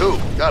cloaking, too.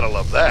 Gotta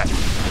love that.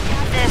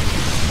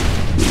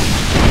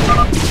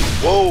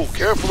 Whoa,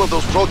 careful of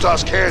those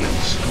Protoss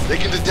cannons. They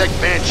can detect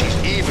Banshees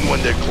even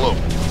when they're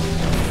cloaked.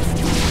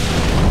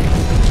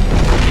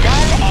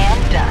 Done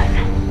and done.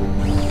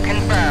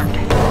 Confirmed.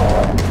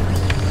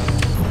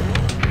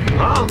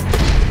 Huh?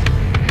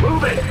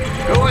 Move it!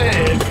 Go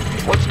ahead!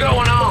 What's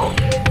going on?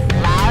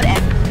 Loud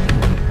and...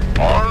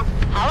 Arm?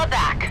 Holla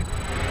back.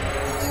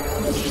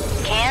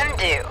 Can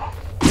do.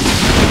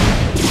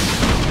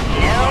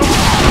 No.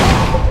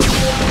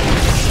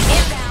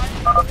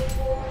 Inbound.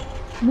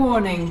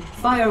 Warning,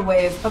 fire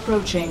wave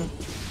approaching.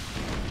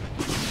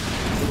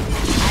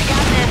 I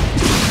got this.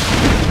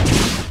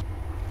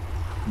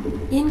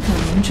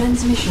 Incoming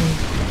transmission.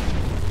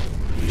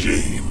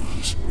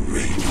 James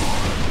Raynor.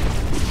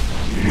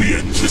 We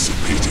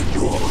anticipated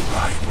your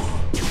arrival.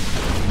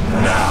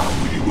 Now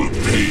you will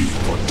pay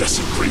for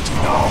desecrating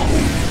our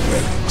holy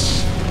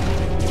relics.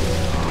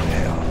 Oh,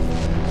 hell.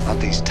 Not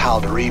these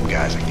Tal'Darim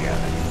guys again.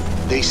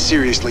 They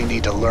seriously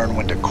need to learn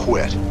when to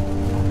quit.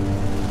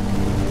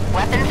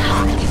 Weapons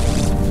hot.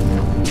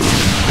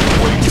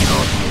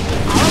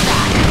 All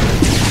back.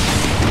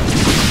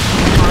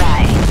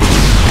 Right.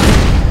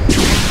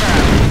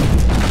 Confirmed.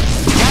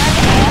 Done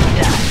and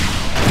done.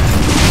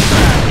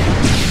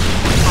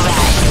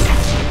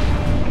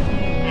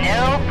 No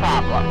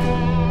problem.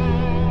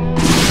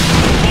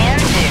 Can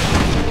do.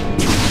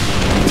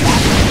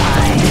 That's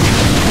fine.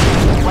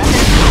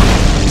 Weapons hot.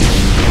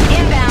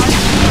 Inbound.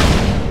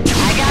 I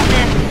got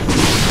this.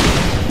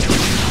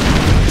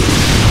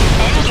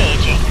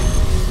 Engaging.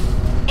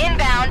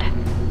 Inbound.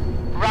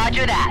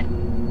 Roger that.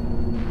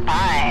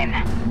 Fine.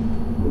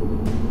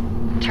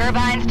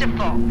 Turbines to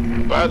full.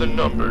 By the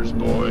numbers,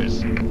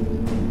 boys.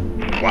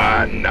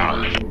 Why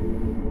not?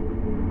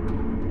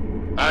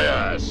 Aye,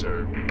 aye,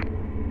 sir.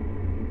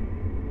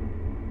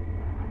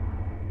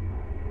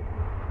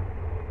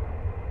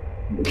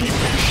 Keep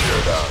your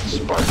shirt on,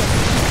 Spartan.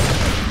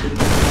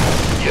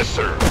 Yes,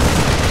 sir.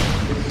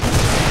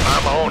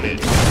 I'm on it.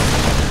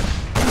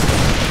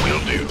 Will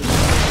do.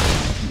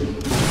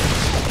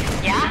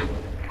 Yeah?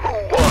 Who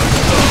wants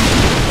some?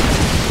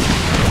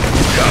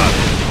 Got it.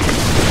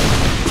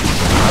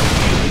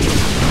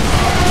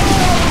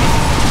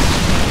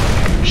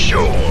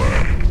 Sure.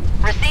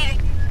 Receiving.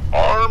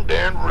 Armed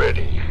and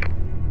ready.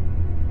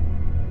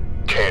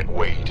 Can't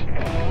wait.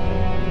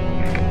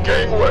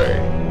 Gangway,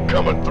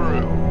 coming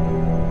through.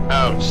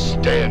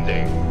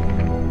 Outstanding.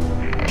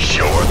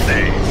 Sure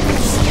thing.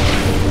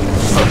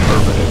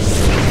 Affirmative.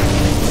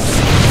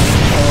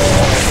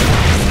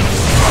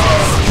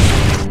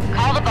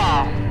 Call the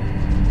ball.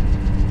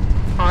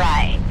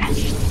 Right.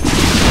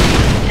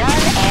 Done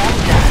and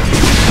done.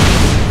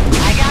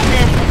 I got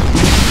this.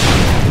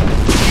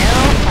 No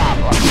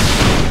problem.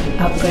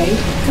 Upgrade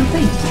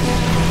complete.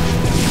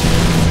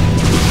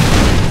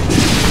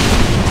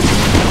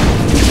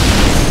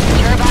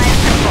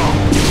 Turbines are full.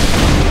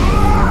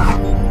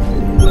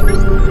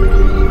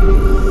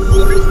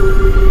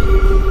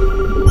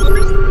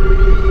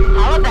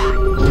 Holla back.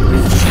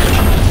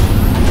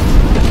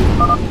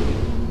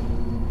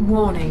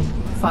 Warning,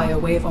 fire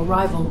wave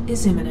arrival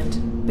is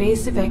imminent.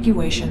 Base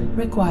evacuation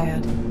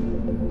required.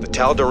 The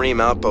Tal'Darim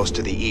outpost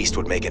to the east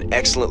would make an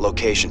excellent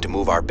location to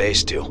move our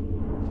base to.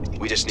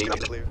 We just need to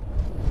clear.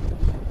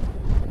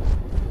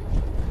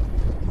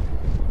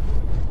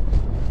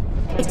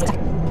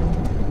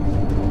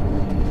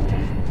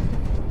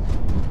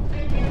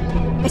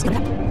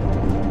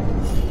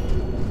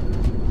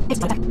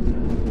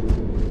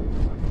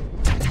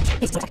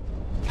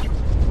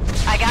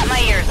 I got my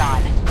ears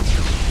on.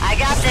 I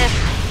got this.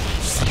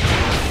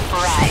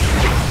 Right.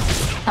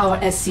 Our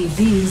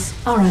SCVs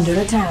are under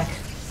attack.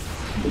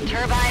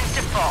 Turbines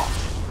to full.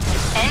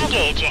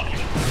 Engaging.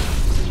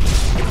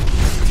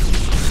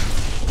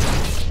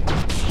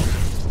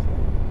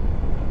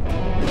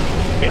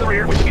 In the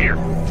rear with gear.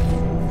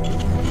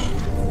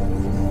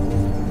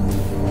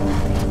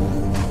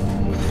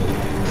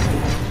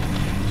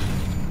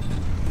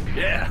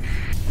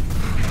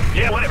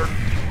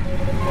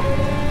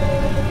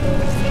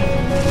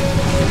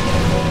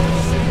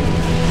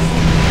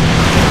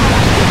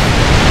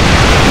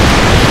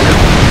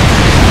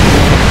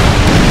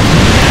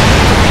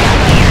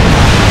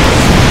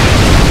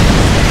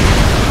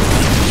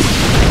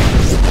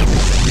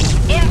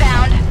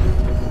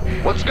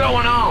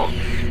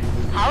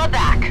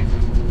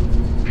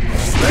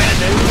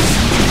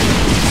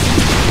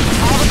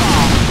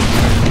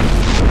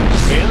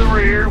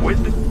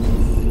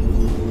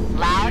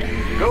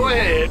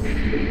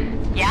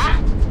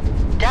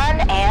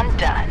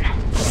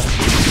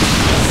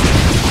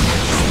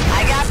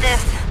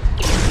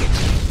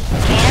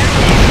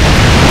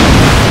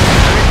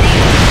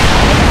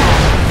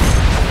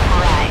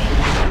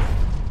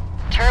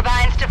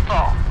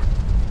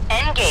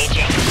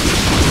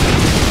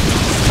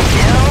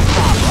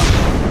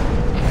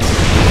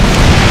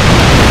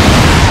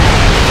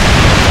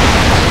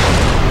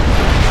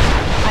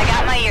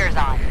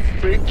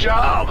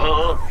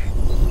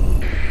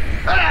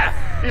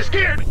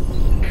 scared?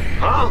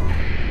 Huh?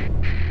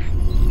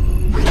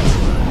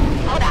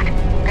 Hold back.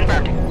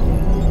 Confirmed.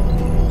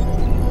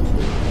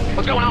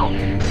 What's going on?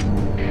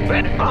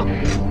 Ben, huh?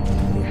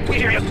 We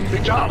hear you.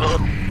 Big job, huh?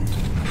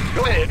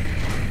 Go ahead.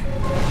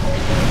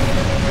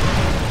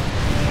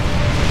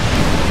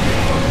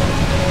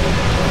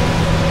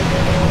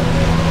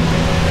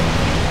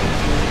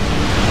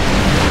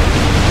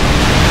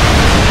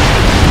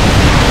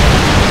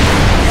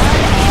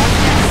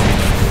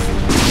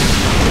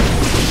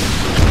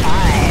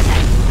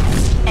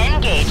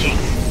 Engaging.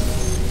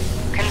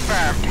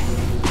 Confirmed.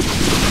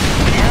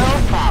 No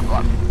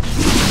problem.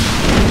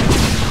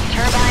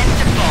 Turbines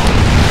to full.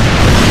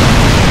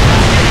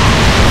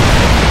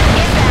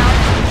 Inbound.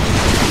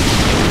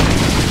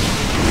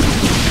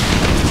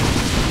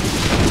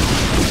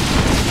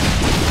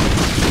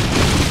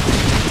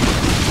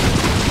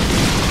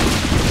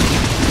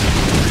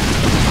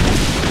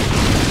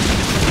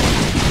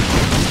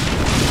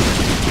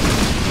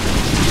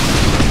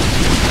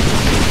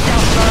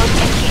 Stealth mode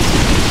engaged.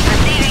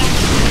 Receiving.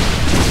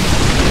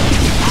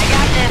 I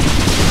got this.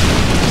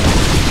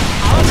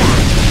 All back.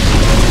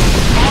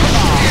 All the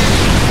ball.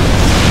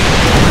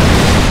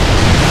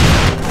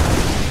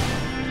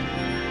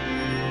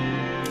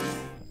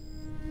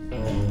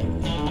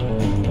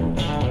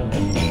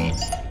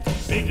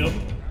 Wake up.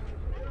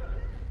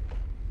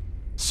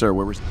 Sir,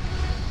 where was...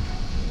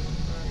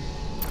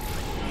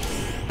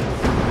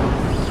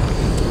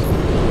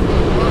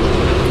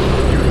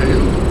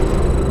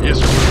 Yes,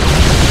 sir.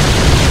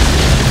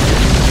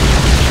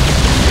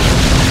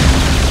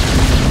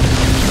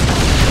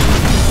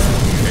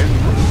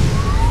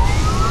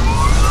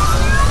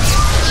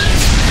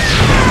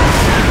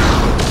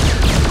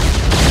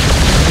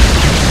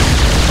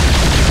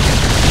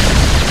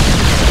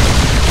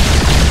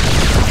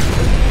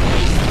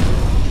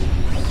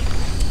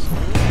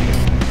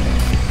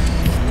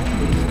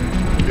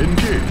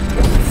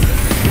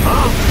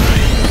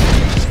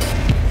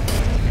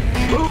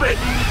 Move it!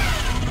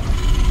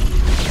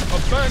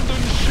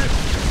 Abandon ship.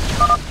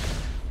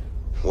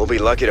 We'll be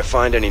lucky to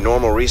find any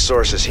normal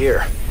resources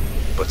here.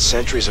 But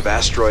centuries of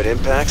asteroid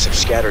impacts have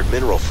scattered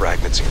mineral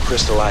fragments and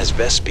crystallized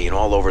Vespene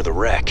all over the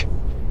wreck.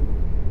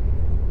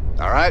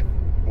 All right,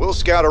 we'll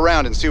scout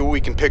around and see what we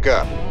can pick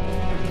up.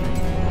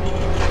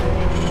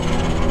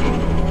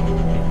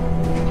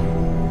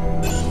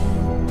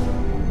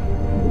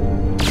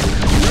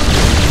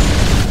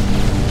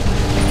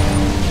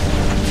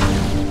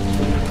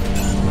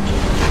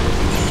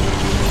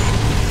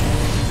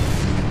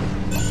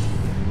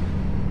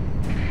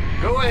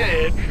 Go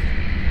ahead.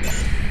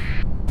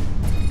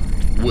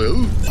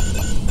 Well?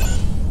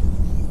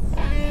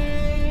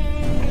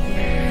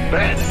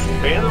 Ben,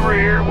 in the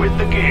rear with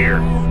the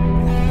gear.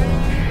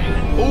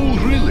 Oh,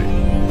 really?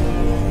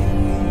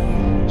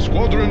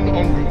 Squadron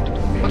en route.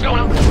 What's going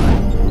on?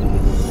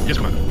 Yes,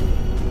 Commander.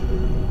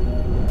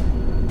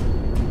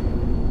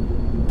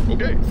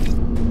 Okay.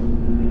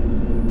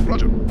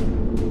 Roger.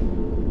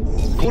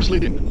 Course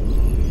laid in.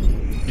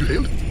 You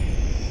hailed?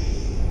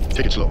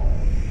 Take it slow.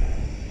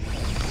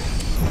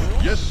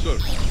 Yes, sir.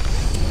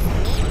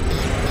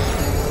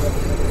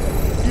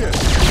 Yes.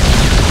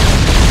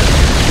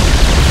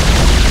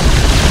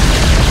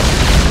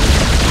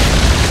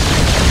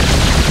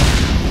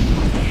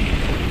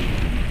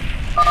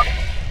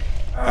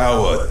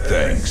 Our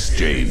thanks,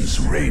 James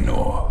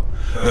Raynor.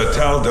 The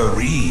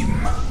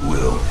Tal'Darim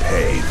will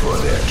pay for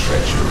their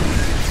treachery.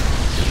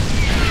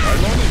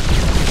 I'm on it.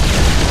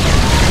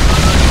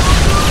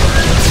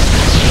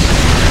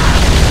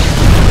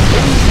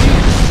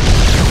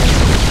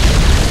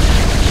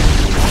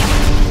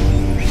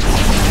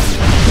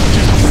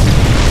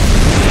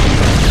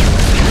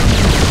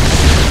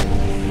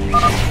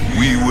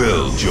 We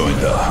will join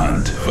the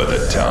hunt for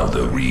the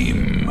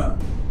Tal'Darim.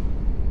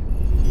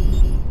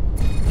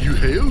 You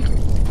hailed?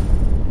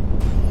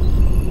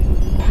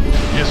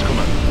 Yes,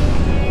 Commander.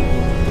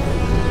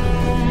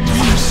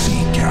 You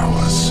seek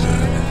our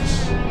service.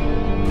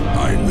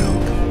 I will.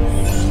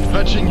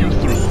 Patching you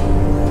through.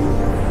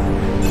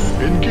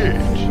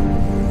 Engage.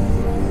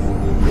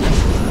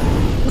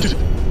 What is it?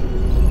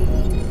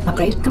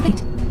 Upgrade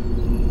complete.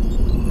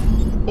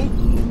 Oh.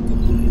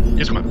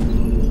 Yes, Commander.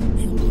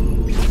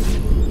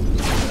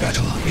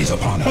 Battle is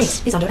upon us.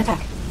 Base is under attack.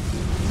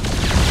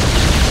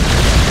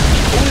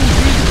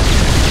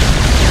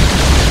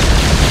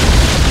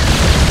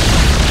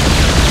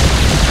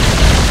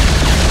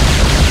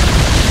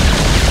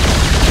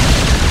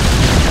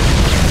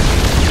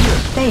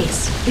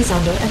 Base is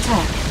under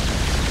attack.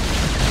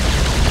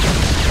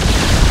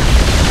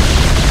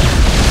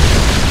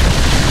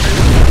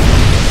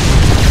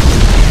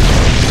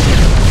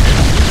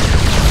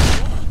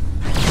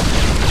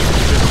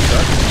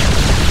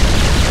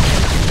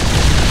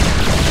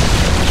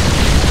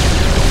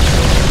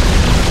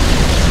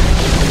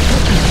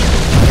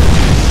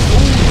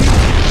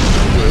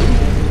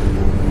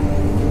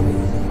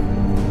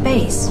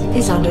 Base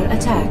is under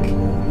attack.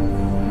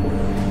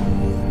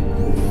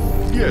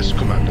 Yes,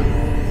 Commander.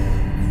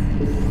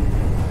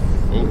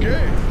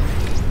 Okay.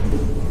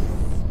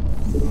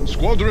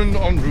 Squadron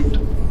en route.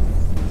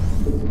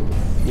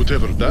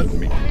 Whatever that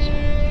means.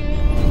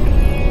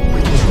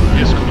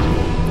 Yes,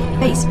 Commander.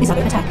 Base is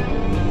under attack.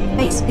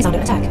 Base is under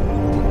attack.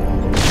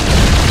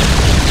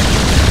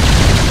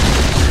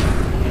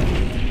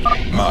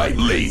 My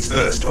blades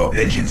thirst for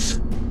vengeance.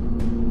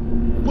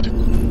 What?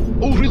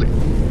 Oh, really?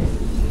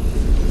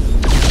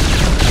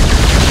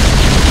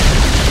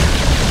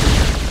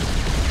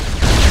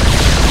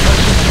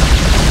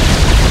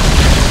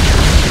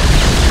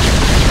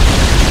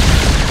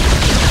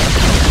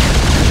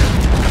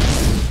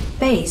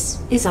 Base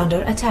is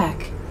under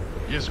attack.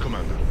 Yes,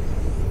 Commander.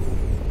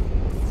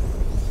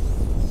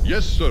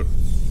 Yes, sir.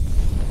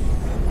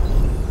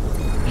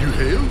 You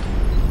hailed?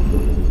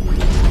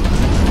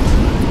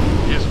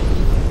 Yes.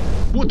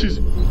 What is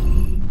it?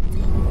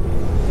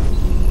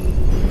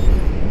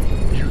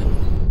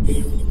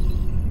 Base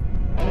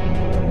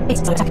is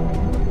under attack.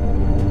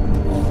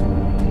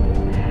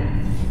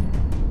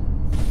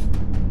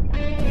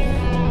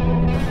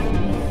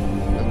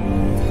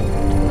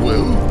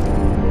 Well?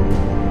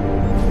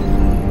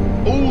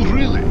 Oh,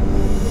 really?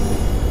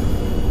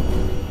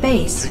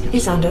 Base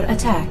is under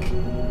attack.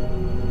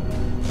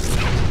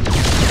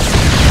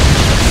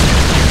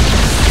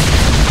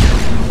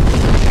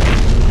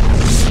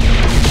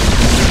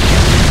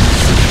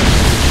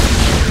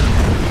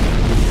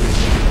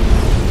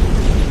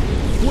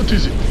 What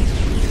is it?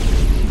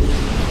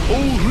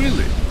 Oh,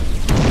 really?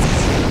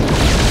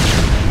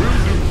 Will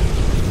do.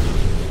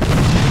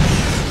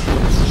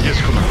 Yes,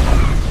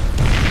 Commander.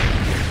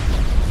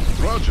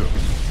 Roger.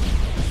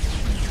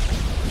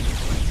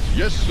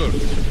 Yes, sir.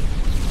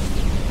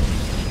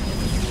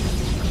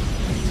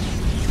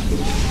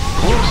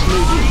 Course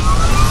lady.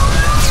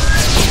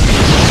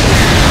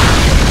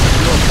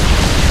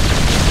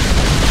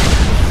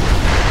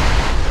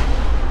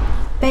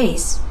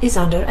 Base is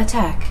under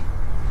attack.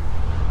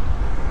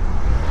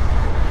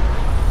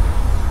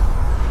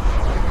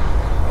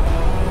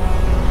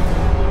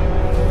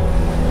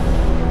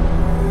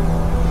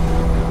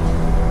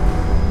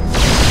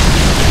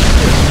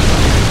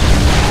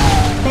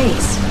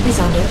 Base is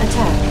under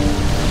attack.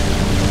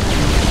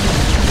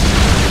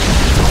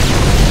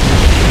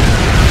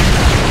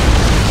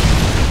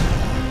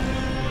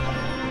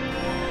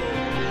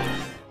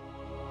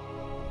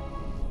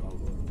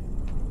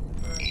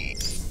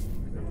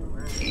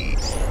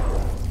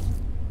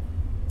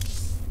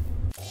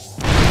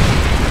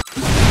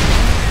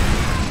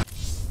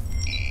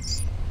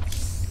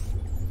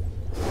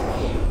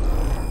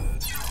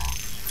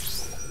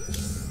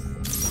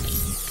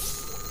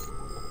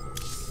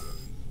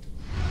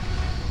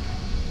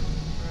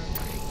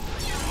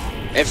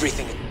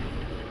 Everything.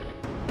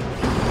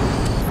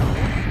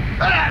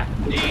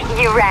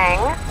 You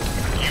rang?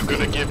 You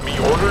gonna give me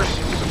orders?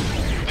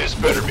 This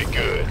better be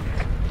good.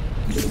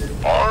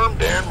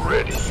 Armed and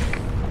ready.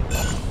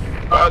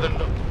 By the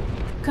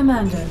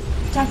Commander,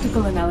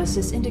 tactical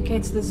analysis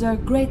indicates the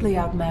Zerg greatly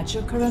outmatch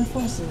your current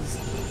forces.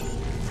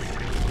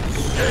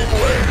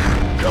 Gangway,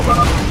 come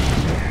on.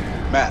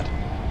 Matt,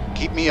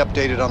 keep me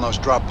updated on those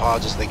drop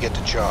pods as they get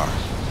to Char.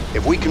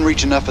 If we can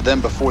reach enough of them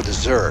before the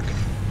Zerg,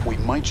 we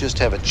might just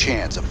have a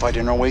chance of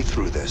fighting our way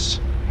through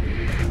this.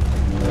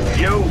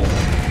 Yo!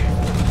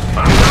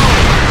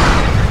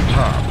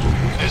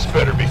 This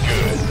better be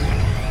good.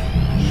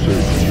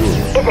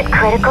 Is it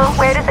critical?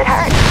 Where does it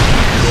hurt?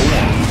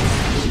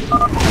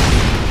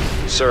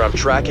 Sir, I'm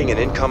tracking an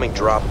incoming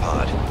drop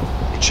pod.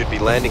 It should be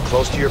landing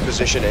close to your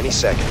position any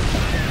second.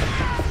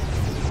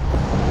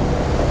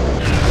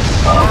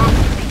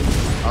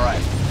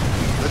 Alright,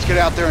 let's get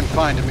out there and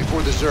find him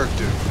before the Zerg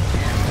do.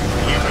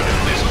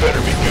 This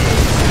better be good.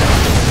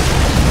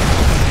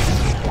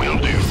 Will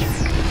do.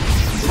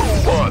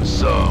 Who wants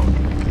some?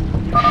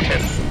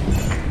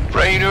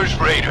 Raynor's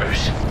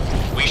Raiders.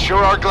 We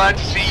sure are glad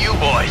to see you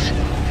boys.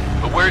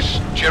 But where's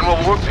General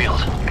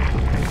Warfield?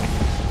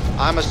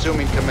 I'm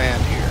assuming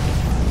command here.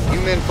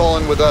 You men fall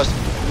in with us,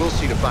 and we'll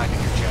see to finding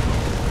your general.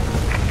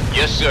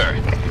 Yes, sir.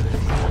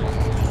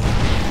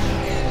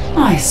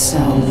 I so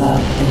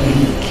love the way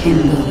you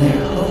kindle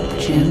their hope,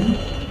 Jim.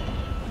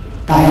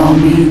 By all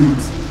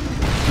means,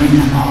 bring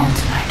them all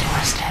to my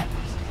doorstep.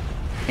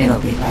 It'll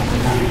be like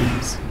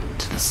lambs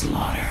to the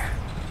slaughter.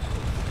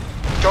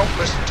 Don't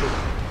listen to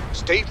him.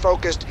 Stay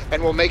focused,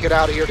 and we'll make it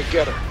out of here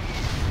together.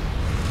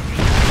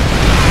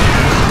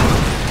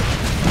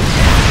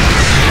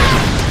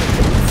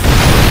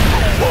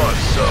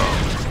 What's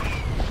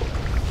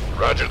up?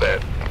 Roger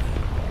that.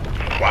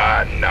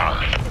 Why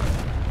not?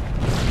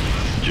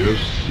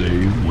 Just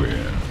say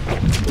where.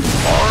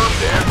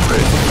 Armed and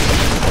ready.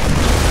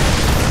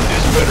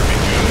 This better be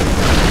good.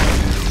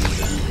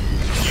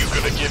 You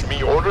gonna give me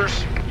orders?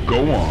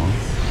 Go on.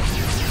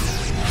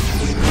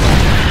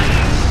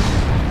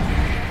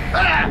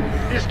 Ah!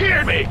 You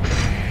scared me!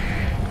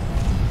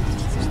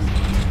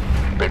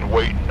 Been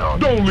waiting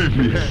on you. Don't leave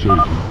me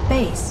hanging.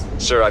 Base.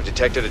 Sir, I've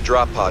detected a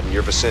drop pod in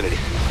your vicinity.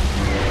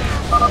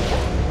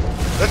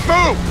 Let's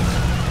move!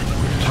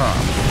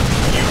 Time.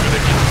 You gonna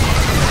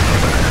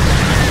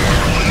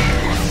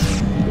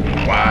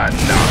Why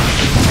not?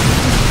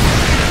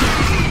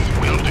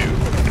 Will do.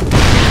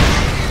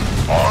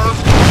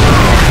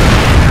 Armed.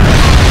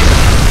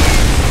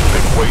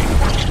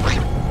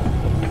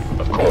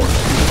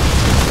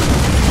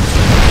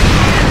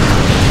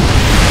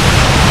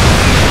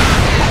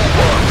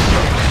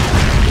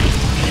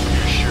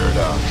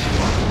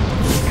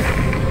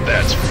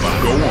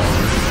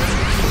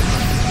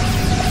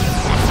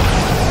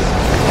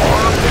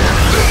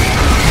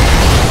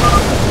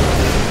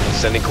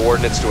 Sending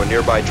coordinates to a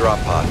nearby drop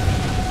pod.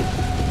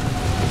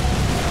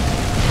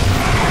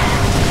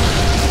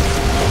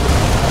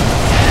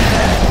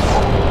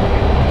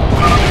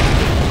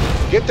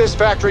 Get this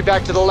factory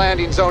back to the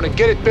landing zone and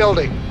get it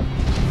building.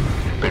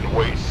 Been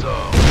wait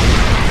some.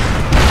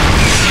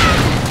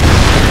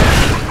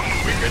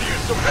 We could use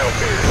some help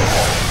here.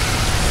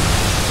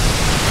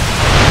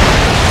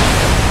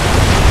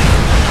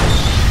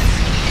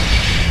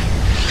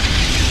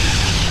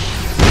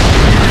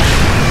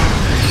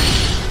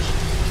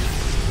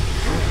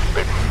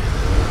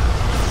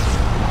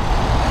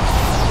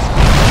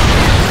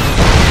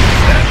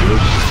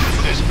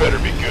 This better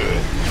be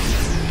good.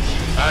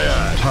 Aye,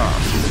 aye.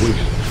 Time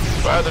wasted.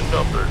 By the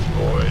numbers,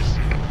 boys.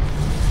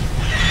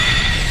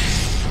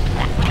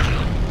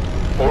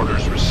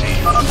 Orders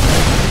received.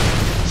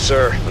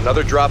 Sir,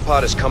 another drop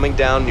pod is coming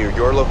down near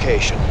your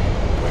location.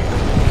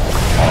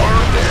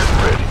 Armed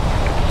and ready.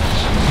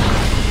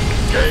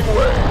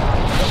 Gangway.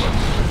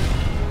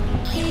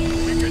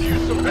 We could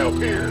use some help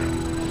here.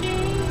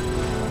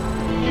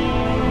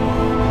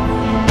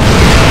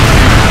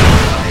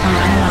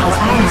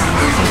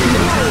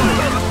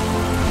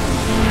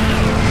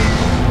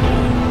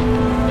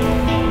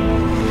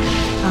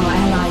 Our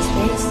allies'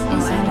 base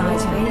is under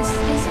attack.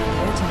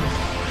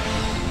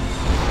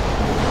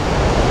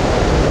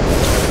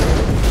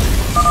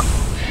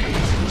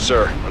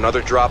 Sir,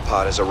 another drop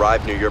pod has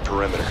arrived near your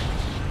perimeter.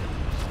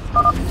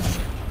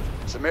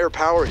 Some air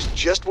power is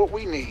just what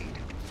we need.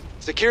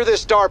 Secure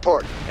this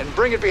starport and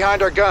bring it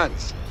behind our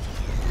guns.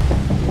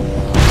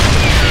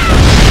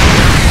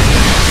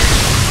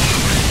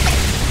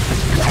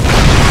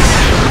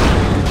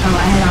 Our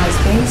allies'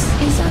 base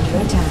is under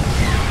attack.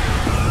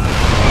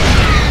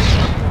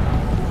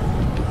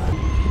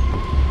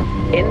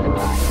 In the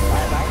box.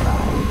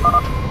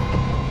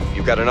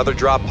 You've got another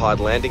drop pod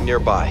landing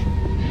nearby.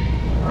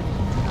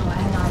 Our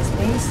allies'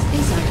 base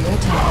is under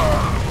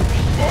attack.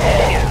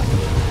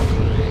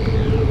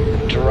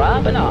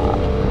 Dropping off.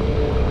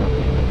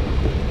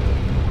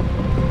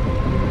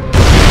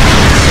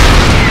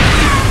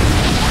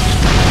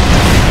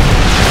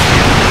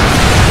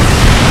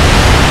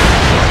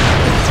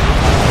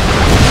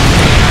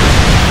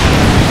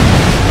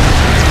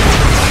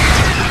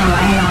 Our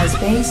allies'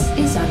 base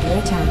is under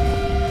attack.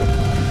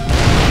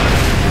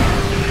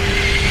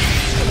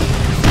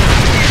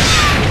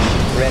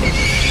 Ready.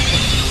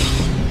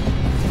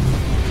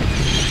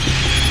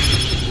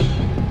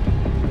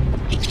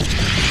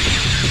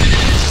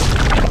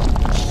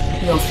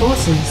 Your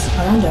forces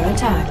are under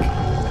attack.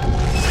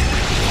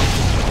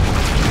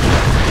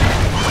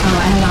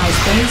 Our allies'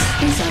 base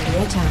is under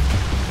attack.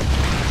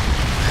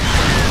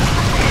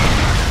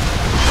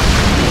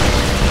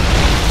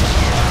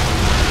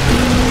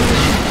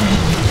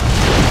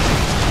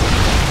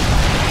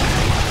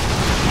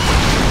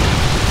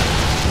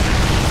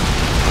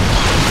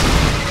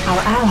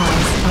 Our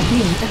allies are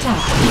being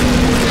attacked.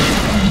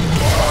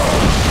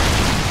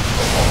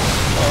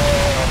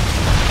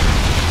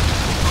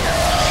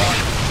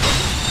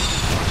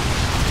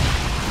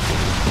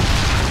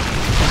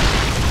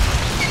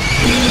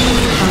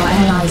 Our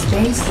allies'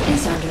 base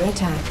is under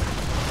attack.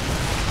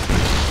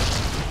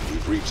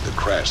 We've reached the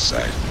crash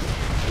site.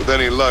 With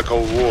any luck,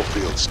 old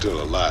Warfield's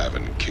still alive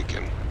and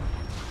kicking.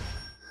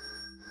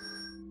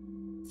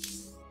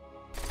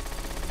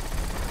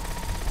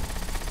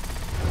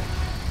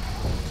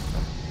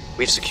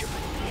 We've secured.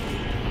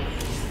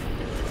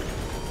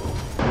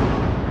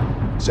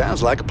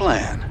 Sounds like a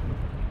plan.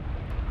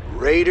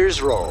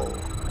 Raiders roll.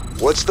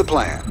 What's the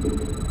plan?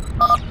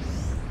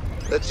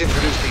 Let's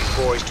introduce these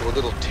boys to a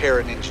little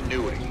Terran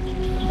ingenuity.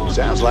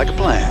 Sounds like a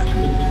plan.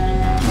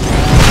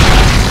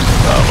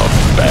 I'm a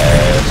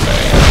bad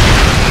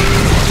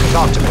man.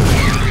 Talk to me.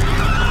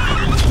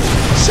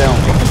 Sell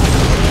me.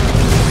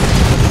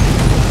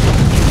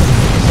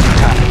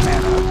 Time to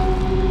man up.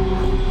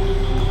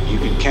 You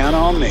can count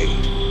on me.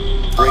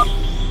 Bring it.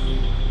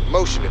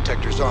 Motion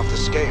detector's off the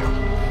scale.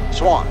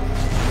 Swan,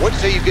 what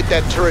say you get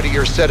that turret of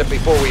yours set up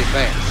before we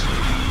advance?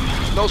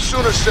 No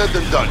sooner said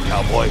than done,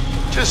 cowboy.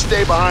 Just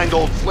stay behind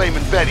old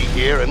Flamin' Betty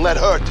here and let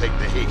her take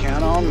the heat.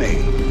 Count on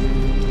me.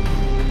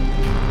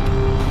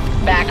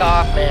 Back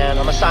off, man.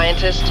 I'm a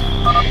scientist.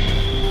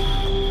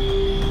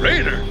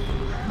 Raynor.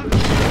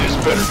 This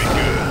better be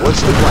good.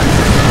 What's the plan?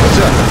 What's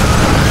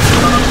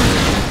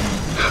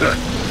up?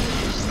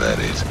 Is that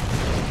it?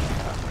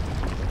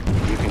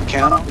 You can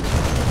count on.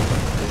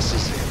 This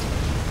is it.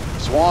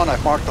 Swan,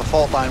 I've marked the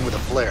fault line with a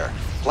flare.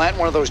 Plant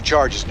one of those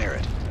charges near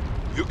it.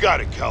 You got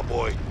it,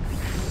 cowboy.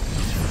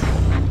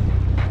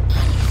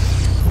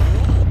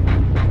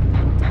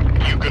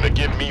 You gonna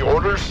give me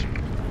orders?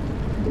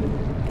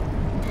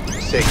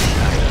 Say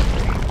goodnight.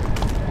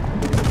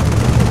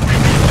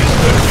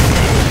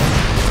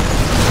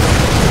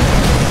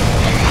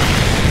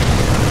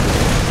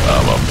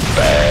 I'm a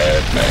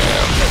bad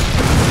man.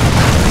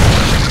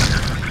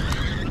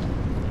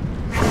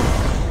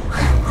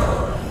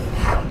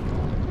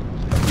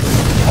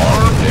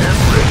 Armed and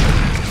ready.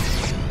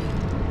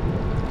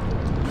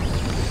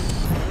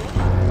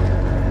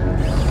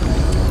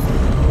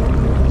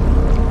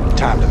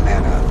 Time to man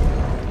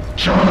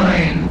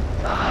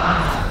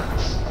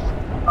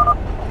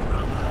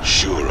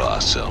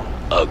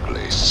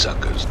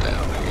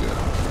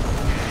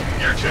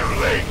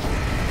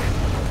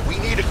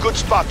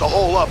to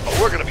hole up, but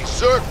we're gonna be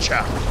Zerg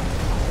chopped.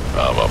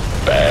 I'm a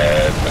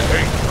bad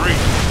man.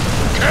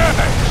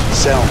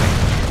 Sell me.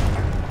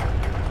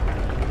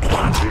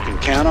 You can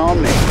count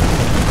on me.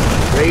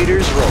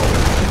 Raiders roll.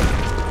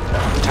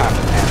 Time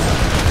to man up.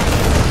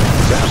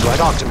 Sounds like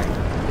talk to me.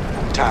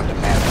 Time to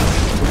man up.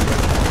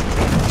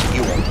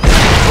 You won't.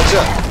 What's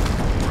up?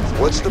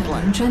 What's the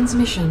plan?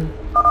 Transmission.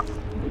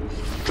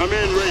 Come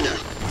in, Raynor.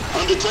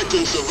 I'm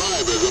detecting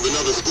survivors of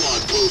another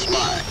squad close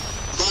by.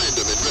 Find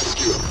them and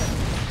rescue them.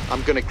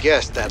 I'm gonna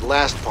guess that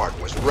last part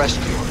was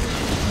rescue.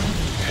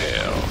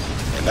 Hell,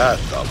 and I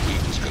thought we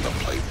was gonna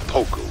play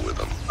poker with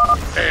them.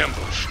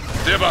 Ambush.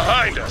 They're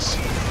behind us.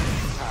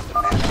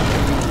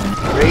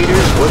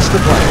 Raiders, what's the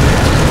plan?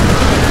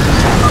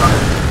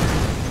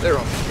 They're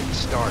only getting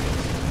started.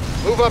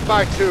 Move up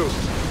by 2's.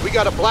 We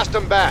gotta blast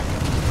them back.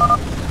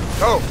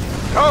 Go!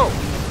 Go!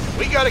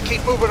 We gotta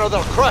keep moving or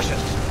they'll crush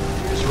us.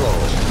 Just roll.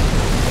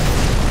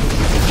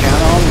 You can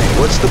count on me.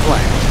 What's the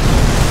plan?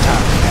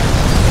 Time to count.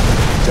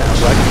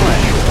 Sounds like a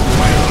plan.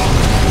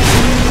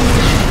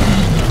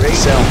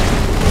 Sell me.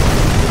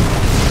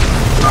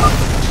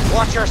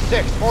 Watch our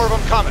 6. More of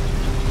them coming.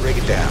 Break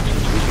it down.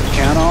 You can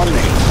count on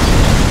me.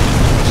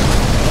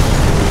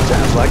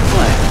 Sounds like a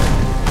plan.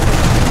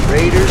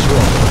 Raiders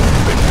roll.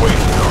 Been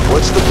waiting on.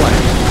 What's the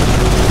plan?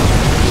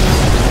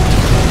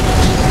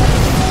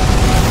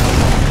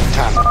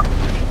 Time.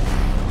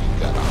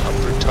 Got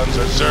 100 tons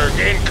of Zerg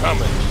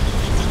incoming.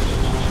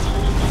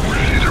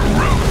 Ready to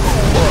root.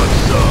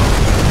 What's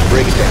up?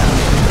 Break it down.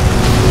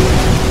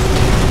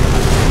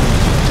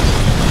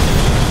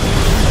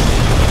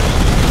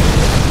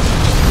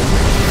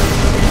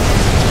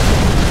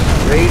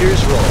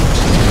 Raiders roll.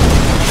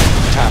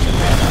 Time to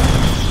man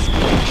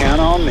up.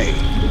 Count on me.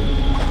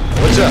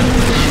 What's up?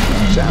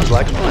 Sounds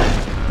like a plan.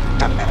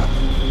 Time to man up.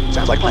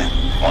 Sounds like a plan.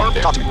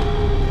 Talk to me.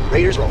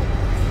 Raiders roll.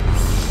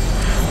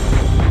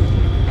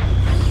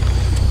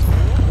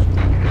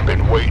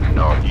 Been waiting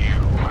on you.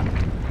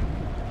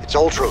 It's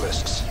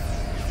Ultralisks.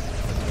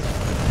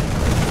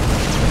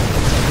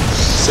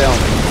 Sell me.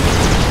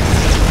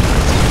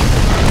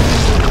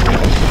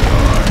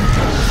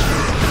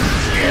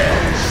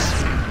 Yes.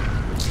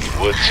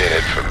 What's in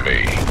it for me?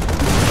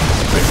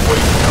 Been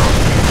waiting on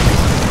you.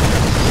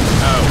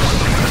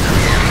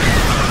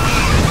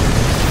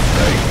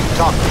 Hey,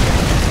 talk to me.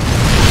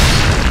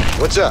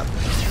 What's up?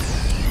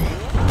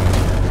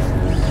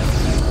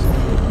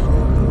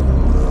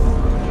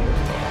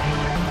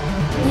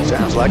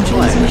 Sounds like a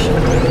plan.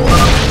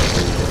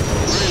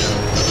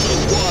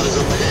 Squad is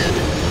up ahead.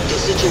 The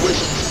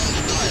situation is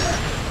dire.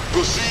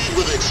 Proceed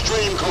with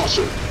extreme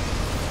caution.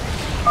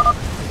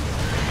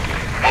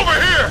 Over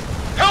here!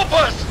 Help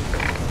us!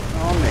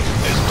 On me.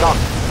 Talk.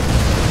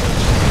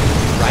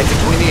 Right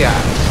between the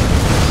eyes.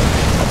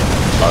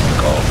 Hot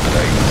call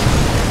today.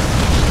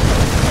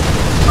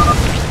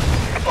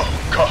 Oh,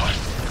 God.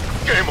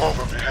 Game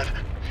over, man.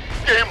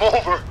 Game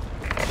over.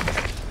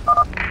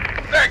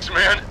 Thanks,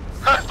 man.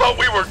 I thought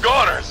we were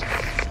goners.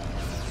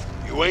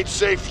 You ain't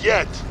safe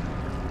yet.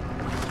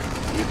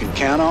 You can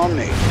count on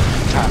me.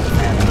 Time to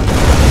man up.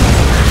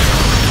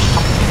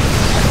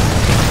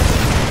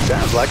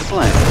 Sounds like a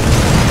plan.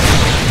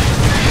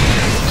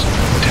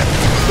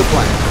 The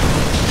plan.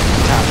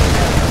 Time to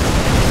man up.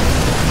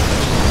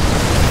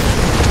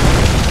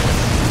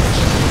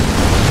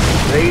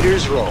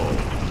 Raiders roll.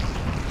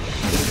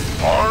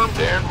 Armed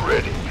and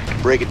ready.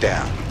 Break it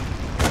down.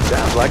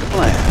 Sounds like a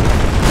plan.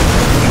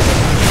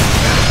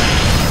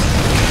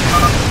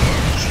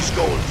 She's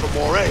going for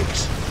more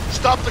eggs.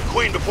 Stop the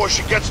queen before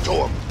she gets to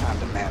him. Time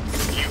to man.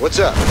 What's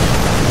up?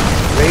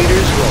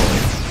 Raiders roll.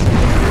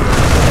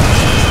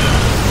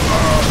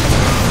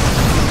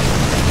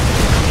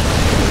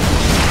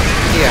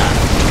 Yeah.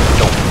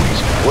 Don't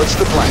please. What's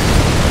the plan?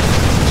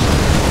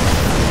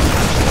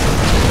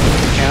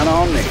 Count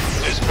on me.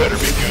 This better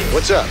be good.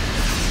 What's up?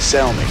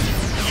 Sell me.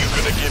 You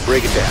gonna get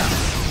Break it down.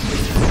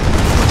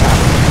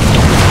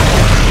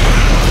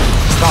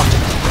 Talk to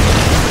me.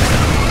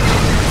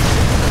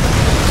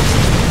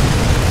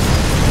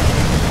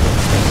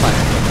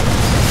 Plan.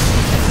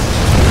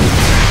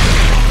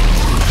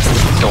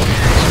 Don't.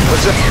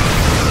 What's up?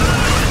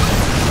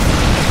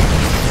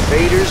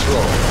 Raiders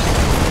roll.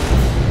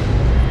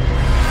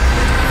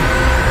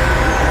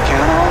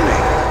 Count on me.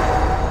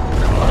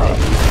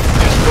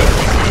 this better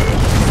be good.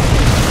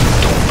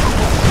 Don't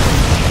provoke.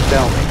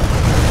 Tell me.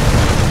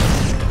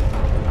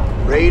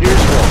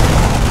 Raiders roll.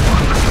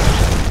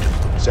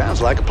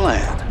 Sounds like a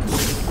plan.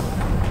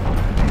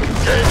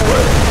 Game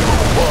away.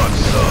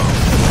 What's up?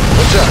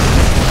 What's up?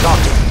 Talk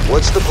to me.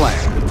 What's the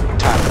plan?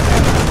 Time to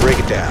break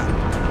it down.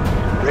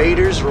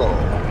 Raiders roll.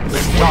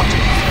 Talk to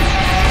me.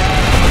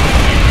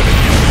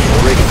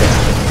 Break it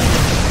down.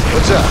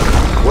 What's up?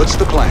 What's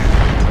the plan?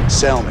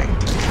 Sell me.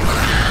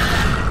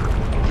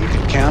 You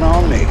can count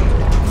on me.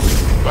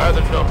 By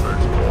the numbers,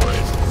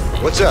 boys.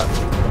 What's up?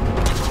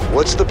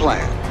 What's the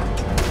plan?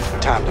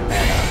 Time to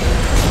man up.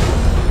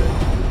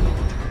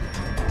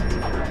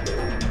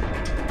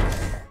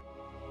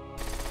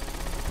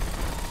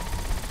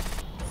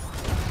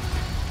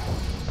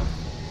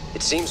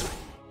 It seems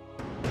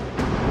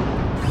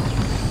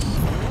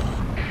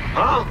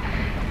Huh?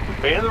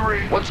 In the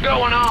rear. What's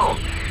going on?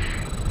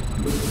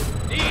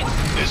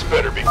 This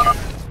better be good.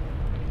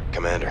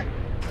 Commander,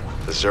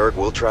 the Zerg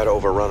will try to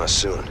overrun us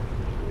soon.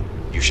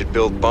 You should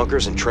build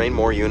bunkers and train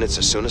more units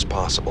as soon as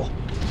possible.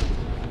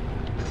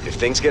 If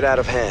things get out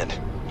of hand,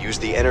 use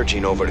the energy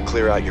nova to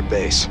clear out your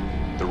base.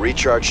 The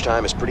recharge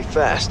time is pretty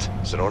fast,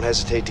 so don't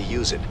hesitate to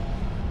use it.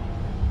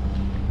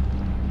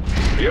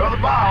 You're the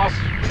boss.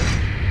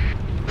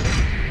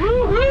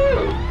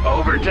 Woo-hoo!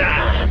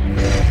 Overtime.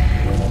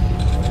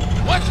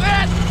 What's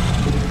that?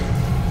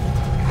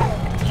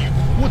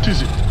 What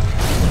is it?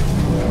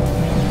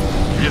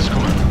 Yes,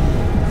 Commander.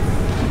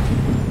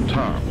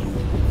 Time.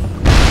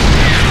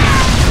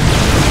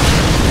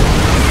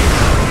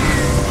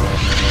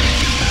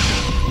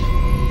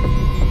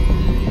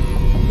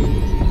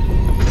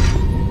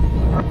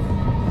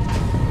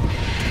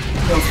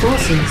 Your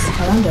forces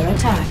are under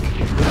attack.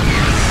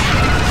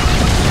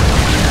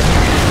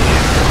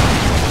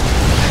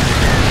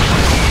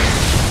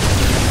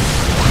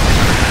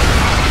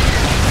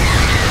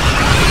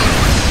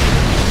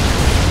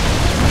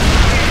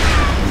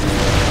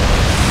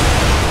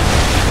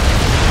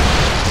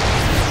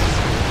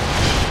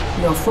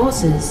 Your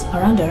forces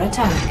are under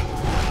attack.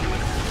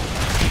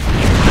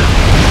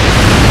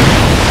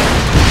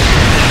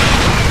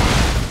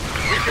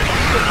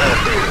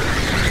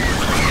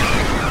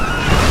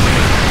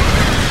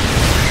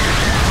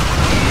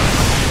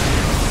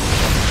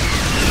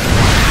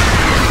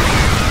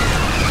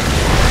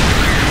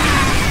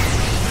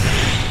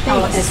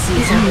 Our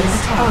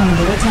SCVs are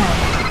under attack.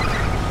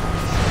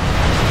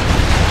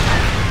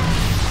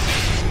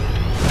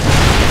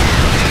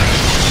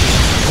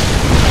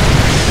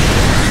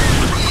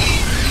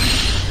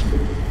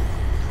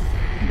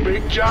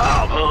 Big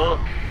job, huh?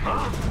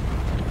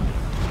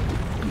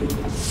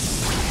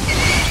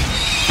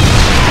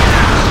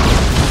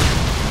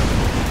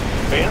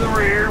 In the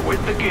rear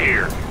with the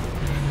gear.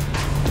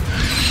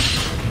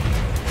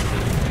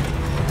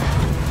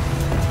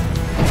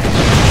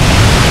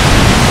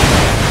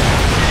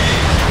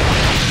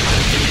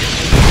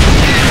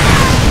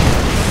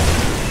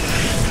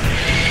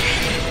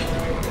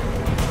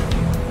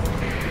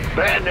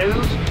 Bad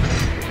news?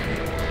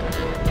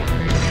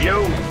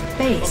 Yo.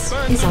 Base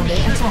is under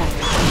attack.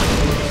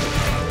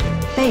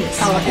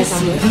 Base is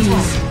under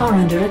attack. Are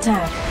under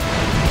attack.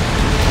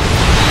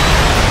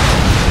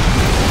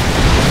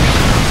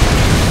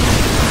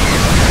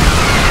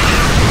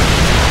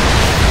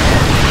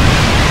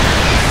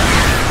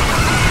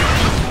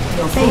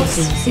 Your base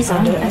is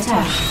under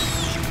attack.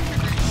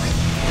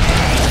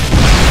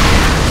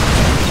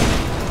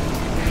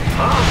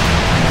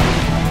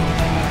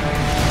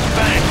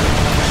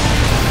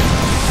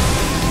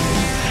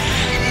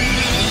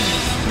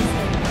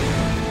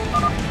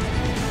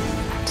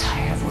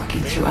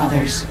 To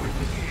others.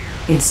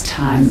 It's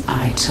time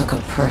I took a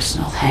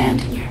personal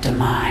hand in your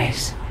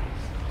demise.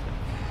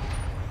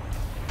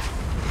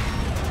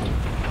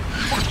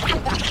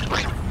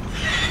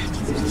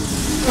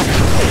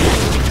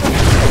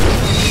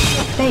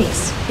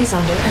 Base is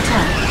under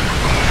attack.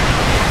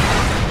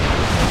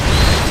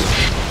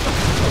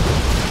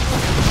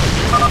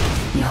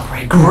 You'll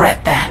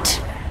regret that.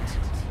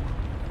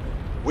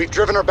 We've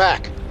driven her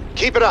back.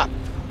 Keep it up.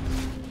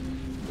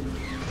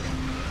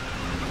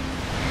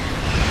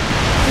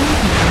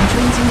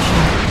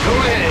 Go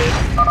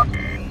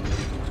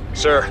ahead.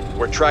 Sir,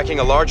 we're tracking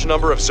a large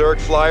number of Zerg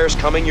flyers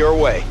coming your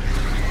way.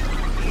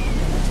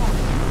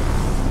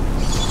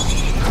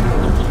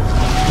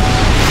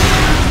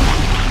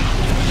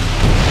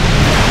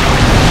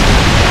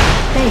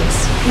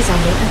 Base is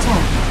under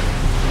attack.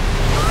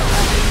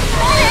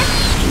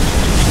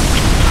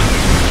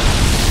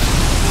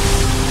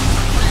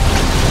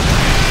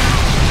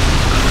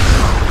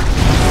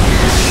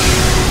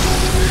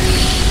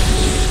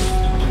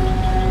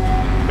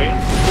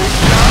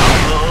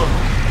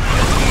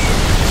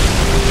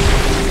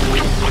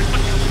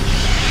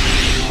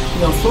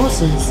 Your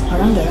forces are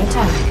under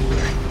attack.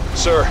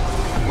 Sir,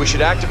 we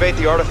should activate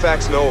the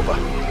artifact's nova.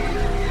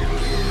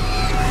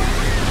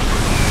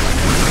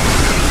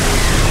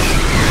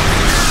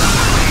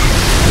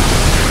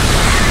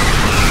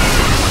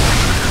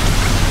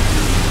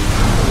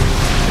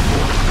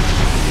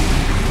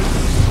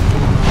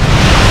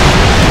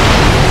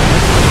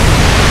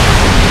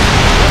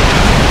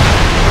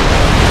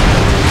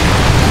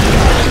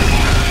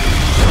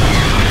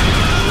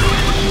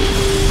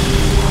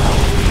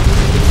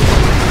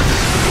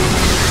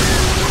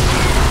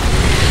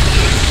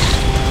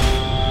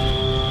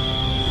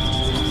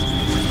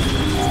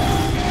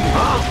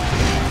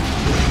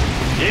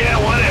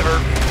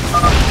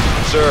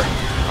 Sir,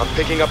 I'm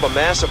picking up a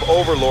mass of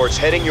overlords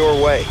heading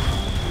your way.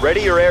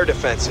 Ready your air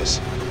defenses.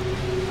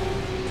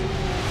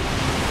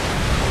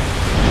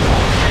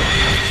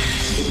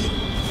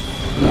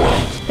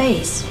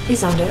 Base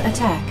is under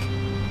attack.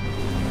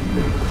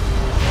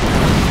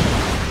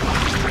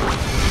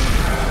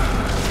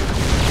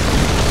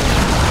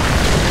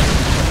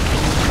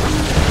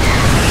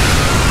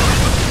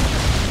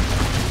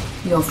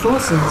 Your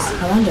forces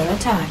are under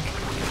attack.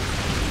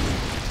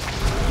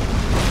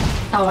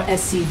 Our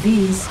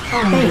SCV's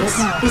base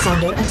is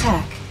under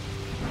attack.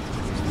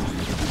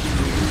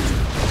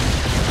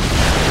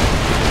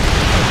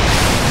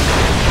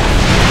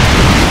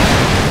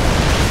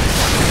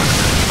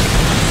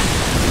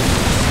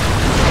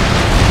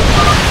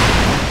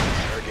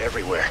 Zerg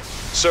everywhere.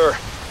 Sir,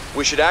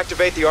 we should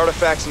activate the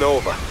artifact's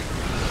Nova.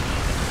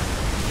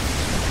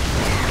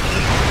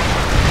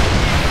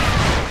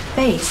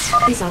 Base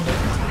is under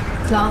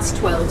attack. Class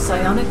 12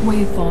 psionic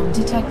waveform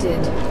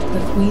detected. The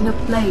Queen of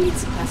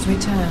Blades has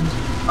returned.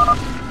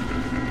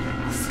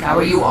 I'll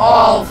scour you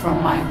all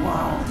from my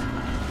world.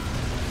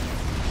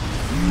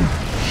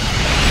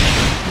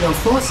 Your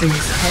forces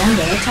are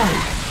under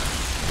attack.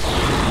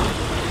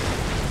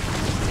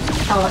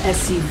 Our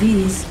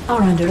SCVs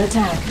are under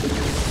attack.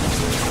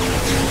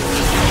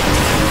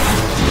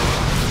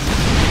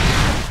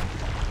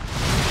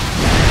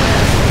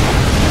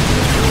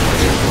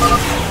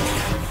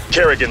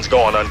 Kerrigan's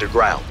gone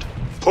underground.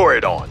 Pour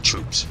it on,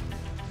 troops.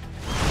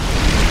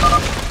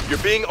 You're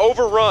being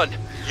overrun.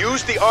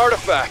 Use the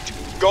artifact.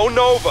 Go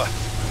Nova.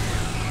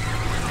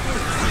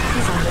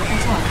 Is under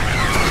attack.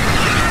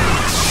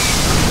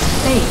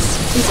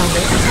 Base is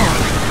under attack.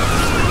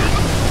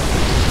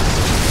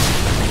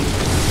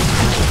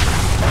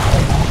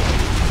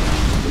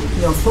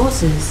 Your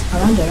forces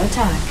are under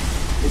attack.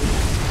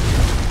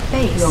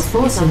 Base Your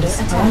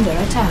forces are under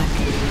attack.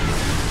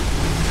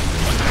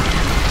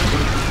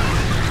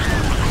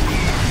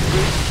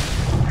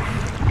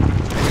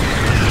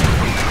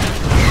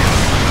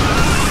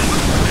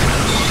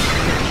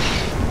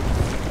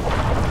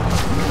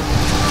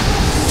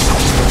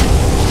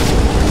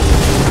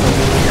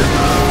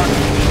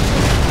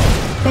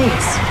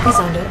 Base is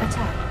under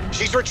attack.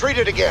 She's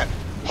retreated again.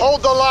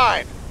 Hold the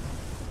line.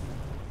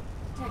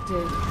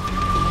 Detected.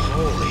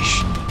 Holy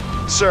sh...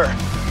 Sir,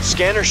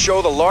 scanners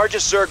show the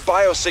largest Zerg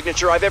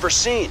biosignature I've ever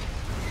seen.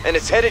 And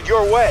it's headed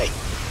your way.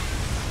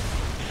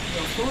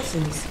 Your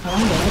forces are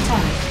under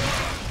attack.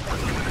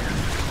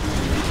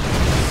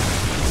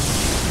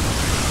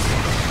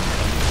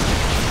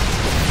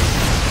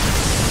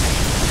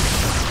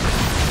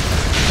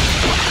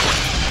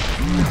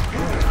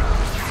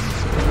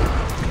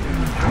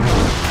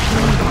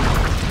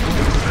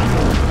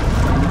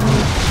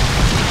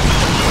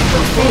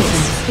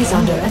 Base is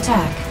under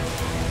attack.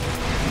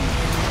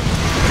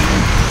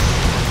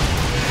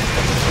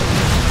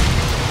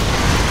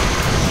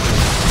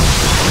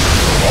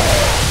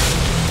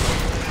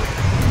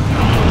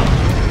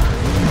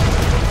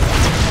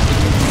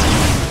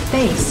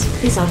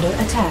 Base is under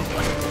attack.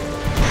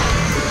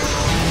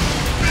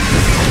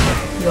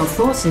 Your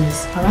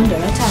forces are under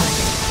attack.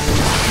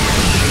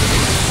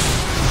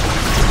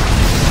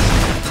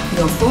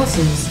 Your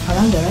forces are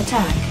under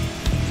attack.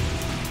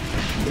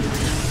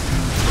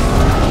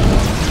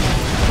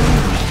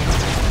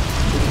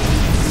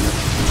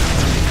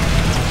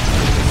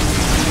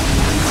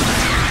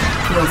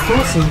 Your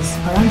forces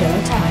are under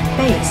attack.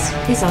 Base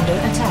is under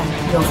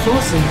attack. Your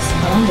forces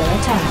are under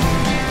attack.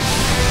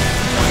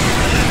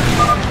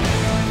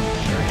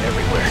 They're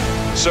everywhere.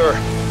 Sir,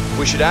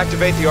 we should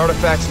activate the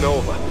artifact's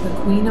Nova. The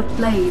Queen of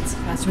Blades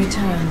has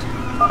returned.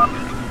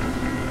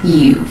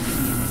 You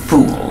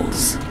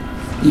fools.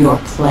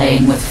 You're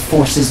playing with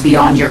forces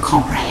beyond your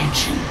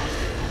comprehension.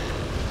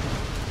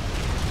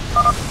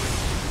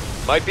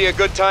 Might be a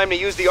good time to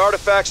use the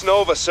artifact's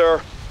Nova,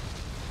 sir.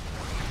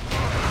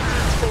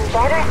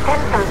 Better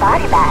send some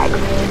body bags.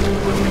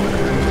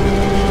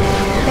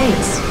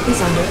 Base is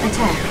under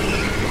attack.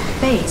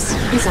 Base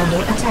is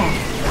under attack.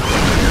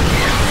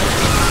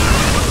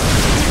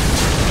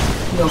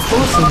 Your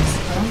forces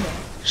are under...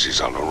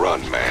 She's on the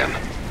run, man.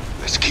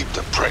 Let's keep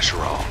the pressure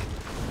on.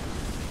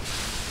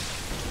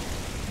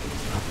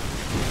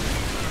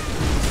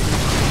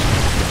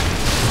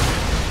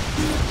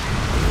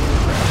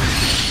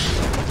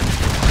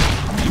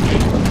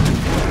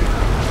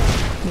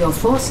 Your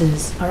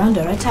forces are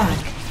under attack.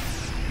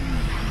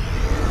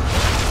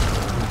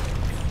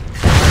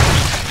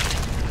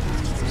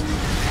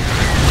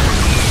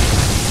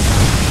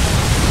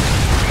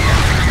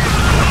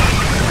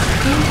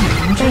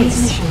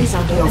 Base is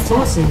under your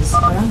forces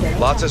are under attack.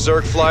 Lots of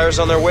Zerg flyers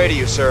on their way to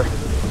you, sir. Base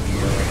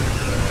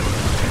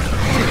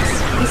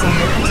is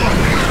under attack.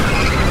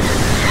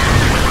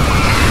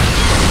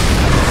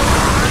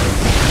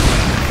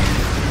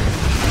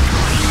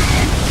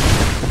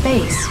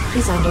 Base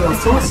is under your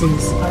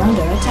forces are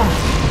under attack.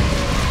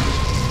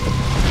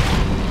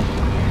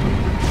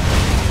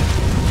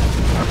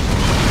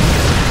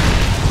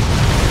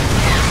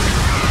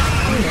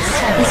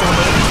 Base is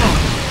under attack.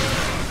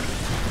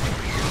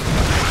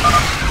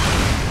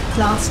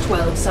 Class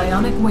 12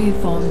 psionic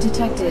waveform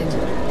detected.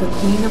 The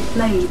Queen of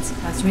Blades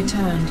has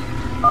returned.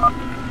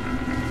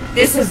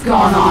 This has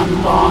gone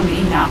on long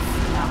enough.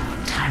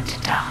 Time to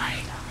die.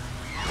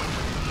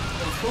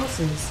 Your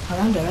forces are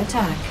under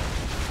attack.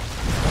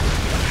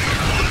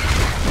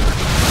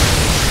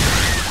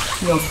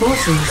 Your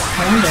forces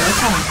are under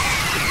attack.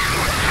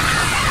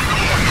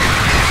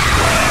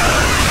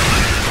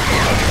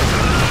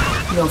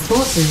 Your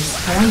forces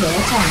are under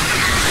attack.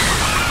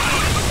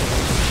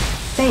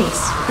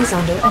 Base is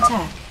under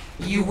attack.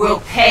 You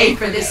will pay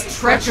for this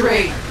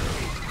treachery!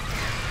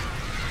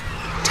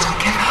 Don't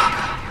give up.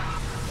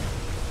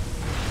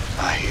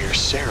 I hear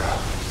Sarah.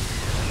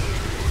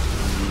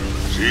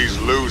 She's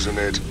losing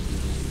it.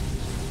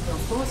 Your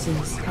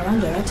forces are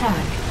under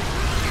attack.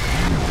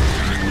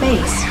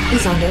 Base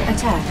is under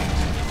attack.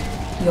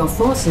 Your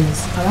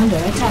forces are under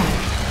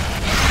attack.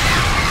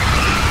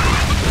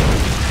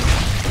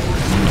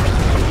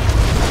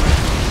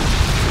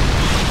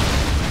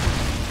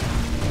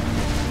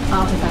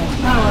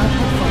 Artifact power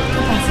at full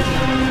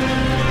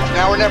capacity.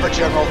 Now or never,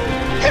 General.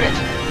 Hit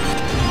it!